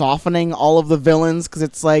like softening all of the villains because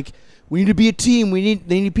it's like, we need to be a team. They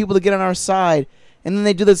need people to get on our side. And then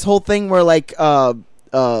they do this whole thing where like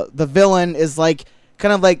the villain is like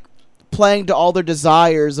kind of like playing to all their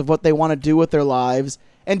desires of what they want to do with their lives.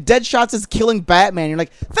 And Deadshot's is killing Batman. You're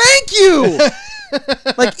like, thank you.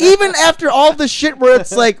 Like, even after all the shit where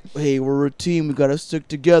it's like, hey, we're a team, we gotta stick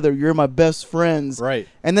together, you're my best friends. Right.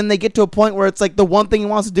 And then they get to a point where it's like the one thing he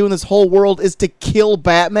wants to do in this whole world is to kill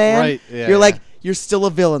Batman. Right, yeah, you're like, yeah. you're still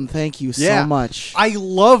a villain, thank you so much. I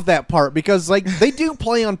love that part because, like, they do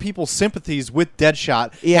play on people's sympathies with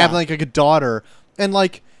Deadshot having, like, a daughter. And,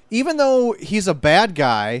 like, even though he's a bad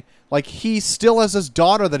guy, like, he still has his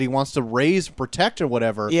daughter that he wants to raise and protect or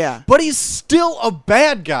whatever. Yeah. But he's still a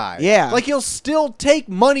bad guy. Yeah. Like, he'll still take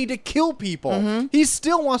money to kill people. He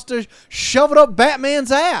still wants to shove it up Batman's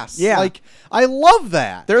ass. Yeah. Like, I love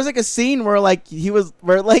that. There was like a scene where like they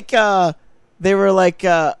were like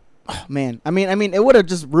oh man, I mean it would have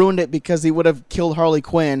just ruined it because he would have killed Harley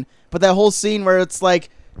Quinn. But that whole scene where it's like,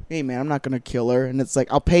 hey man, I'm not gonna kill her, and it's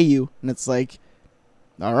like, I'll pay you, and it's like,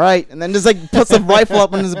 all right, and then just like puts a rifle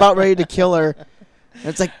up and is about ready to kill her. And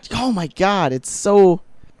it's like, oh my god, it's so,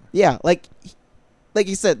 yeah, like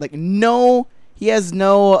you said, like he has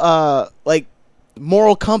no like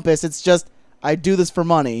moral compass. It's just, I do this for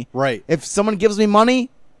money. Right. If someone gives me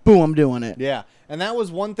money, boom, I'm doing it. Yeah. And that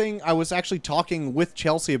was one thing I was actually talking with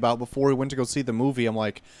Chelsea about before we went to go see the movie. I'm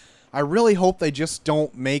like, I really hope they just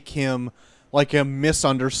don't make him like a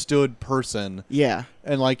misunderstood person. Yeah.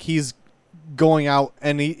 And like he's going out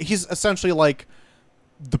and he's essentially like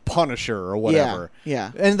the Punisher or whatever.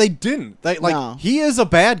 Yeah. And they didn't. They like No. he is a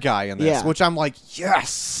bad guy in this, Yeah. which I'm like,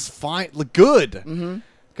 yes, fine, good. Mm-hmm.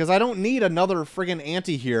 Because I don't need another friggin'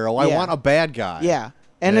 anti-hero. I Yeah. want a bad guy. Yeah.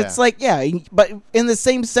 And Yeah. it's like, yeah, but in the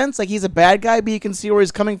same sense, like he's a bad guy, but you can see where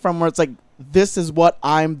he's coming from, where it's like, this is what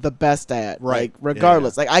I'm the best at. Right. Like,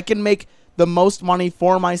 regardless. Like, I can make the most money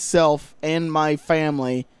for myself and my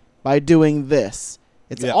family by doing this.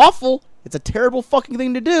 It's Yep. awful. It's a terrible fucking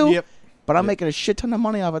thing to do. Yep. But I'm Yep. making a shit ton of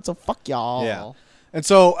money off it, so fuck y'all. Yeah. And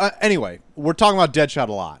so, anyway, we're talking about Deadshot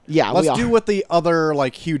a lot. Yeah, Let's we do are. with the other,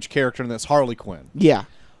 like, huge character in this, Harley Quinn. Yeah.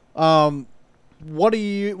 What do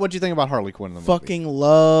you think about Harley Quinn in the movie? Fucking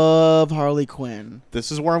love Harley Quinn.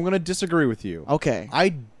 This is where I'm going to disagree with you. Okay.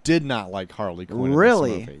 I did not like Harley Quinn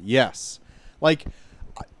Really? in this movie. Yes. Like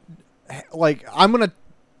I'm going to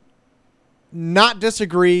not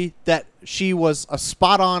disagree that she was a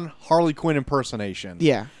spot-on Harley Quinn impersonation.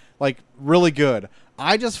 Yeah. Like, really good.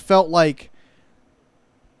 I just felt like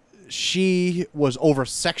she was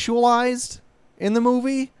over-sexualized in the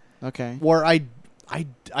movie, Okay. where I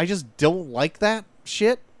just don't like that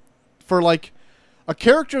shit. For, like, a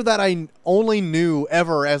character that I only knew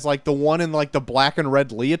ever as, like, the one in, like, the black and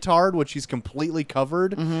red leotard, which she's completely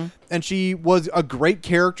covered. Mm-hmm. And she was a great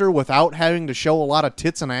character without having to show a lot of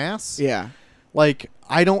tits and ass. Yeah. Like,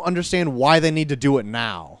 I don't understand why they need to do it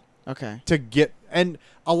now. Okay. To get, and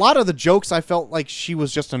a lot of the jokes I felt like she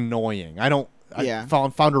was just annoying. I Yeah.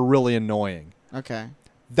 found her really annoying. Okay.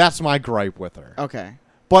 That's my gripe with her. Okay.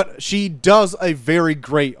 But she does a very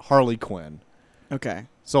great Harley Quinn. Okay.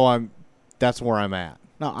 So that's where I'm at.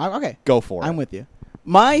 No, okay. Go for it. I'm with you.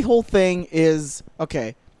 My whole thing is,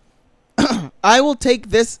 okay, I will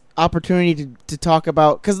take this opportunity to talk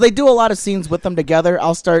about, because they do a lot of scenes with them together.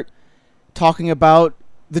 I'll start talking about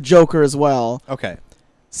the Joker as well. Okay.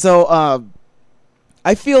 So,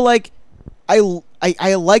 I feel like I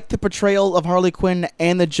like the portrayal of Harley Quinn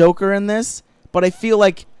and the Joker in this, but I feel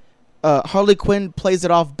like Harley Quinn plays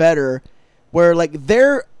it off better, where like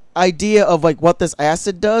their idea of like what this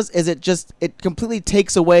acid does is it completely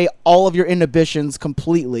takes away all of your inhibitions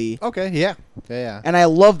completely. Okay, yeah. Yeah. And I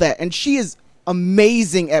love that. And she is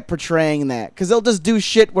amazing at portraying that, because they'll just do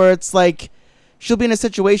shit where it's like she'll be in a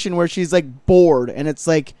situation where she's like bored and it's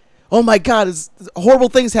like, oh my God, horrible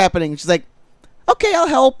things happening. She's like, okay, I'll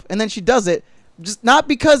help. And then she does it. Just not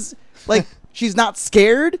because, like, she's not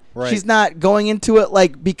scared. Right. She's not going into it,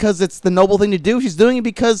 like, because it's the noble thing to do. She's doing it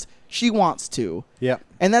because she wants to. Yeah.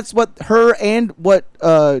 And that's what her and what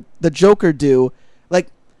the Joker do. Like,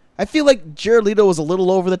 I feel like Jared Leto was a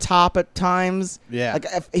little over the top at times. Yeah. Like,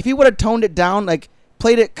 if he would have toned it down, like,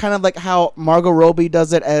 played it kind of like how Margot Robbie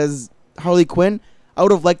does it as Harley Quinn, I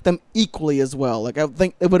would have liked them equally as well. Like, I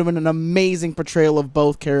think it would have been an amazing portrayal of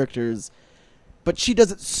both characters. But she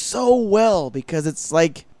does it so well because it's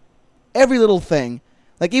like every little thing.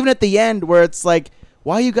 Like, even at the end where it's like,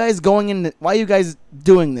 why are you guys going in? Why are you guys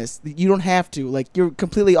doing this? You don't have to. Like, you're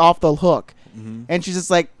completely off the hook. Mm-hmm. And she's just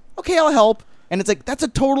like, okay, I'll help. And it's like, that's a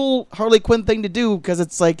total Harley Quinn thing to do because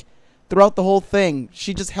it's like throughout the whole thing,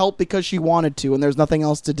 she just helped because she wanted to and there's nothing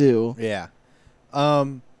else to do. Yeah.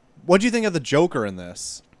 What do you think of the Joker in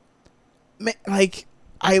this? Like,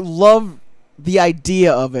 I love the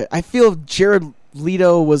idea of it. I feel Jared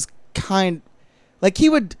Leto was like, he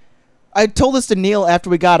would... I told this to Neil after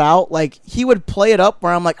we got out. Like, he would play it up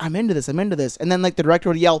where I'm like, I'm into this. And then, like, the director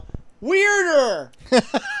would yell, weirder!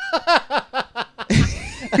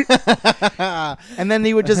 And then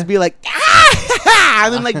he would just be like, ah!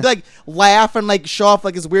 And then, like laugh and, like, show off,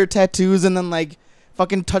 like, his weird tattoos and then, like,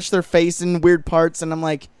 fucking touch their face in weird parts. And I'm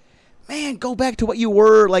like, man, go back to what you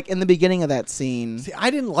were, like, in the beginning of that scene. See, I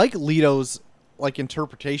didn't like Leto's, like,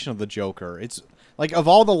 interpretation of the Joker. It's... Like, of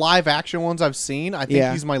all the live-action ones I've seen, I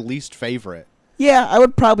think he's my least favorite. Yeah, I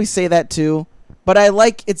would probably say that, too. But I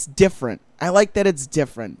like it's different. I like that it's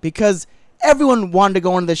different. Because everyone wanted to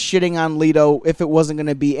go into the shitting on Leto if it wasn't going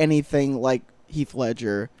to be anything like Heath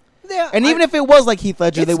Ledger. Yeah, and even if it was like Heath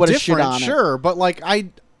Ledger, they would have shit on it. Sure, but, like,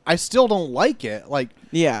 I still don't like it. Like,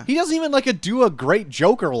 yeah. He doesn't even, like, do a great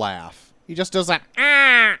Joker laugh. He just does that,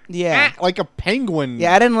 yeah. Like a penguin.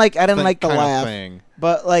 Yeah, I didn't like the laugh. Thing.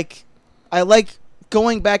 But, like, I like...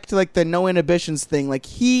 Going back to, like, the no inhibitions thing, like,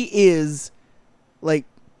 he is, like,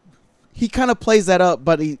 he kind of plays that up,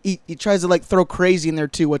 but he tries to, like, throw crazy in there,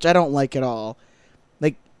 too, which I don't like at all.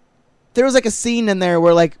 Like, there was, like, a scene in there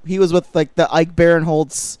where, like, he was with, like, the Ike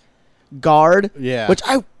Barinholtz guard. Yeah. Which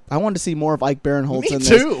I wanted to see more of Ike Barinholtz in this.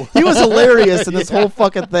 Me too. He was hilarious in this whole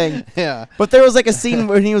fucking thing. Yeah. But there was, like, a scene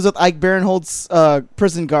when he was with Ike Barinholtz,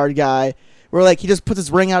 prison guard guy, where, like, he just puts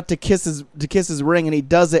his ring out to kiss his ring, and he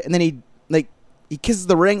does it, and then he kisses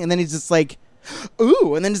the ring, and then he's just like,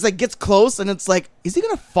 ooh, and then just, like, gets close, and it's like, is he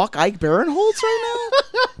gonna fuck Ike Barinholtz right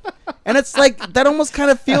now? And it's like, that almost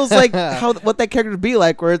kind of feels like what that character would be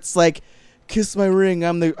like, where it's like, kiss my ring,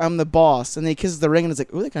 I'm the boss, and then he kisses the ring, and it's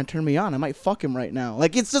like, ooh, that kind of turned me on, I might fuck him right now.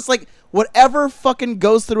 Like, it's just like, whatever fucking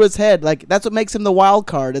goes through his head, like, that's what makes him the wild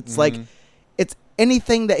card. It's like, it's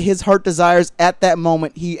anything that his heart desires at that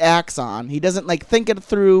moment, he acts on. He doesn't, like, think it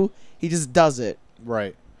through, he just does it.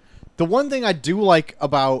 Right. The one thing I do like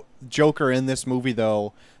about Joker in this movie,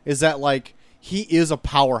 though, is that, like, he is a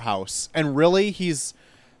powerhouse. And really, he's,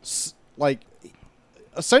 like,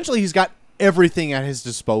 essentially he's got everything at his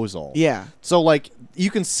disposal. Yeah. So, like, you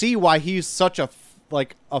can see why he's such a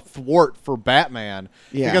thwart for Batman.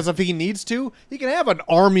 Yeah. Because if he needs to, he can have an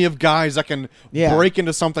army of guys that can break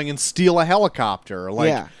into something and steal a helicopter.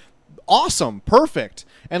 Like, awesome. Perfect.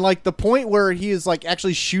 And, like, the point where he is, like,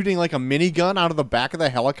 actually shooting, like, a minigun out of the back of the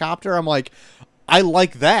helicopter, I'm like, I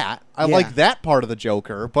like that. I like that part of the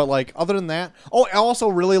Joker. But, like, other than that... Oh, I also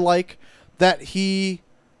really like that he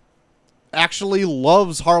actually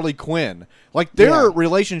loves Harley Quinn. Like, their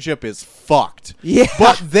relationship is fucked. Yeah.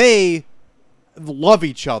 But they love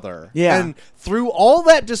each other. Yeah. And through all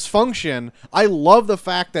that dysfunction, I love the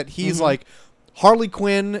fact that he's like, Harley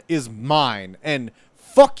Quinn is mine, and...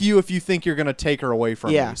 fuck you if you think you're going to take her away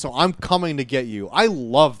from me. So I'm coming to get you. I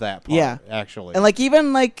love that part, actually. And, like,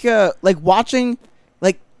 even, like watching,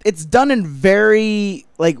 like, it's done in very,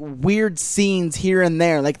 like, weird scenes here and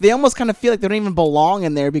there. Like, they almost kind of feel like they don't even belong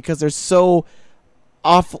in there because they're so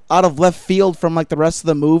out of left field from, like, the rest of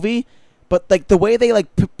the movie. But, like, the way they,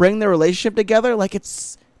 like, bring their relationship together, like,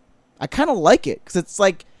 it's... I kind of like it because it's,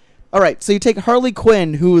 like... All right, so you take Harley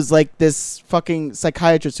Quinn, who's, like, this fucking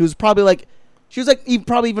psychiatrist who's probably, like... She was, like,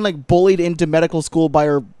 probably even, like, bullied into medical school by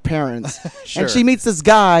her parents. Sure. And she meets this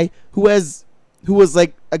guy who was,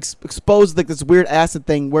 like, exposed to, like, this weird acid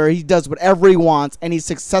thing where he does whatever he wants and he's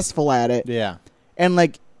successful at it. Yeah. And,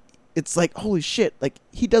 like, it's like, holy shit. Like,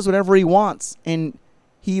 he does whatever he wants and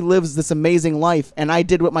he lives this amazing life. And I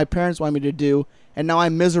did what my parents wanted me to do. And now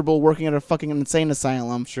I'm miserable working at a fucking insane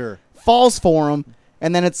asylum. Sure. Falls for him.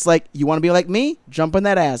 And then it's like, you want to be like me? Jump in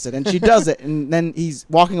that acid. And she does it. And then he's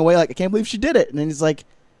walking away like, I can't believe she did it. And then he's like,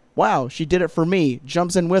 wow, she did it for me.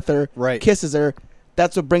 Jumps in with her. Right. Kisses her.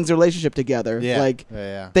 that's what brings the relationship together. Yeah. Like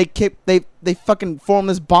Yeah. they fucking form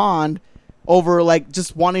this bond over like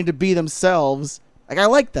just wanting to be themselves. Like I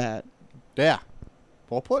like that. Yeah.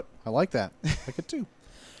 Well put. I like that. I like it too.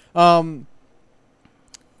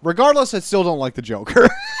 Regardless, I still don't like the Joker.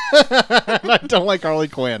 I don't like Harley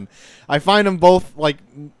Quinn. I find them both like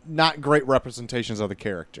not great representations of the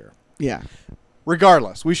character. Yeah.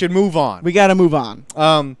 Regardless, we should move on. We got to move on.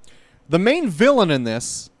 The main villain in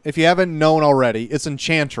this, if you haven't known already, is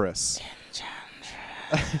Enchantress.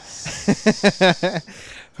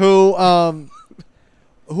 who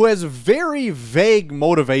has very vague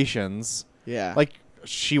motivations. Yeah. Like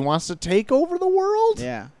she wants to take over the world?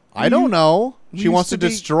 yeah. I don't know. She used wants to to be-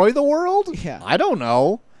 destroy the world? Yeah. I don't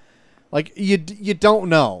know. Like you don't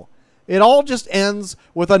know. It all just ends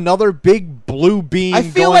with another big blue beam I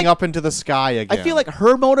feel going like- up into the sky again. I feel like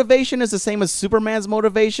her motivation is the same as Superman's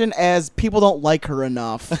motivation, as people don't like her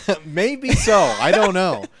enough. maybe so. I don't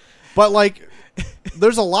know. But like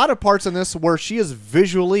there's a lot of parts in this where she is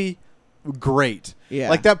visually great. Yeah.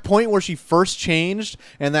 Like that point where she first changed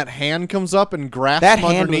and that hand comes up and grasps That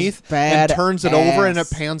from hand was underneath and turns it over and it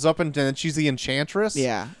badass. pans up and then she's the Enchantress.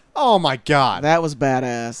 Yeah. Oh my god. That was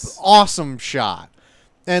badass. Awesome shot.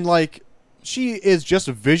 And like she is just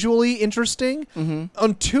visually interesting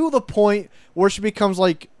until the point where she becomes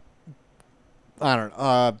like I don't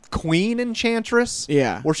know, Queen Enchantress.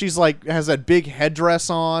 Yeah. Where she's like has that big headdress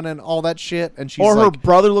on and all that shit and she's Or her like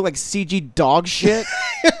brother looked like CG dog shit.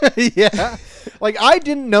 yeah. Like I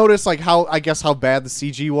didn't notice like how bad the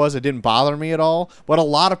CG was. It didn't bother me at all. But a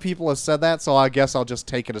lot of people have said that, so I guess I'll just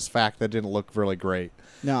take it as fact that it didn't look really great.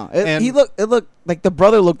 No, And- it looked like the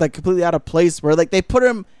brother looked like completely out of place. Where like they put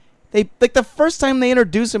him, they like the first time they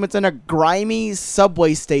introduce him, it's in a grimy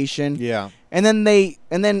subway station. Yeah. And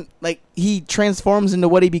then like he transforms into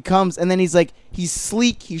what he becomes, and then he's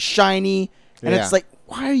sleek, he's shiny, and Yeah. it's like,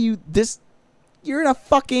 why are you this? You're in a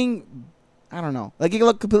fucking, I don't know. Like he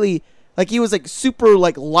looked completely like he was like super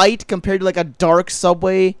like light compared to like a dark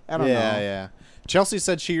subway. I don't know. Yeah. Chelsea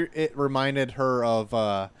said it reminded her of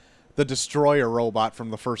the Destroyer robot from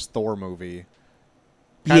the first Thor movie.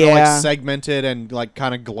 Kind of Yeah. like segmented and like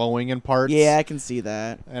kind of glowing in parts. Yeah, I can see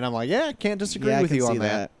that. And I'm like, yeah, I can't disagree Yeah, I with can you see on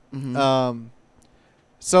that. Mhm.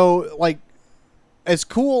 So like, it's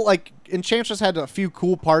cool. Like Enchantress had a few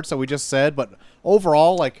cool parts that we just said, but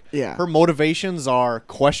overall, like, Yeah. her motivations are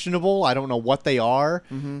questionable. I don't know what they are.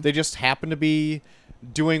 Mm-hmm. They just happen to be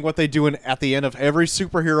doing what they do at the end of every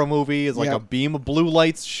superhero movie is like Yep. a beam of blue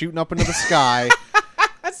lights shooting up into the sky.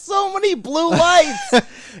 That's so many blue lights. And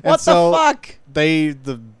What so the fuck?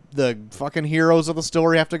 The fucking heroes of the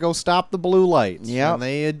story have to go stop the blue lights. Yep.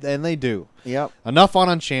 And they do. Yep. Enough on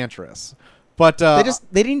Enchantress. But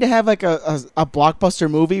They need to have like a blockbuster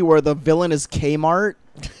movie where the villain is Kmart.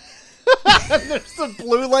 there's the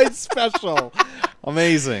blue light special.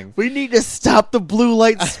 Amazing. We need to stop the blue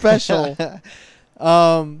light special.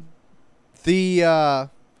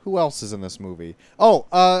 Who else is in this movie? Oh,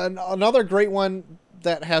 another great one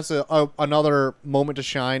that has another moment to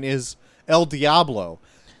shine is El Diablo.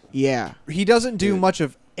 Yeah. He doesn't do much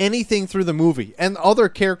of anything through the movie, and other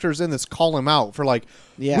characters in this call him out for like,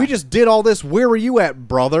 Yeah. we just did all this. Where were you at,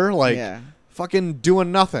 brother? Like, Yeah. fucking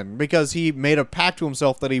doing nothing, because he made a pact to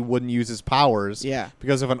himself that he wouldn't use his powers. Yeah.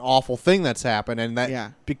 Because of an awful thing that's happened, and that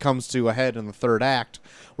Yeah. becomes to a head in the third act,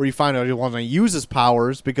 where you find out he wasn't going to use his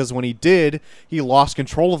powers because when he did, he lost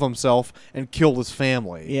control of himself and killed his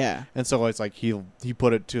family. Yeah. And so it's like he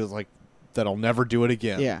put it to like that I'll never do it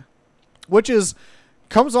again. Yeah. Which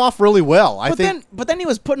comes off really well. I think. But then he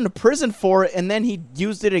was put into prison for it, and then he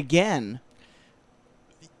used it again.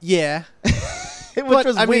 Yeah. Which But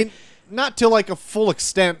was I weird. mean, not to like a full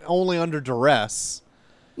extent, only under duress.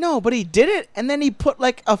 No, but he did it, and then he put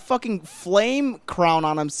like a fucking flame crown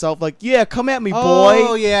on himself. Like, yeah, come at me, boy.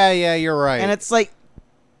 Oh yeah, you're right. And it's like,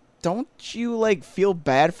 don't you like feel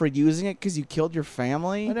bad for using it because you killed your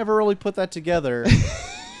family? I never really put that together.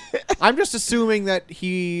 I'm just assuming that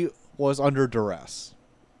he was under duress,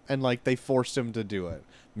 and like they forced him to do it.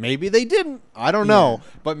 Maybe they didn't. I don't know.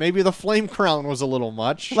 But maybe the flame crown was a little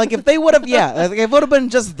much. Like if they would have, yeah, like, if it would have been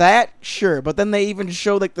just that, sure. But then they even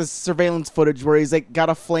showed like the surveillance footage where he's like got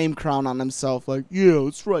a flame crown on himself. Like, yeah,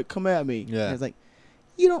 that's right, come at me. Yeah. And it's like,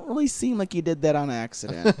 you don't really seem like you did that on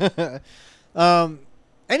accident.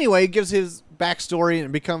 Anyway, it gives his backstory and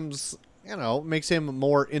it becomes, makes him a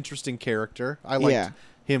more interesting character. I liked Yeah.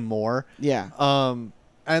 him more. Yeah.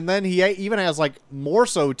 And then he even has like more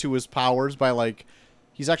so to his powers by like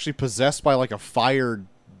he's actually possessed by like a fire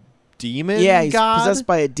demon. Yeah, he's god? possessed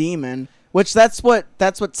by a demon. Which that's what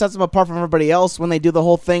sets him apart from everybody else when they do the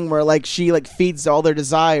whole thing where like she like feeds all their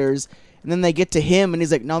desires, And then they get to him, and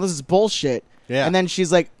he's like, no, this is bullshit. Yeah. And then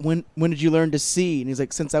she's like, when did you learn to see? And he's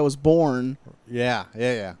like, since I was born. Yeah. So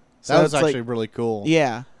That was it's like- actually really cool.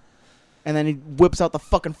 Yeah. And then he whips out the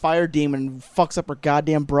fucking fire demon and fucks up her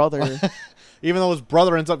goddamn brother. Even though his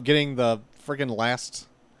brother ends up getting the freaking last,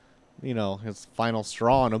 his final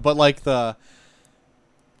straw on him. But like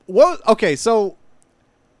okay, so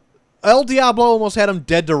El Diablo almost had him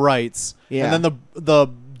dead to rights. Yeah. And then the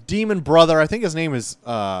demon brother, I think his name is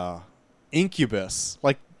Incubus,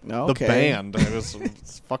 like Okay. the band.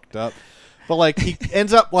 It's fucked up. But like he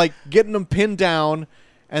ends up like getting him pinned down,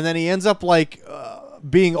 and then he ends up like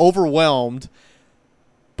being overwhelmed.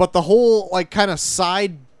 But the whole like kind of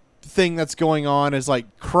side thing that's going on is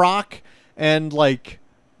like Croc and like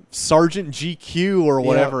Sergeant GQ or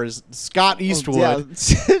whatever is Scott Eastwood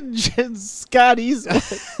Scott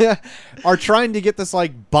Eastwood. are trying to get this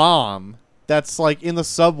like bomb that's like in the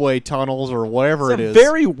subway tunnels or whatever It's it a is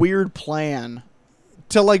very weird plan.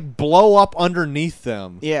 to like blow up underneath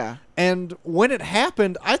them. Yeah. And when it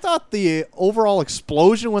happened, I thought the overall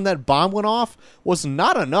explosion when that bomb went off was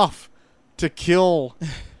not enough to kill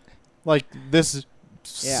like this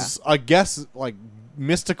I guess like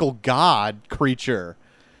mystical god creature.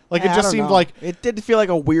 Like Yeah, it I just don't seemed know. like It did feel like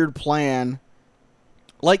a weird plan.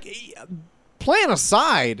 like plan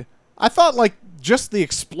aside, I thought like just the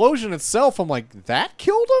explosion itself, I'm like, that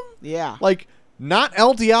killed him? Yeah. Like not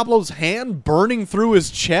El Diablo's hand burning through his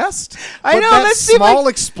chest. I but know, that that seemed small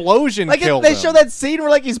like- explosion Like killed they him. show that scene where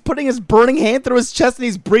like he's putting his burning hand through his chest and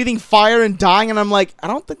he's breathing fire and dying, and I'm like, I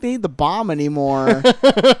don't think they need the bomb anymore.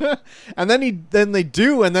 And then they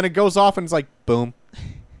do, and then it goes off, and it's like boom.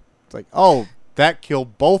 It's like, oh, that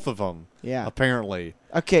killed both of them. Yeah. Apparently.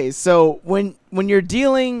 Okay, so when you're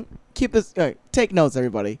dealing, keep this. Take notes,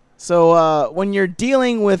 everybody. So when you're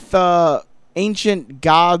dealing with ancient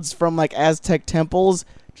gods from like Aztec temples,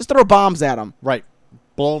 just throw bombs at them. Right.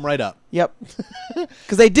 Blow them right up. Yep.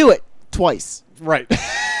 Because they do it twice. Right.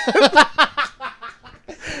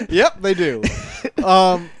 Yep, they do.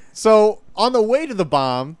 So on the way to the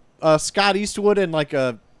bomb, Scott Eastwood and like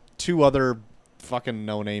two other fucking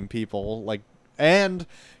no-name people, like, and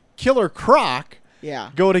Killer Croc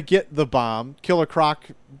Yeah. go to get the bomb. Killer Croc,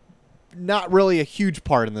 not really a huge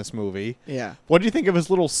part in this movie. Yeah. What do you think of his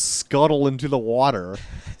little scuttle into the water?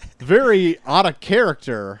 Very out of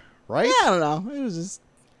character, right? Yeah, I don't know. It was just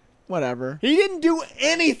whatever. He didn't do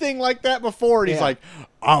anything like that before, and he's Yeah. like,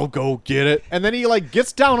 I'll go get it. And then he like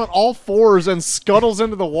gets down on all fours and scuttles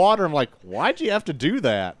into the water. I'm like, why'd you have to do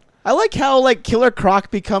that? I like how like Killer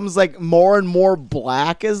Croc becomes like more and more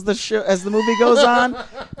black as the movie goes on.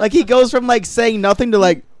 Like he goes from like saying nothing to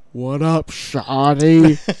like, "What up,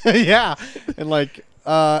 shoddy?" Yeah. And like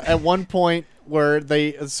at one point where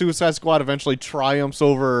Suicide Squad eventually triumphs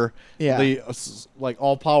over Yeah. the like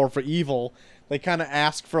all powerful evil, they kind of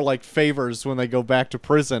ask for like favors when they go back to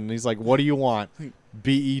prison. And he's like, what do you want?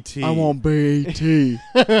 BET. I want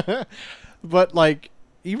BET. But like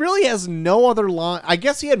he really has no other line. I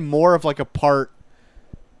guess he had more of like a part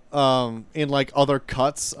in like other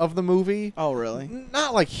cuts of the movie. Oh, really?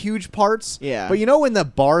 Not like huge parts. Yeah. But you know in the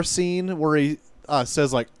bar scene where he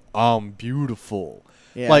says like, I'm beautiful.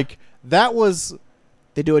 Yeah. Like that was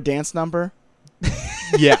They do a dance number.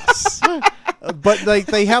 yes. But like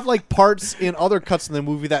they have like parts in other cuts in the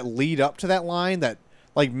movie that lead up to that line that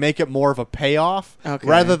like make it more of a payoff. Okay.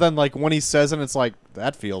 Rather than like when he says it, it's like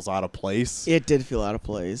that feels out of place. It did feel out of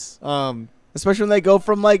place, Um especially when they go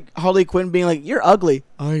from like Harley Quinn being like, "You're ugly."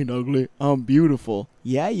 I ain't ugly. I'm beautiful.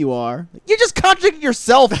 Yeah, you are. You just contradicted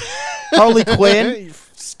yourself, Harley Quinn. You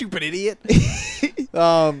stupid idiot.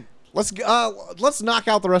 Let's knock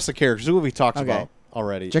out the rest of the characters. Who have we talked Okay. about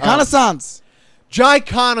already? Jacana-sans.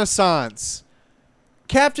 Jai-Kana-Sans.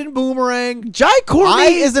 Captain Boomerang. Jai Courtney I-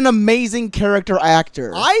 is an amazing character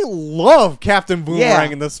actor. I love Captain Boomerang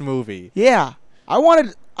Yeah. in this movie. Yeah. I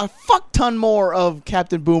wanted a fuck ton more of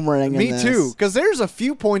Captain Boomerang in Me this. too, because there's a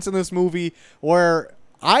few points in this movie where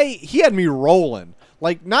he had me rolling.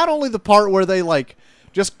 Like not only the part where they like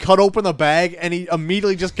just cut open the bag and he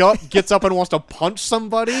immediately just gets up and wants to punch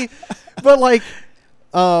somebody, but like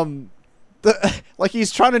like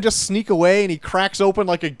he's trying to just sneak away and he cracks open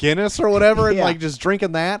like a Guinness or whatever and Yeah. like just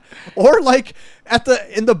drinking that, or like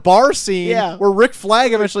in the bar scene Yeah. where Rick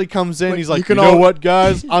Flag eventually comes in. Like, He's like, you can you know all- what,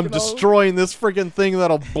 guys? I'm can all- destroying this freaking thing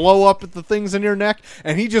that'll blow up at the things in your neck,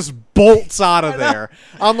 and he just bolts out of there.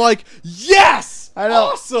 I'm like, yes, I know.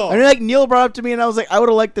 awesome. And like Neil brought up to me, and I was like, I would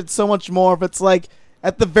have liked it so much more if it's like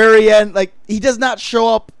at the very end, like he does not show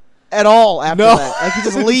up at all after No. that. Like he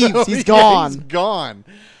just leaves. No, He's yeah, gone. He's gone.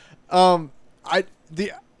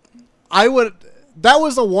 That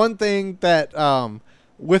was the one thing that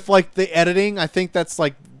with like the editing, I think that's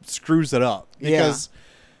like screws it up Yeah. because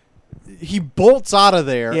he bolts out of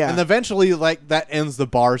there, Yeah. and eventually like that ends the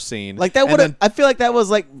bar scene. Like that And would have. then- I feel like that was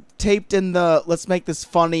like taped in the let's make this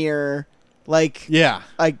funnier, like yeah.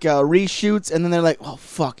 reshoots, and then they're like, oh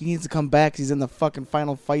fuck, he needs to come back 'cause he's in the fucking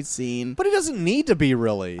final fight scene. But he doesn't need to be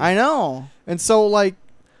really. I know. And so like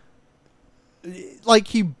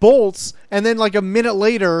he bolts, and then like a minute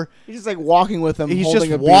later, He's just like walking with him. he's holding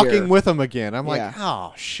just a beer. walking with him again. I'm Yeah. like,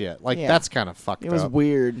 oh shit! Like Yeah. that's kind of fucked It was up.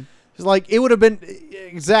 weird. It's like it would have been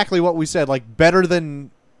exactly what we said. Like better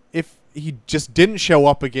than if he just didn't show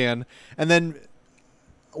up again, and then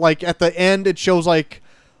like at the end it shows like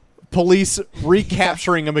police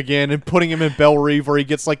recapturing him again and putting him in Belle Reve where he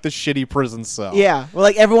gets like the shitty prison cell. Yeah, well,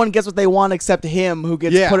 like everyone gets what they want except him, who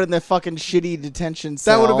gets Yeah. put in the fucking shitty detention That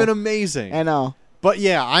cell. would have been amazing. I know. But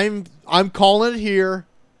yeah, I'm calling it here.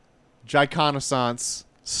 Giconnaissance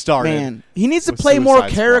started. Man, he needs to with play more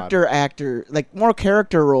Suicide character actor, like more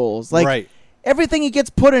character roles. Like right. everything he gets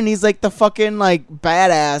put in, he's like the fucking like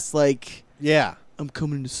badass. Like Yeah. I'm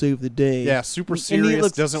coming to save the day. Yeah, super And he serious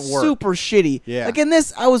looks doesn't work. Super shitty. Yeah. Like in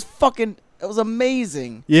this, it was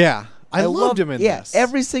amazing. Yeah. I loved him in this.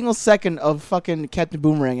 Every single second of fucking Captain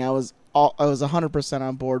Boomerang, I was 100%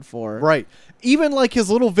 on board for. Right. Even like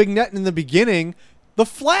his little vignette in the beginning, the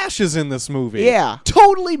Flash is in this movie. Yeah.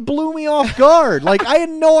 Totally blew me off guard. Like I had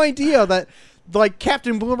no idea that like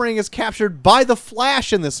Captain Boomerang is captured by the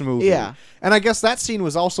Flash in this movie. Yeah. And I guess that scene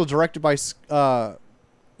was also directed by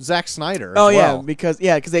Zack Snyder. Oh as yeah, well. because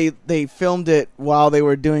they filmed it while they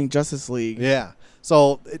were doing Justice League. Yeah.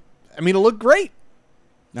 So it looked great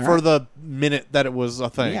All for right. the minute that it was a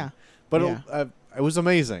thing. Yeah. But Yeah. it was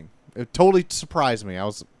amazing. It totally surprised me. I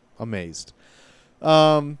was amazed.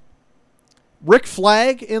 Rick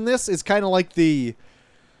Flag in this is kind of like the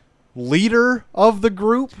leader of the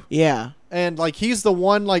group, Yeah. and like he's the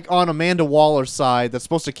one like on Amanda Waller's side that's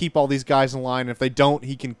supposed to keep all these guys in line. If they don't,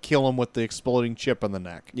 he can kill them with the exploding chip in the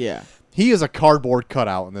neck. Yeah. He is a cardboard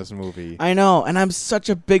cutout in this movie. I know, and I'm such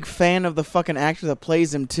a big fan of the fucking actor that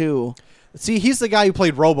plays him too. See, he's the guy who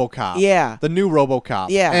played RoboCop. Yeah. The new RoboCop.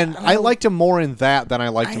 Yeah. And I liked him more in that than I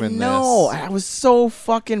liked him in know. this. I was so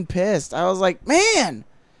fucking pissed. I was like, man,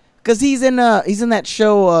 because he's in that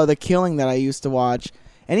show, The Killing, that I used to watch,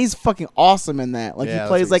 and he's fucking awesome in that. Like Yeah, he that's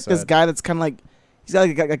plays what like he this said. guy that's kind of like he's got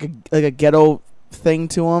like a ghetto thing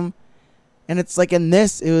to him, and it's like in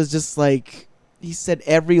this it was just like he said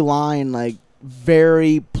every line like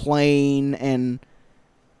very plain and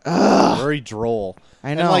Very droll.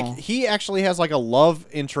 I know. And like he actually has like a love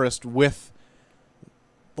interest with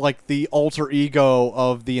like the alter ego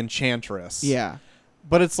of the Enchantress. yeah,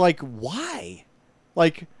 But it's like, why?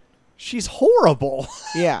 Like, she's horrible.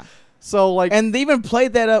 yeah. So like And they even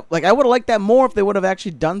played that up. Like I would have liked that more if they would have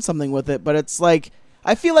actually done something with it. But it's like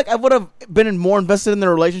I feel like I would have been more invested in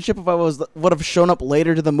their relationship if I would have shown up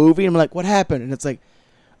later to the movie and been like, "What happened?" And it's like,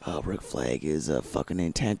 "Oh, Rick Flag is a fucking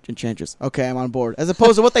enchantress." Okay, I'm on board. As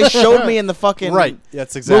opposed to what they showed me in the fucking right.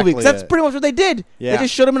 That's exactly movie. 'Cause that's it. pretty much what they did. Yeah. They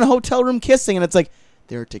just showed them in a hotel room kissing, and it's like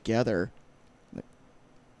they're together.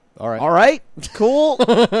 All right. All right, cool.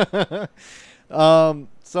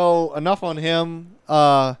 So enough on him.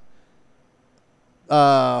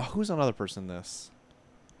 Who's another person in this?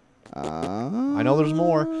 I know there's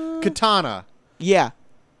more. Katana Yeah,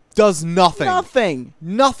 does nothing. nothing.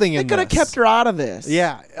 Nothing They in could have this. kept her out of this.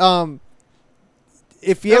 Yeah.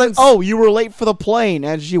 If you They're like, haven't oh, you were late for the plane,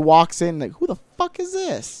 and she walks in like, who the fuck is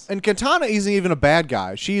this? and Katana isn't even a bad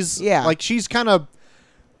guy. She's Yeah. like she's kind of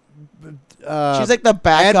She's like the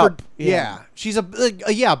backup. yeah. She's a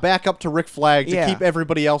backup to Rick Flag to Yeah. keep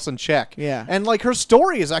everybody else in check. Yeah. And like her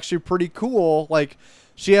story is actually pretty cool. Like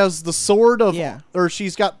she has the sword of Yeah. or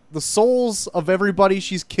she's got the souls of everybody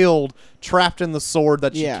she's killed trapped in the sword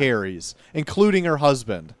that she Yeah. carries, including her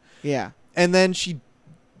husband. Yeah. And then she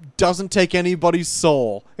doesn't take anybody's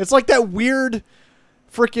soul. It's like that weird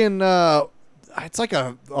freaking it's like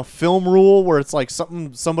a film rule where it's like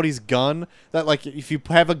somebody's gun that like if you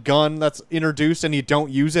have a gun that's introduced and you don't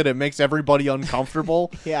use it, it makes everybody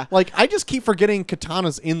uncomfortable. Yeah. Like I just keep forgetting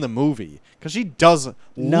Katana's in the movie because she does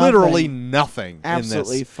literally nothing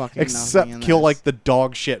Absolutely in this fucking except nothing in kill this. like the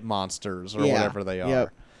dog shit monsters or Yeah. whatever they are. Yep.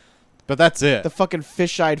 But that's it. The fucking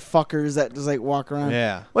fish-eyed fuckers that just like walk around.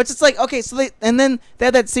 Yeah. Which it's like, okay, so then they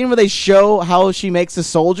had that scene where they show how she makes the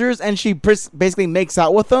soldiers, and she basically makes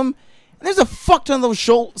out with them. And there's a fuck ton of those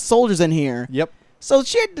soldiers in here. Yep. So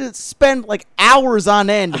she had to spend like hours on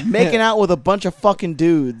end making out with a bunch of fucking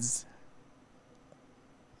dudes.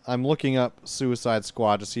 I'm looking up Suicide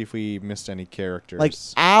Squad to see if we missed any characters. Like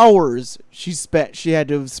hours she had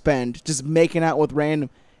to spend just making out with random.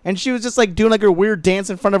 And she was just like doing like her weird dance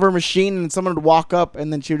in front of her machine, and someone would walk up,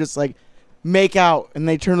 and then she would just like make out, and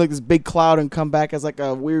they turn like this big cloud and come back as like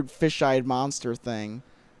a weird fish-eyed monster thing.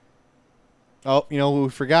 Oh, you know who we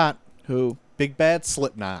forgot? Who? Big Bad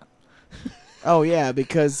Slipknot. Oh yeah,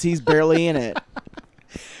 because he's barely in it.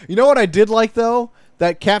 You know what I did like though?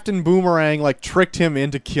 That Captain Boomerang like tricked him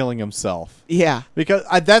into killing himself. Yeah. Because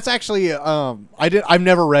that's actually I've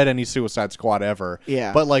never read any Suicide Squad ever.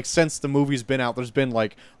 Yeah. But like since the movie's been out, there's been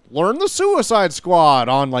like learn the Suicide Squad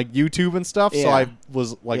on like YouTube and stuff. So Yeah. I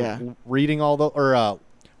was like reading all the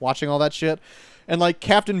watching all that shit, and like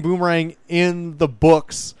Captain Boomerang in the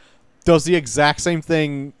books does the exact same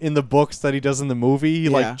thing in the books that he does in the movie. He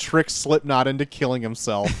like tricks Slipknot into killing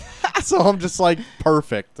himself. So I'm just like,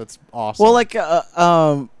 perfect. That's awesome. Well, like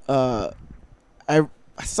I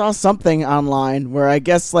saw something online where I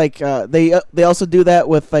guess like they also do that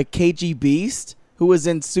with like KG Beast, who was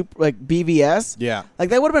in BVS. Yeah. Like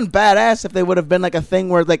that would have been badass if they would have been like a thing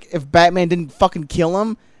where like if Batman didn't fucking kill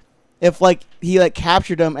him, if like he like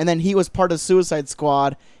captured him and then he was part of Suicide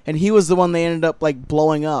Squad and he was the one they ended up like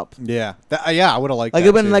blowing up. Yeah. I would have liked like that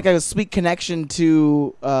it would have been too. like a sweet connection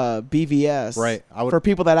to BVS. Right. For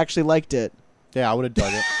people that actually liked it. Yeah, I would have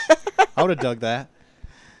dug it. I would have dug that.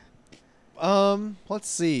 Let's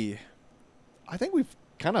see. I think we've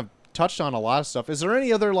kind of touched on a lot of stuff. Is there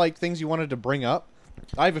any other like things you wanted to bring up?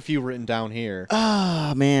 I have a few written down here.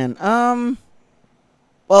 Oh man.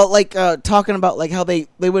 Well, like talking about like how they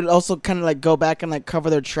would also kind of like go back and like cover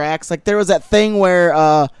their tracks. Like there was that thing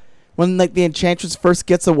where when like the Enchantress first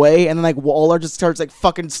gets away and then like Waller just starts like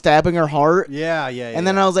fucking stabbing her heart. Yeah. And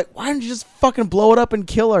then I was like, why didn't you just fucking blow it up and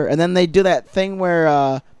kill her? And then they do that thing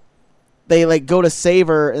where they like go to save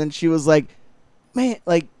her and then she was like, man,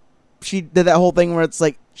 like she did that whole thing where it's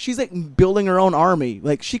like she's like building her own army.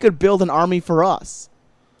 Like she could build an army for us.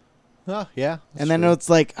 Yeah. And then it's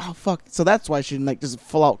like, oh fuck. So that's why she didn't like just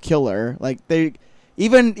full out kill her. Like they,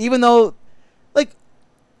 even though, like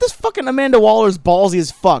this fucking Amanda Waller's ballsy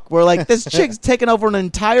as fuck. Where like this chick's taking over an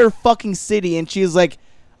entire fucking city, and she's like,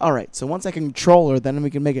 all right, so once I can control her, then we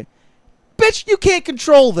can make it. Bitch, you can't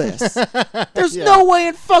control this. There's no way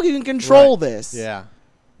in fuck you can control this. Yeah.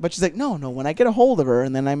 But she's like, no. When I get a hold of her,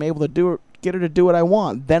 and then I'm able to get her to do what I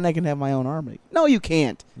want, then I can have my own army. No, you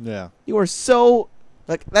can't. Yeah. You are so.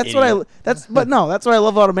 Like that's Idiot. that's what I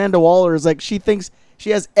love about Amanda Waller is like she thinks she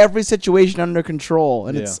has every situation under control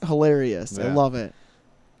and it's hilarious. Yeah. I love it.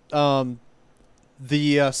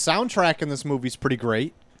 The soundtrack in this movie is pretty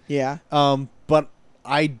great. Yeah. But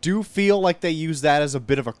I do feel like they use that as a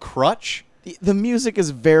bit of a crutch. The music is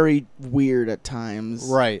very weird at times.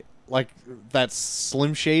 Right. Like that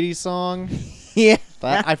Slim Shady song. Yeah.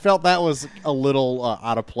 I felt that was a little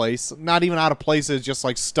out of place. Not even out of place. It's just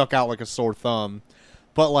like stuck out like a sore thumb.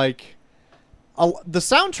 But like, the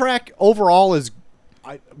soundtrack overall is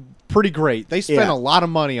pretty great. They spent a lot of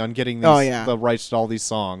money on getting the rights to all these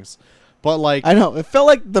songs. But like, I know it felt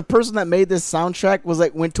like the person that made this soundtrack was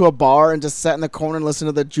like went to a bar and just sat in the corner and listened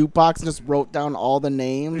to the jukebox and just wrote down all the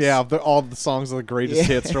names. Yeah, all the songs of the greatest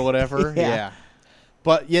hits or whatever. Yeah.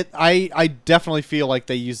 But yet, I definitely feel like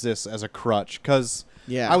they use this as a crutch because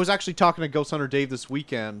Yeah. I was actually talking to Ghost Hunter Dave this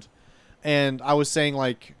weekend, and I was saying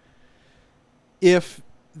like, if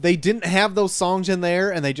they didn't have those songs in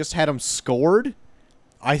there and they just had them scored,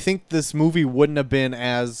 I think this movie wouldn't have been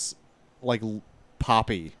as like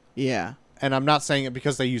poppy. Yeah. And I'm not saying it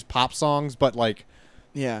because they use pop songs, but like,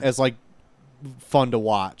 as like fun to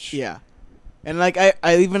watch. Yeah. And like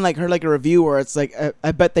I even like heard like a review where it's like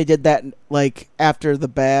I bet they did that like after the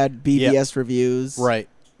bad BBS reviews. Right.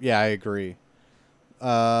 Yeah, I agree.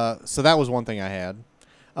 So that was one thing I had.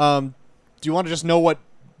 Do you want to just know what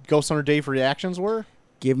Ghost Hunter Dave reactions were?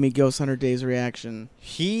 Give me Ghost Hunter Dave's reaction.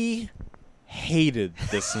 He hated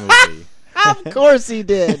this movie. Of course he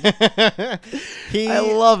did. I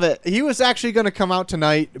love it. He was actually going to come out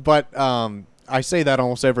tonight, but I say that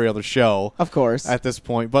almost every other show. Of course. At this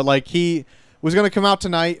point. But like he was going to come out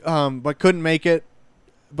tonight, but couldn't make it.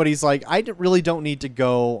 But he's like, I really don't need to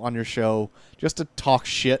go on your show just to talk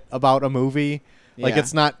shit about a movie. Like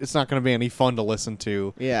it's not going to be any fun to listen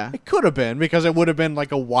to. Yeah. It could have been because it would have been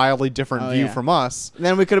like a wildly different view from us. And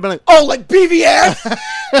then we could have been like, oh, like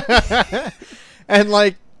BVS. And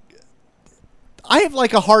like, I have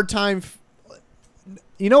like a hard time.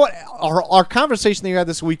 You know what? Our conversation that you had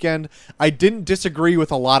this weekend, I didn't disagree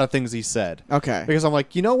with a lot of things he said. Okay. Because I'm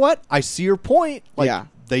like, you know what? I see your point. Like,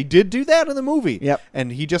 they did do that in the movie. Yep.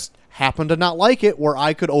 And he just happened to not like it where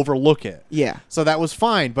I could overlook it. Yeah. So that was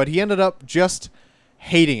fine. But he ended up just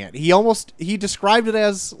hating it. He described it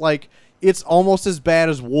as like, it's almost as bad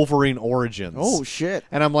as Wolverine Origins. Oh shit.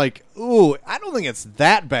 And I'm like, ooh, I don't think it's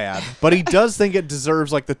that bad. But he does think it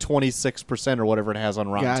deserves like the 26% or whatever it has on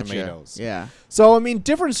Rotten Tomatoes. Yeah. So, I mean,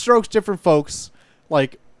 different strokes, different folks.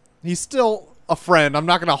 Like, he's still a friend. I'm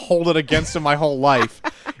not going to hold it against him my whole life,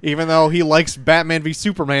 even though he likes Batman v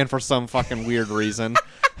Superman for some fucking weird reason.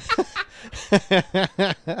 But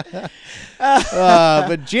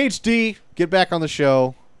GHD, get back on the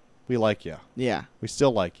show. We like you. Yeah. We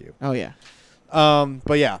still like you. Oh yeah.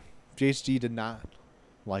 But yeah, GHD did not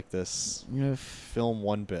like this Oof. film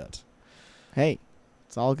one bit. Hey,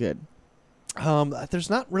 it's all good. There's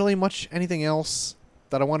not really much anything else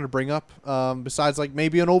that I wanted to bring up besides like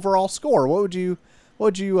maybe an overall score. What would you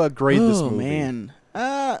grade this movie? Oh man.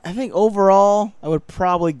 I think overall I would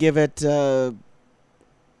probably give it I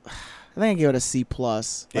think I'd give it a C+. Like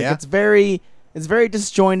Yeah? it's very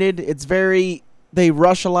disjointed. They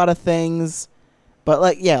rush a lot of things. But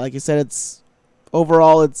like you said, it's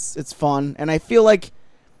overall it's fun. And I feel like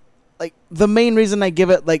the main reason I give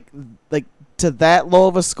it like to that low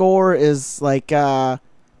of a score is like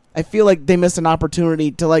I feel like they missed an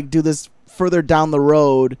opportunity to like do this further down the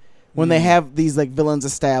road when they have these like villains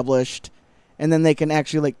established, and then they can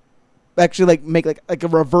actually make like a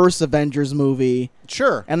reverse Avengers movie.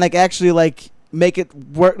 Sure. And like actually like make it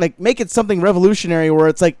work, like make it something revolutionary where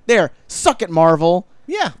it's like, there, suck it, Marvel.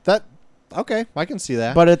 Yeah, okay, I can see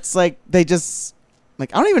that. But it's like they just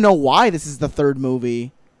like, I don't even know why this is the third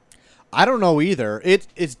movie. I don't know either.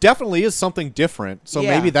 It definitely is something different. So Yeah.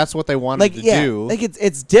 maybe that's what they wanted to do. Like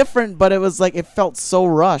it's different, but it was like it felt so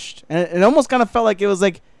rushed, and it almost kind of felt like it was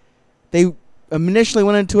like they initially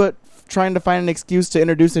went into it trying to find an excuse to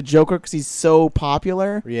introduce a Joker because he's so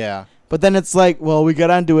popular. Yeah. But then it's like, well, we got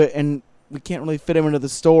onto it and we can't really fit him into the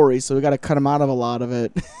story, so we got to cut him out of a lot of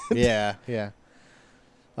it. Yeah.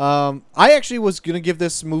 I actually was gonna give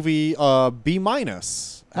this movie B-.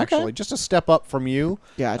 Actually, Okay. just a step up from you.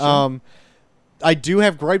 Gotcha. I do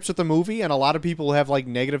have gripes with the movie, and a lot of people have like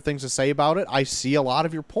negative things to say about it. I see a lot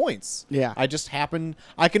of your points. Yeah. I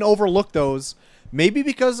can overlook those. Maybe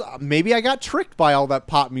because maybe I got tricked by all that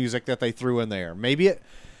pop music that they threw in there.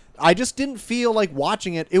 I just didn't feel like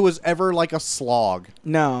watching it was ever like a slog.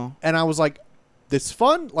 No. And I was like, this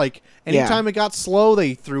fun. Like anytime it got slow,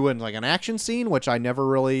 they threw in like an action scene, which I never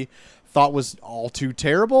really thought was all too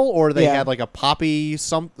terrible, or they had like a poppy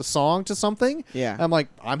song to something. Yeah. I'm like,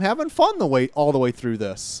 I'm having fun all the way through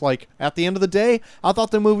this. Like at the end of the day, I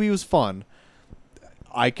thought the movie was fun.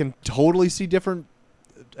 I can totally see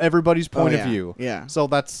everybody's point of view. Yeah. So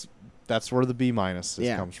that's where the B- comes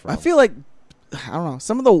from. I feel like, I don't know,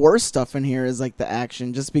 some of the worst stuff in here is like the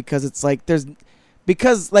action, just because it's like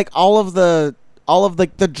because like all of the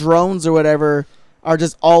drones or whatever are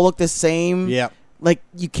just all look the same. Yeah. Like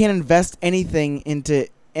you can't invest anything into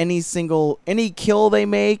any kill they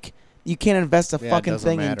make. You can't invest a Yeah, it fucking doesn't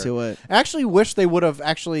thing matter. into it. I actually wish they would have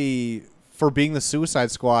for being the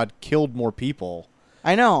Suicide Squad, killed more people.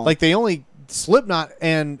 I know. Like Slipknot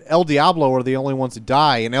and El Diablo are the only ones that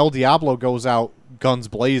die, and El Diablo goes out guns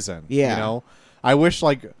blazing. Yeah. You know? I wish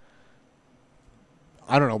I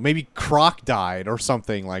don't know, maybe Croc died or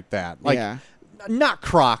something like that. Like yeah. not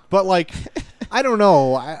Croc, but like I don't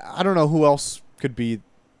know. I don't know who else could be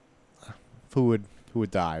who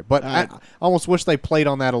would die. But I almost wish they played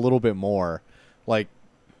on that a little bit more. Like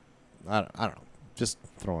I don't know. Just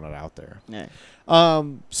throwing it out there. Yeah.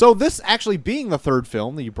 So this actually being the third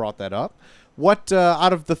film that you brought that up, what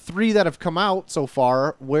out of the three that have come out so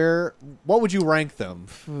far, what would you rank them?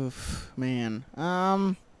 Oof, man.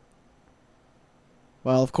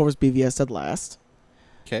 Well, of course, BVS Dead Last.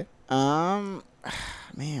 Okay. Man,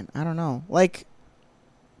 I don't know. Like,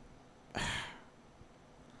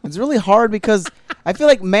 it's really hard because I feel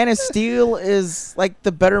like Man of Steel is like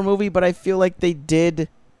the better movie, but I feel like they did.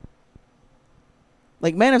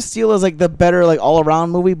 Like, Man of Steel is like the better like all around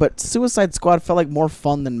movie, but Suicide Squad felt like more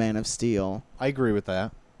fun than Man of Steel. I agree with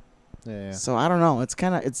that. Yeah. So I don't know. It's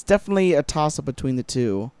definitely a toss up between the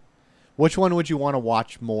two. Which one would you want to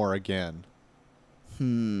watch more again?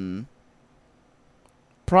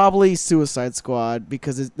 Probably Suicide Squad,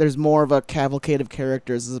 because there's more of a cavalcade of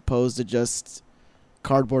characters as opposed to just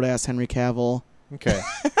cardboard ass Henry Cavill. Okay.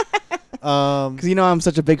 Because I'm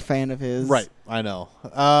such a big fan of his. Right. I know.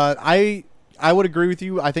 I would agree with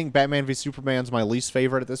you. I think Batman v Superman's my least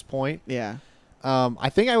favorite at this point. Yeah. I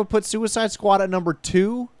think I would put Suicide Squad at number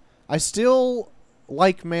 2. I still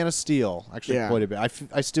like Man of Steel actually quite a bit.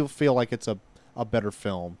 I still feel like it's a better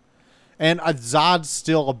film. And Zod's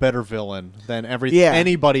still a better villain than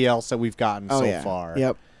anybody else that we've gotten far.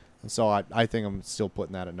 Yep. And so I think I'm still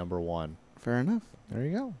putting that at number 1. Fair enough. There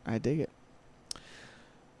you go. I dig it.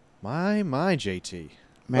 My, JT.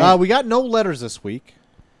 Man, We got no letters this week.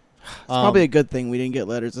 it's probably a good thing we didn't get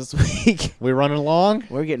letters this week. We're running along.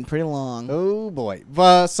 We're getting pretty long. Oh, boy.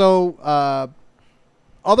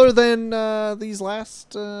 Other than these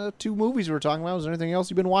last 2 movies we were talking about, is there anything else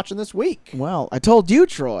you've been watching this week? Well, I told you,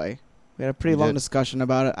 Troy. We had a pretty You long did. discussion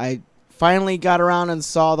about it. I finally got around and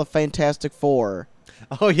saw the Fantastic Four.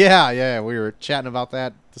 Oh, yeah. We were chatting about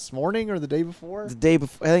that this morning or the day before. The day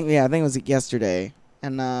before, I think it was yesterday.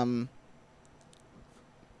 And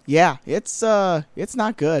yeah, it's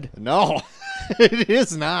not good. No, it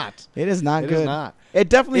is not. It is not It good. is not. It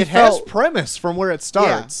definitely It has felt premise from where it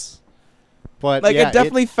starts. But like yeah, it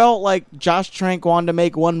definitely felt like Josh Trank wanted to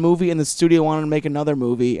make one movie and the studio wanted to make another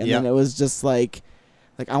movie, and Yep. then it was just like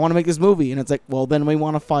I want to make this movie, and it's like, well, then we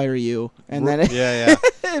want to fire you, and then it, yeah. it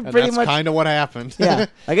And pretty that's much kind of what happened. yeah.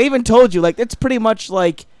 Like I even told you, like it's pretty much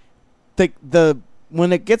like the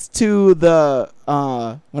when it gets to the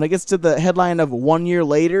headline of 1 year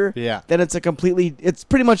later, Yeah. then it's it's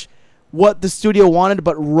pretty much what the studio wanted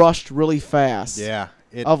but rushed really fast. Yeah.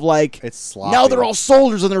 Of like It's sloppy. now they're all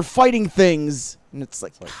soldiers and they're fighting things, and it's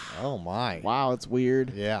like, Oh my. wow, it's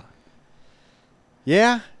weird. Yeah.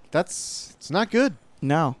 Yeah. It's not good.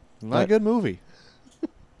 No, Not a But- good movie.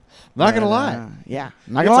 Not gonna lie. Yeah,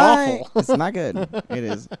 not It's gonna lie. awful. It's not good. It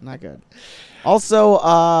is not good. Also,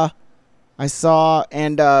 I saw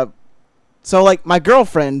so like my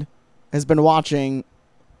girlfriend has been watching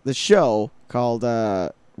the show called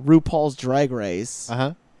RuPaul's Drag Race,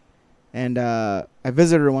 Uh-huh. and I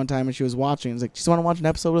visited her one time and she was watching. I was like, "Do you want to watch an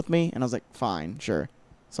episode with me?" And I was like, "Fine, sure."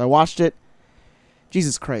 So I watched it.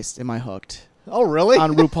 Jesus Christ, am I hooked Oh, really?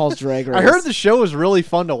 on RuPaul's Drag Race? I heard the show is really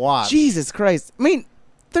fun to watch. Jesus Christ. I mean,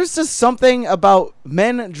 there's just something about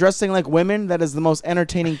men dressing like women that is the most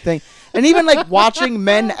entertaining thing. And even like watching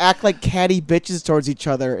men act like catty bitches towards each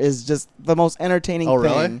other is just the most entertaining Oh,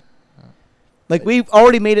 thing. really? Like we've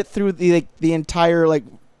already made it through the entire like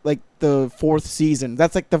the 4th season.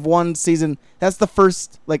 That's like the one season. That's the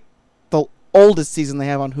first the oldest season they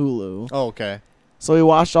have on Hulu. Oh, okay. So we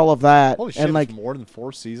watched all of that Holy shit, and like it's more than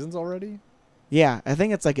 4 seasons already? yeah, I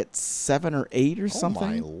think it's like at 7 or 8 or Oh, something.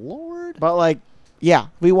 my lord. But like, yeah,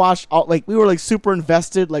 we watched all we were like super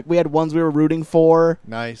invested. Like we had ones we were rooting for,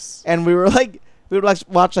 Nice. and we would like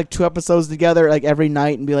watch like 2 episodes together like every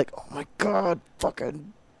night and be like, oh my god,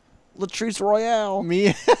 fucking Latrice Royale.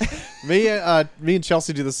 Me and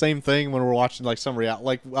Chelsea do the same thing when we're watching like some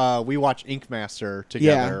we watch Ink Master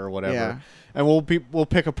together Yeah, or whatever. yeah. And we'll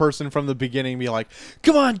pick a person from the beginning and be like,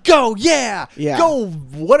 "Come on, go, yeah, Yeah. go,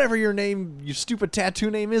 whatever your stupid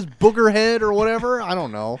tattoo name is, Boogerhead or whatever." I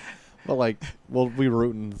don't know, but like we'll be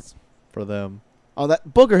rooting for them. Oh, that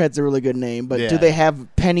Boogerhead's a really good name, but Yeah. do they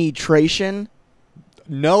have penetration?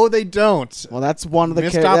 No, they don't. Well, that's one of the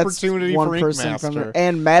Missed that's opportunity one for Ink person from Master. there.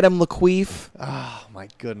 And Madame LaQueef. Oh my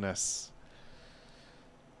goodness.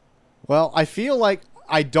 Well, I feel like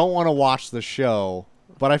I don't want to watch the show,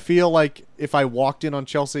 but I feel like if I walked in on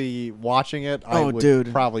Chelsea watching it, I Oh, would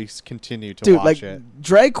dude. probably continue to Dude, watch like it.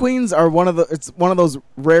 drag queens are one of those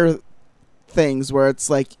rare things where it's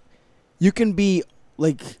like you can be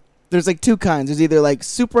like there's like 2 kinds. There's either like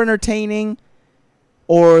super entertaining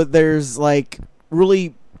or there's like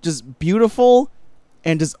really just beautiful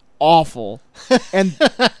and just awful. And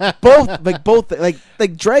both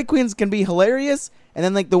like drag queens can be hilarious, and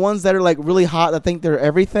then like the ones that are like really hot that think they're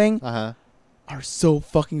everything Uh-huh. are so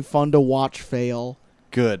fucking fun to watch fail.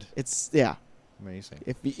 Good. It's yeah. Amazing.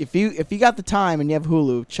 If you got the time and you have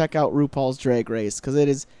Hulu, check out RuPaul's Drag Race because it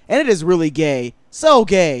is really gay, so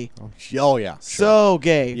gay, Oh yeah. Sure. so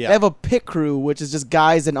gay. Yeah. They have a pit crew which is just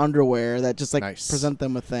guys in underwear that just like Nice. present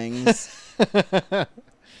them with things.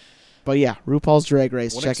 But yeah, RuPaul's Drag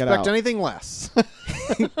Race, Wouldn't check it expect out. anything less.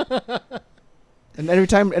 And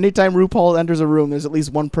anytime RuPaul enters a room, there's at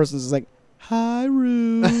least one person who's like, "Hi,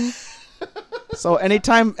 Ru." So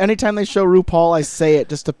anytime they show RuPaul, I say it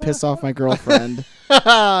just to piss off my girlfriend.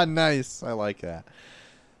 Nice. I like that.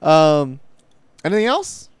 Anything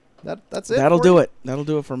else? That's it. That'll for do you? it. That'll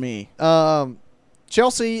do it for me.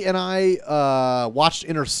 Chelsea and I watched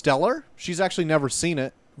Interstellar. She's actually never seen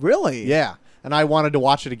it. Really? Yeah, and I wanted to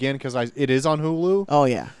watch it again because it is on Hulu. Oh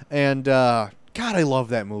yeah. And God, I love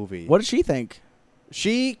that movie. What did she think?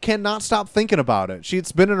 She cannot stop thinking about it.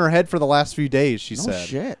 It's been in her head for the last few days. She No said,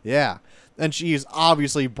 shit. Yeah, and she's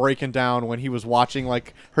obviously breaking down when he was watching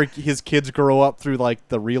like his kids grow up through like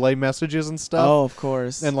the relay messages and stuff. Oh, of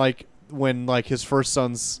course. And like when like his first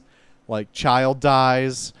son's like child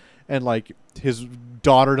dies and like his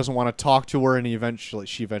daughter doesn't want to talk to her and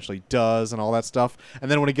she eventually does and all that stuff. And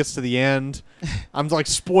then when it gets to the end, I'm like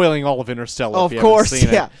spoiling all of Interstellar Oh, if of you course, haven't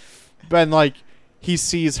seen yeah. it. And like he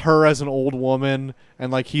sees her as an old woman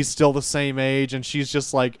and like he's still the same age and she's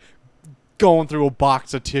just like going through a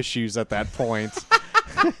box of tissues at that point.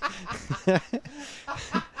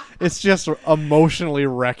 It's just emotionally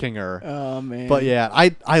wrecking her. Oh man. But yeah,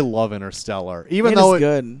 I love Interstellar. Even it though is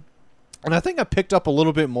good. and I think I picked up a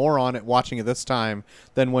little bit more on it watching it this time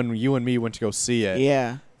than when you and me went to go see it.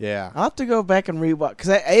 Yeah. Yeah. I'll have to go back and rewatch because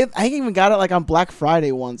I even got it like on Black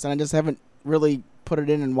Friday once, and I just haven't really put it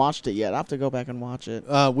in and watched it yet. I'll have to go back and watch it.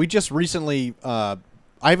 We just recently, I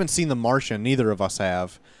haven't seen The Martian. Neither of us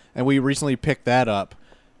have, and we recently picked that up.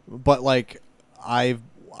 But like, I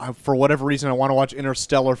for whatever reason, I want to watch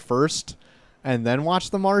Interstellar first, and then watch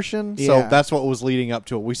The Martian. Yeah. So that's what was leading up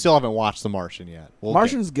to it. We still haven't watched The Martian yet.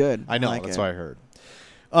 Martian's good. I know, like that's it. what I heard.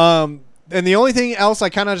 And the only thing else I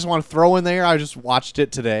kind of just want to throw in there, I just watched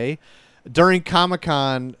it today. During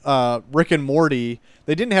Comic-Con, Rick and Morty,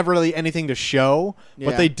 they didn't have really anything to show,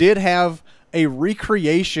 but Yeah. they did have a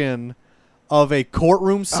recreation of a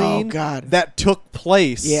courtroom scene God. that took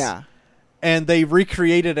place. Yeah. And they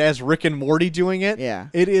recreated as Rick and Morty doing it. Yeah.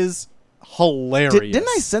 It is hilarious. Didn't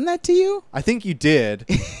I send that to you? I think you did,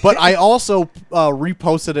 but I also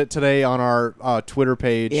reposted it today on our Twitter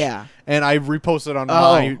page. Yeah. And I reposted on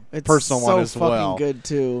my it's personal so one as fucking well. good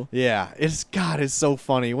too. Yeah, it's so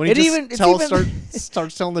funny when he It just even- it's even-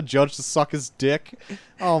 starts telling the judge to suck his dick.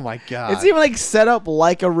 Oh my god! It's even like set up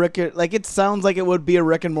like a Rick. Like it sounds like it would be a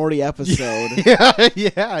Rick and Morty episode.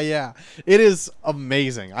 yeah. It is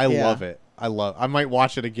amazing. I Yeah. love it. I might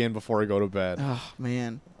watch it again before I go to bed. Oh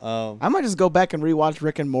man. Um, I might just go back and rewatch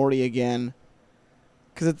Rick and Morty again,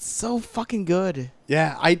 because it's so fucking good.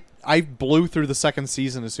 Yeah, I blew through the second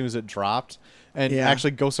season as soon as it dropped. And Yeah.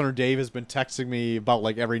 actually, Ghost Hunter Dave has been texting me about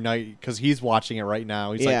like every night because he's watching it right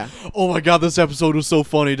now. He's Yeah. like, "Oh my god, this episode was so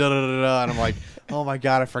funny!" Da, da, da, da. And I'm like, "Oh my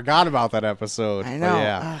god, I forgot about that episode." I But know.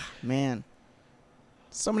 yeah, Ah, man.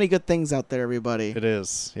 So many good things out there, everybody. it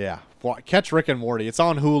is. Yeah, catch Rick and Morty. It's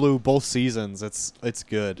on Hulu, both seasons. It's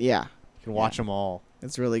good. Yeah, You can watch them all.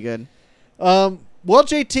 it's really good. Well,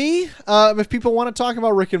 JT, if people want to talk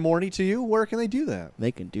about Rick and Morty to you, where can they do that?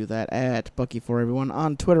 They can do that at Bucky for Everyone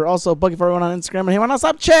on Twitter. Also, Bucky for Everyone on Instagram and him on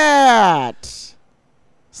Snapchat.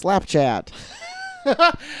 Slapchat.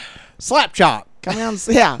 Slap chop. Coming on.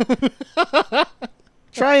 Yeah.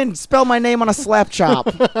 Try and spell my name on a slap chop,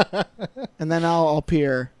 and then I'll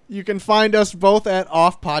appear. You can find us both at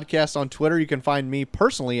Off Podcast on Twitter. You can find me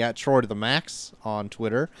personally at Troy to the Max on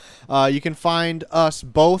Twitter. You can find us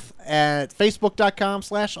both at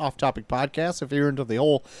Facebook.com/Off Topic Podcast if you're into the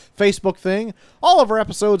whole Facebook thing. All of our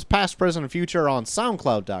episodes, past, present, and future, are on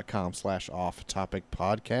SoundCloud.com/Off Topic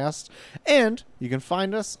Podcast. And you can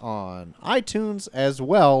find us on iTunes as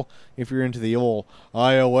well if you're into the old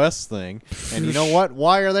iOS thing. And you know what?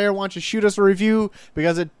 While you're there, why don't you shoot us a review?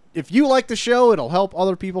 Because if you like the show, it'll help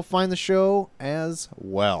other people find the show as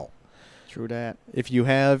well. True that. If you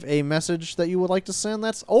have a message that you would like to send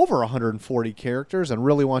that's over 140 characters and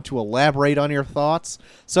really want to elaborate on your thoughts,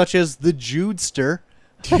 such as the Judester,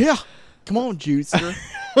 Yeah. Come on, Juicer.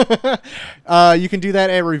 you can do that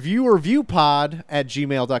at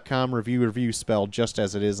reviewreviewpod@gmail.com. Review spelled just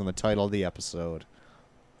as it is in the title of the episode.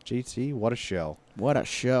 JT, what a show. What a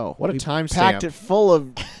show. What a We timestamp. packed it full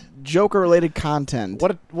of Joker-related content.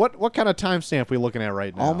 What kind of timestamp are we looking at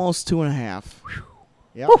right now? Almost 2.5.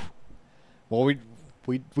 Yep. Well,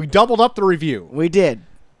 we doubled up the review. We did.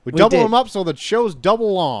 We We doubled did. them up so the show's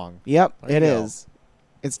double long. Yep, There it you go. is.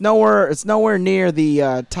 It's nowhere near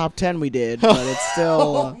the top 10 we did, but it's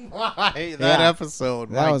still My, that yeah. episode.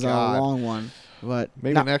 that my was God. a long one. But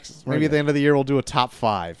Maybe no, maybe at the end of the year we'll do a top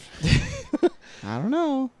 5. I don't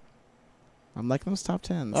know. I'm liking those top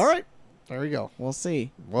 10s. All right, there we go. We'll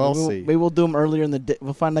see. We'll see. Maybe we'll do them earlier in the day.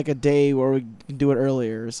 We'll find like a day where we can do it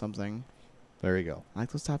earlier or something. There you go. I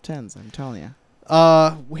like those top 10s. I'm telling you.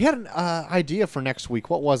 We had an idea for next week.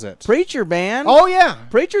 What was it? Preacher, man. Oh yeah,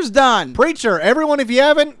 Preacher's done. Preacher. Everyone, if you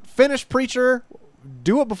haven't finished Preacher,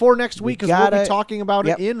 do it before next We week because we'll be gotta- talking about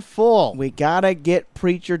yep. it in full. We gotta get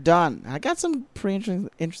Preacher done. I got some pretty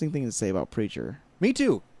interesting things to say about Preacher. Me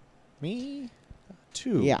too. Me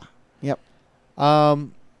too. Yeah. Yep.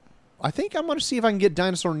 I think I'm going to see if I can get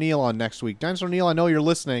Dinosaur Neil on next week. Dinosaur Neil, I know you're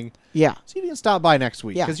listening. Yeah. See if you can stop by next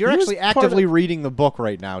week Yeah, because you're he was actually part of actively it. reading the book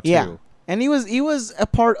right now too. Yeah. And he was a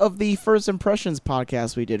part of the First Impressions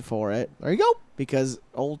podcast we did for it There you go. because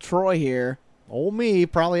old Troy here Old me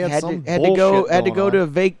probably had some had to bullshit go going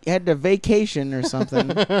to had to vacation or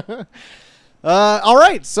something. on. All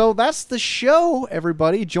right, so that's the show.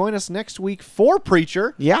 Everybody, join us next week for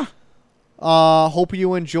Preacher. Yeah. Hope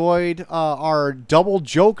you enjoyed our Double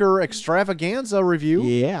Joker Extravaganza review.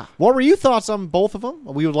 Yeah. What were your thoughts on both of them?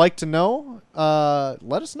 We would like to know.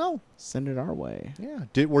 Let us know. Send it our way.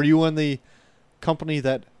 Yeah. Were you in the company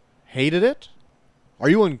that hated it? Are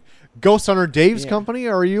you in Ghost Hunter Dave's company,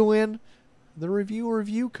 or are you in the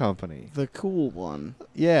review company? The cool one.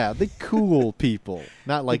 Yeah, the cool people,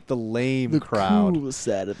 not like the lame crowd. The cool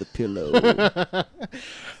side of the pillow.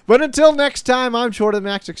 But until next time, I'm Jordan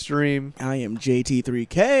Max Extreme. I am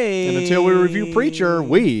JT3K. And until we review Preacher,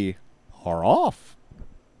 we are off.